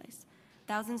first place.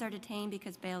 Thousands are detained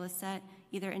because bail is set,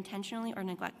 either intentionally or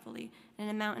neglectfully, in an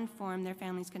amount and form their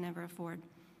families could never afford.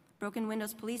 Broken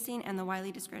windows policing and the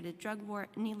widely discredited drug war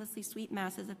needlessly sweep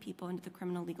masses of people into the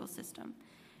criminal legal system.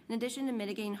 In addition to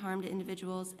mitigating harm to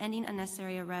individuals, ending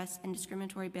unnecessary arrests and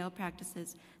discriminatory bail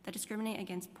practices that discriminate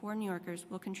against poor New Yorkers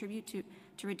will contribute to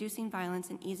reducing violence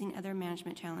and easing other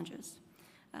management challenges.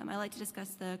 I'd like to discuss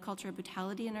the culture of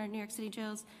brutality in our New York City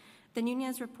jails. The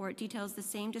Nunez report details the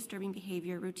same disturbing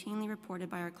behavior routinely reported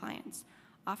by our clients: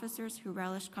 officers who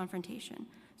relish confrontation,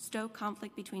 stoke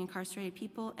conflict between incarcerated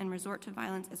people, and resort to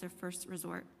violence as their first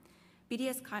resort.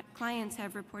 BDS clients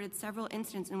have reported several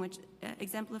incidents in which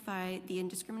exemplify the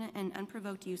indiscriminate and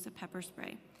unprovoked use of pepper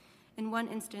spray. In one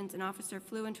instance, an officer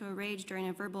flew into a rage during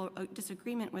a verbal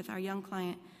disagreement with our young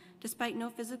client. Despite no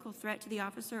physical threat to the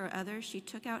officer or others, she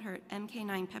took out her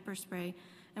MK9 pepper spray,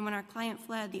 and when our client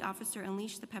fled, the officer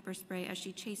unleashed the pepper spray as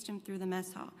she chased him through the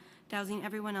mess hall, dousing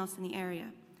everyone else in the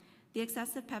area. The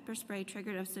excessive pepper spray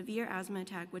triggered a severe asthma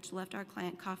attack, which left our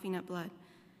client coughing up blood.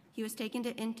 He was taken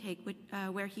to intake,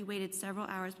 where he waited several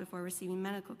hours before receiving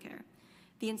medical care.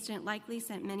 The incident likely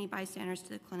sent many bystanders to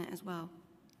the clinic as well.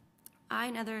 I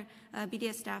and other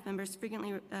BDS staff members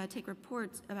frequently take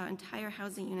reports about entire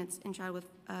housing units enshrouded with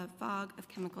a fog of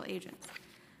chemical agents.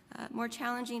 More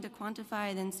challenging to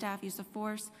quantify than staff use of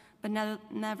force, but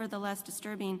nevertheless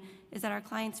disturbing, is that our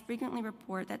clients frequently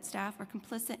report that staff are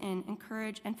complicit in,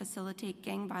 encourage, and facilitate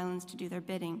gang violence to do their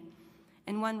bidding.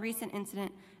 In one recent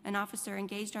incident, an officer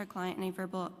engaged our client in a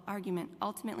verbal argument,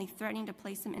 ultimately threatening to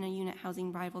place him in a unit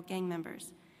housing rival gang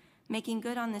members. Making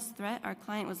good on this threat, our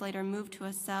client was later moved to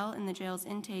a cell in the jail's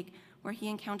intake, where he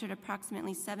encountered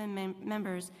approximately 7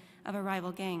 members of a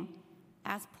rival gang.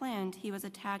 As planned, he was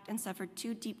attacked and suffered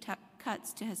 2 deep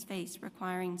cuts to his face,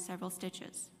 requiring several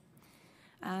stitches.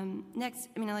 Next,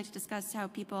 I'd like to discuss how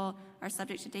people are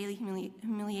subject to daily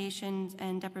humiliations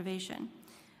and deprivation.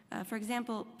 For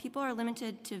example, people are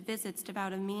limited to visits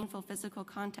devoid of meaningful physical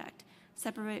contact,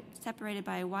 separated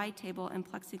by a wide table and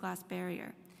plexiglass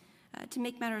barrier. To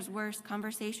make matters worse,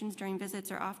 conversations during visits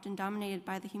are often dominated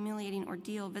by the humiliating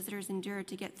ordeal visitors endure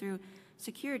to get through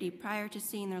security prior to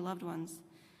seeing their loved ones.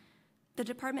 The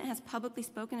department has publicly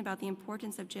spoken about the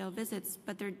importance of jail visits,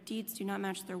 but their deeds do not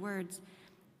match their words.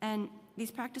 And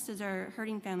these practices are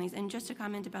hurting families. And just to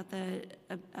comment about the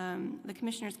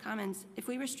commissioner's comments, if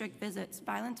we restrict visits,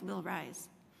 violence will rise.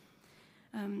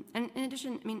 And in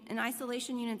addition, in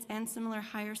isolation units and similar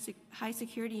high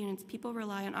security units, people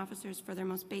rely on officers for their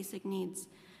most basic needs.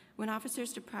 When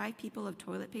officers deprive people of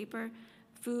toilet paper,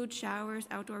 food, showers,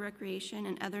 outdoor recreation,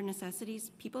 and other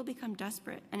necessities, people become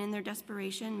desperate and in their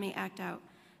desperation may act out,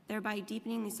 thereby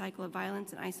deepening the cycle of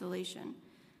violence and isolation.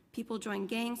 People join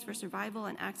gangs for survival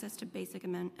and access to basic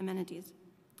amenities.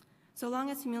 So long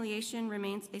as humiliation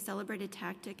remains a celebrated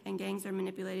tactic and gangs are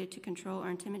manipulated to control or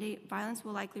intimidate, violence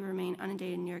will likely remain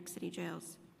unabated in New York City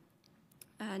jails.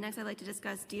 Next, I'd like to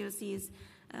discuss DOC's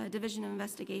Division of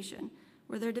Investigation,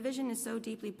 where their division is so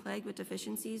deeply plagued with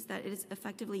deficiencies that it is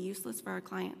effectively useless for our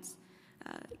clients.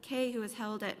 Kay, who was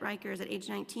held at Rikers at age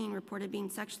 19, reported being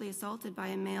sexually assaulted by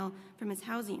a male from his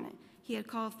housing unit. He had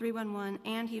called 311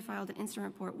 and he filed an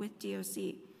incident report with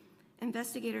DOC.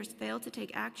 Investigators failed to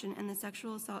take action and the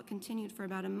sexual assault continued for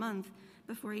about a month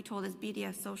before he told his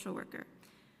BDS social worker.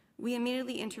 We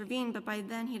immediately intervened, but by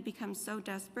then he had become so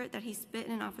desperate that he spit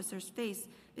in an officer's face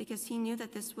because he knew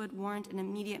that this would warrant an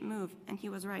immediate move, and he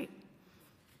was right.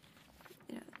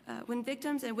 When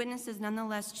victims and witnesses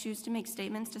nonetheless choose to make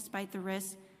statements despite the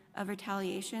risk of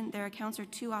retaliation, their accounts are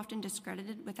too often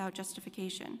discredited without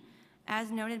justification.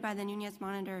 As noted by the Nunez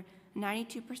Monitor,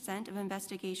 92% of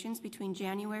investigations between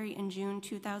January and June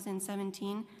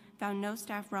 2017 found no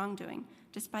staff wrongdoing,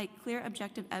 despite clear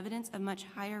objective evidence of much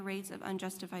higher rates of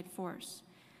unjustified force.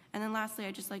 And then lastly,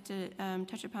 I'd just like to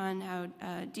touch upon how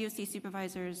DOC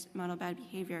supervisors model bad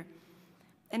behavior.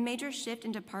 A major shift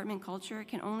in department culture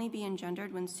can only be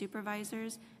engendered when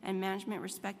supervisors and management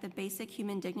respect the basic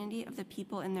human dignity of the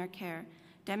people in their care,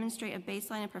 demonstrate a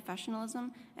baseline of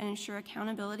professionalism, and ensure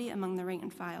accountability among the rank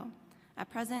and file.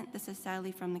 At present, this is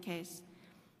sadly from the case.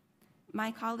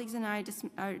 My colleagues and I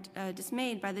are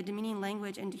dismayed by the demeaning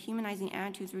language and dehumanizing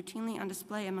attitudes routinely on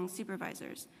display among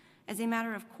supervisors. As a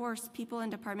matter of course, people in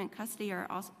department custody are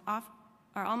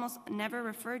almost never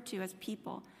referred to as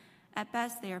people. At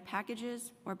best, they are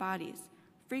packages or bodies.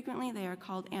 Frequently, they are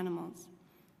called animals.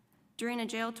 During a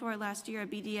jail tour last year, a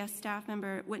BDS staff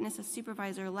member witnessed a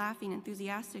supervisor laughing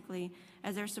enthusiastically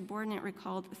as their subordinate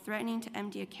recalled threatening to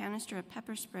empty a canister of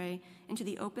pepper spray into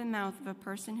the open mouth of a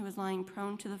person who was lying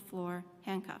prone to the floor,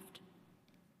 handcuffed.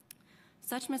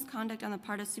 Such misconduct on the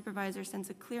part of supervisors sends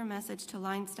a clear message to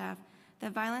line staff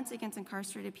that violence against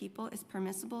incarcerated people is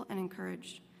permissible and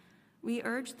encouraged. We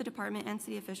urge the department and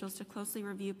city officials to closely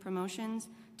review promotions,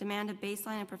 demand a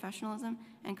baseline of professionalism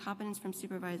and competence from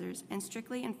supervisors, and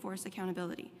strictly enforce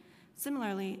accountability.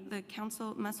 Similarly, the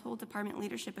council must hold department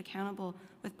leadership accountable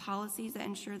with policies that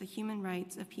ensure the human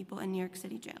rights of people in New York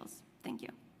City jails. Thank you.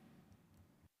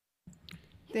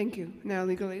 Thank you. Now,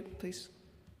 legal aid, please.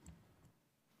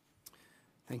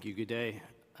 Thank you. Good day.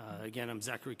 Again, I'm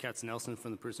Zachary Katz-Nelson from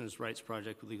the Prisoners' Rights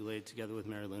Project with Legal Aid, together with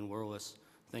Mary Lynn Werwis.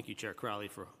 Thank you, Chair Crowley,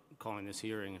 for calling this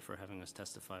hearing and for having us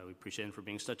testify. We appreciate it for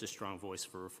being such a strong voice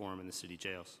for reform in the city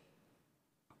jails.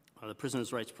 The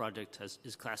Prisoners' Rights Project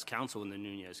is class counsel in the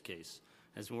Nunez case,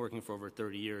 has been working for over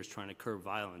 30 years trying to curb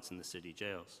violence in the city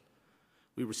jails.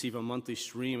 We receive a monthly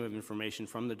stream of information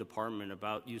from the department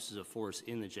about uses of force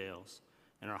in the jails,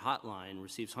 and our hotline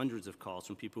receives hundreds of calls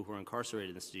from people who are incarcerated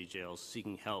in the city jails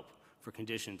seeking help for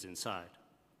conditions inside.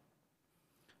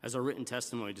 As our written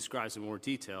testimony describes in more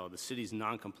detail, the city's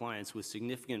noncompliance with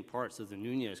significant parts of the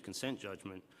Nunez consent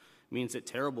judgment means that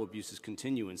terrible abuses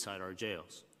continue inside our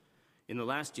jails. In the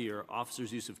last year,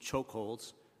 officers' use of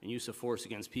chokeholds and use of force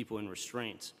against people in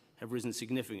restraints have risen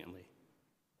significantly.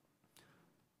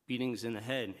 Beatings in the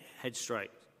head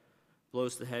strikes,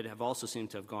 blows to the head have also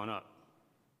seemed to have gone up.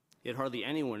 Yet hardly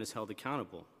anyone is held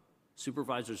accountable.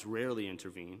 Supervisors rarely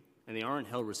intervene, and they aren't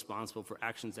held responsible for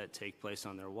actions that take place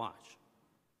on their watch.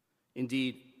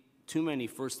 Indeed, too many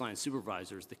first-line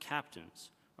supervisors, the captains,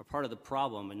 are part of the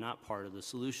problem and not part of the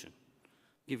solution.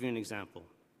 I'll give you an example.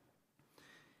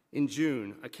 In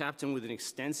June, a captain with an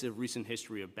extensive recent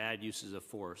history of bad uses of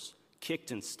force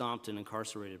kicked and stomped an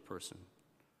incarcerated person.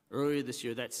 Earlier this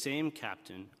year, that same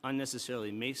captain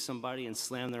unnecessarily maced somebody and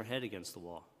slammed their head against the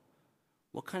wall.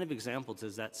 What kind of example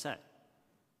does that set?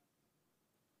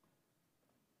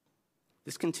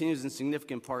 This continues in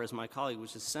significant part, as my colleague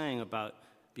was just saying, about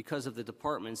because of the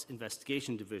department's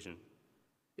investigation division.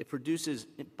 It produces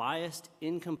biased,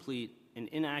 incomplete, and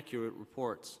inaccurate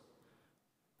reports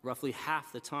roughly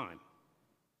half the time.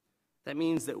 That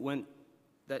means that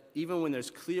even when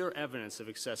there's clear evidence of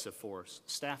excessive force,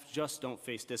 staff just don't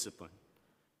face discipline.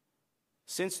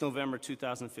 Since November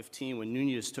 2015, when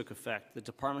Nunez took effect, the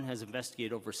department has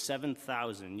investigated over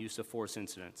 7,000 use of force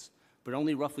incidents, but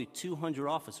only roughly 200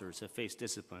 officers have faced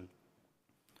discipline.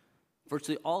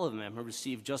 Virtually all of them have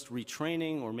received just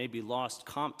retraining or maybe lost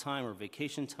comp time or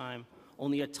vacation time,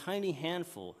 only a tiny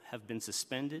handful have been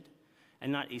suspended,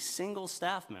 and not a single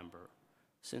staff member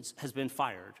has been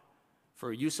fired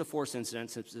for a use of force incident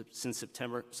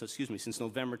since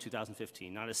November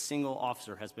 2015. Not a single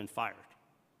officer has been fired.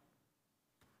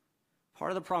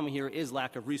 Part of the problem here is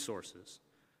lack of resources.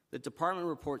 The department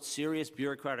reports serious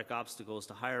bureaucratic obstacles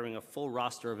to hiring a full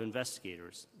roster of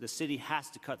investigators. The city has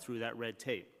to cut through that red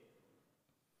tape.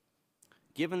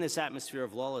 Given this atmosphere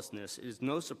of lawlessness, it is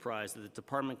no surprise that the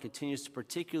department continues to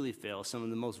particularly fail some of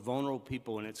the most vulnerable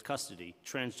people in its custody,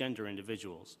 transgender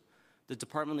individuals. The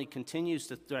department continues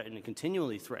to threaten and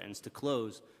continually threatens to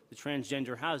close the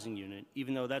transgender housing unit,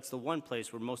 even though that's the one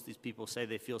place where most of these people say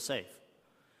they feel safe.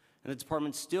 And the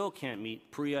department still can't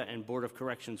meet PREA and Board of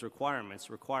Corrections requirements,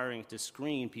 requiring it to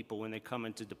screen people when they come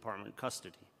into department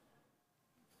custody.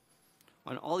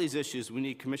 On all these issues, we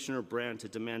need Commissioner Brand to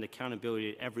demand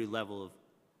accountability at every level of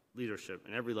leadership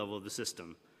and every level of the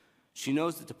system. She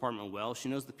knows the department well, she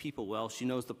knows the people well, she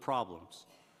knows the problems.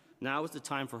 Now is the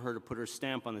time for her to put her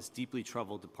stamp on this deeply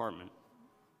troubled department.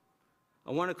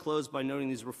 I want to close by noting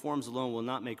these reforms alone will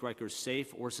not make Rikers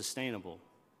safe or sustainable.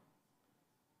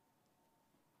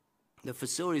 The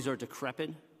facilities are decrepit,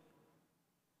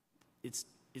 its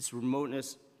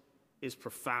remoteness is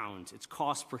profound, it's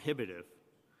cost prohibitive.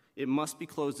 It must be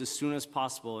closed as soon as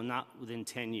possible and not within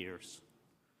 10 years.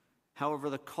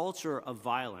 However, the culture of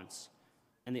violence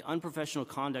and the unprofessional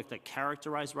conduct that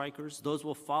characterize Rikers, those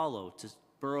will follow to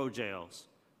borough jails,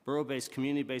 borough-based,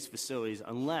 community-based facilities,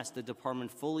 unless the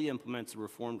department fully implements the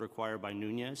reform required by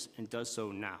Nunez and does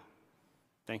so now.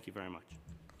 Thank you very much.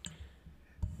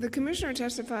 The commissioner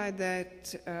testified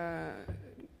that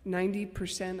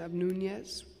 90% of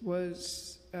Nunez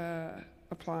was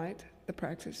applied, the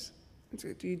practice.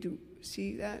 Do you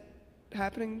see that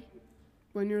happening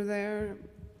when you're there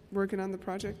working on the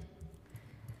project?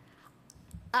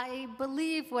 I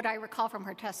believe what I recall from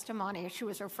her testimony, she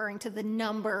was referring to the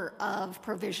number of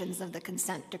provisions of the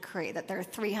consent decree, that there are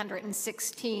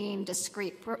 316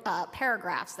 discrete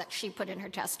paragraphs that she put in her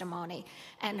testimony,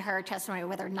 and her testimony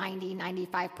whether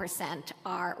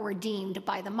 95% were deemed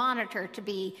by the monitor to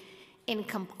be in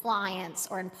compliance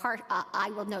or in part.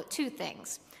 I will note two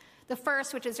things. The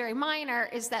first, which is very minor,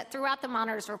 is that throughout the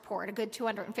monitor's report, a good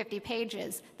 250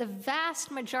 pages, the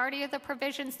vast majority of the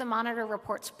provisions, the monitor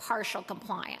reports partial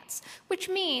compliance, which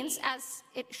means, as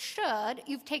it should,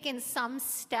 you've taken some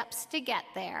steps to get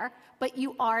there, but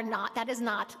that is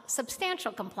not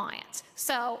substantial compliance.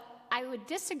 So I would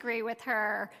disagree with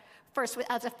her, first,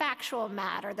 as a factual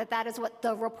matter, that is what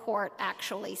the report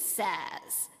actually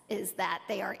says, is that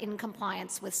they are in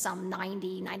compliance with some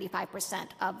 95%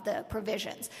 of the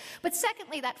provisions. But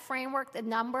secondly, that framework, the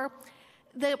number,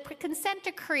 the consent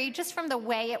decree, just from the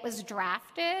way it was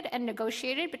drafted and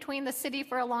negotiated between the city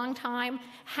for a long time,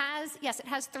 it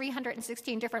has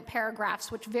 316 different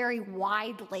paragraphs, which vary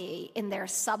widely in their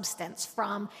substance,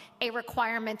 from a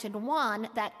requirement in one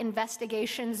that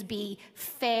investigations be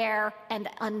fair and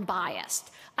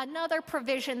unbiased. Another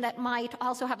provision that might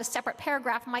also have a separate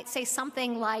paragraph might say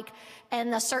something like,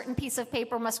 and a certain piece of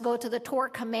paper must go to the tour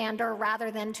commander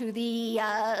rather than to the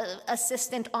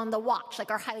assistant on the watch,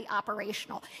 like are highly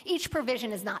operational. Each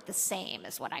provision is not the same,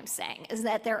 is what I'm saying, is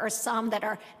that there are some that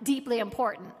are deeply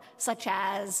important, such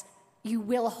as you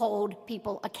will hold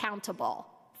people accountable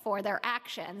for their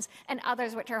actions, and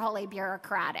others which are wholly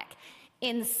bureaucratic.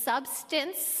 In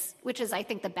substance, which is, I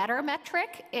think, the better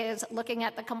metric, is looking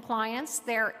at the compliance.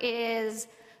 There is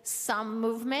some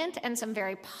movement and some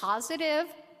very positive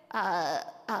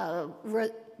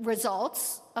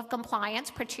results of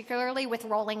compliance, particularly with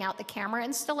rolling out the camera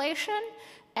installation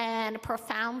and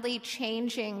profoundly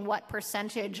changing what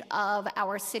percentage of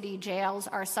our city jails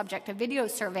are subject to video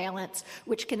surveillance,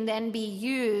 which can then be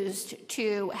used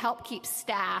to help keep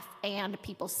staff and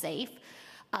people safe.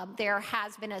 There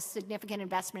has been a significant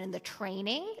investment in the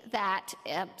training that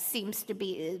seems to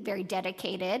be very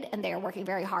dedicated, and they are working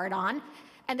very hard on.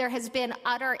 And there has been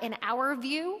utter, in our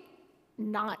view,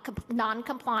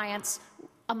 non-compliance,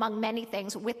 among many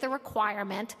things, with the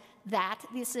requirement that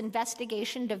this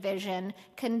investigation division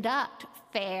conduct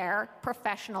fair,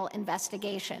 professional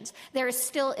investigations. There is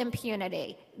still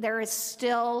impunity. There is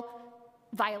still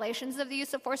violations of the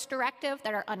use of force directive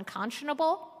that are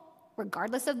unconscionable.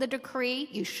 Regardless of the decree,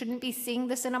 you shouldn't be seeing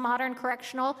this in a modern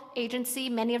correctional agency.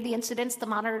 Many of the incidents the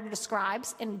monitor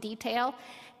describes in detail,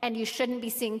 and you shouldn't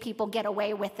be seeing people get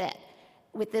away with it.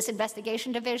 With this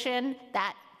investigation division,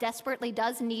 that desperately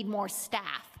does need more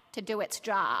staff to do its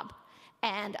job.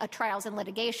 and a trials and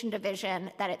litigation division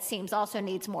that it seems also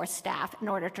needs more staff in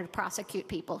order to prosecute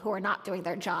people who are not doing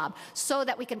their job, so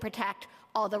that we can protect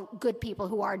all the good people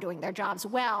who are doing their jobs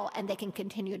well, and they can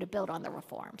continue to build on the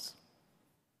reforms.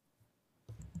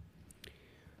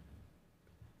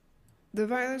 The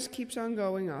violence keeps on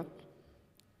going up.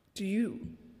 Do you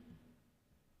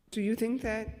think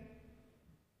that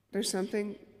there's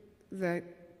something that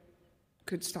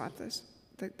could stop this,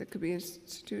 that could be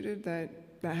instituted, that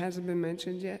hasn't been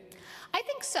mentioned yet? I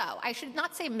think so. I should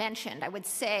not say mentioned. I would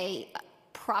say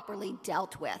properly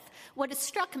dealt with. What has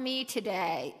struck me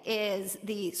today is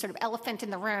the sort of elephant in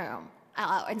the room,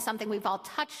 and something we've all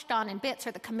touched on in bits,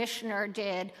 or the commissioner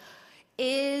did,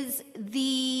 is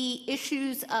the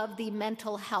issues of the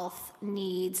mental health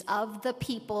needs of the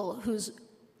people whose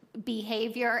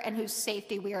behavior and whose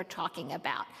safety we are talking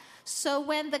about. So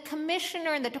when the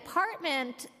commissioner and the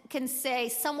department can say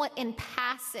somewhat in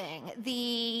passing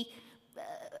the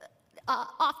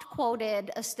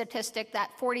oft-quoted statistic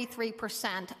that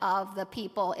 43% of the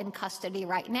people in custody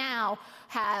right now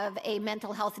have a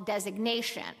mental health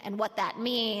designation, and what that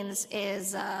means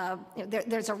is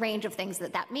there's a range of things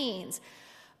that means.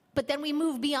 But then we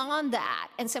move beyond that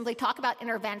and simply talk about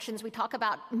interventions, we talk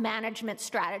about management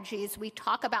strategies, we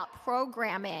talk about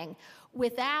programming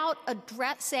without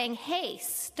saying, hey,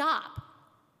 stop.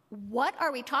 What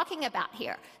are we talking about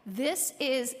here? This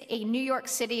is a New York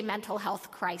City mental health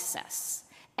crisis.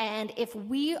 And if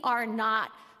we are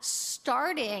not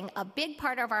starting a big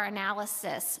part of our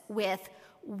analysis with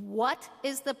what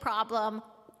is the problem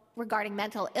regarding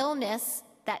mental illness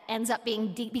that ends up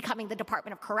becoming the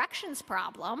Department of Corrections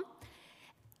problem,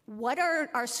 what are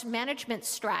our management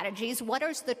strategies? What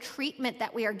is the treatment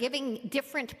that we are giving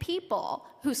different people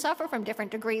who suffer from different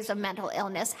degrees of mental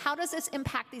illness? How does this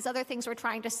impact these other things we're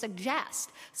trying to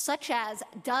suggest, such as,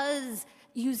 does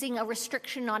using a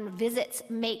restriction on visits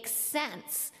make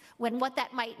sense, when what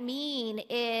that might mean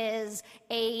is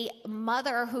a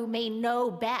mother who may know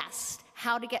best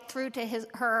how to get through to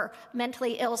her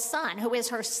mentally ill son, who is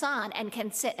her son, and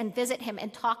can sit and visit him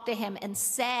and talk to him and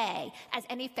say, as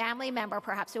any family member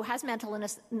perhaps who has mental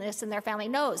illness in their family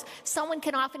knows, someone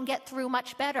can often get through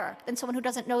much better than someone who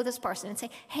doesn't know this person, and say,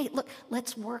 hey, look,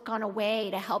 let's work on a way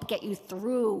to help get you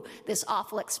through this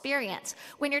awful experience.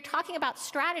 When you're talking about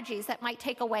strategies that might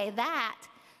take away that,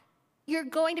 you're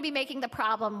going to be making the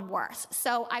problem worse.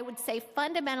 So I would say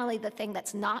fundamentally the thing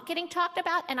that's not getting talked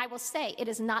about, and I will say it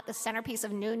is not the centerpiece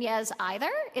of Nunez either.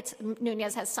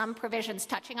 Nunez has some provisions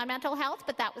touching on mental health,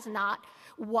 but that was not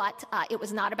what, it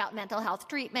was not about mental health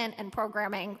treatment and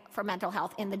programming for mental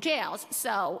health in the jails.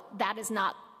 So that is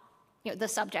not the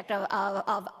subject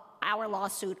of our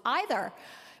lawsuit either.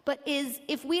 But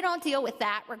if we don't deal with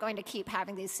that, we're going to keep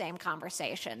having these same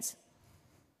conversations.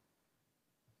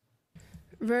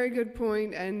 Very good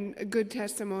point and a good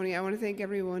testimony. I want to thank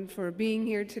everyone for being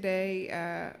here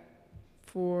today,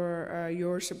 for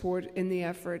your support in the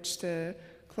efforts to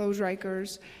close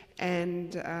Rikers,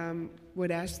 and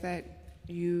would ask that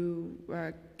you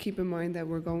keep in mind that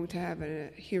we're going to have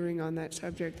a hearing on that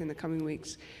subject in the coming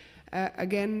weeks.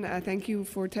 Again, thank you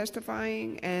for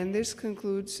testifying, and this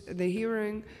concludes the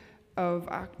hearing of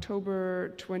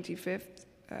October 25th,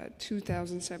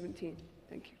 2017.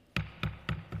 Thank you.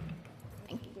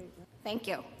 Thank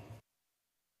you.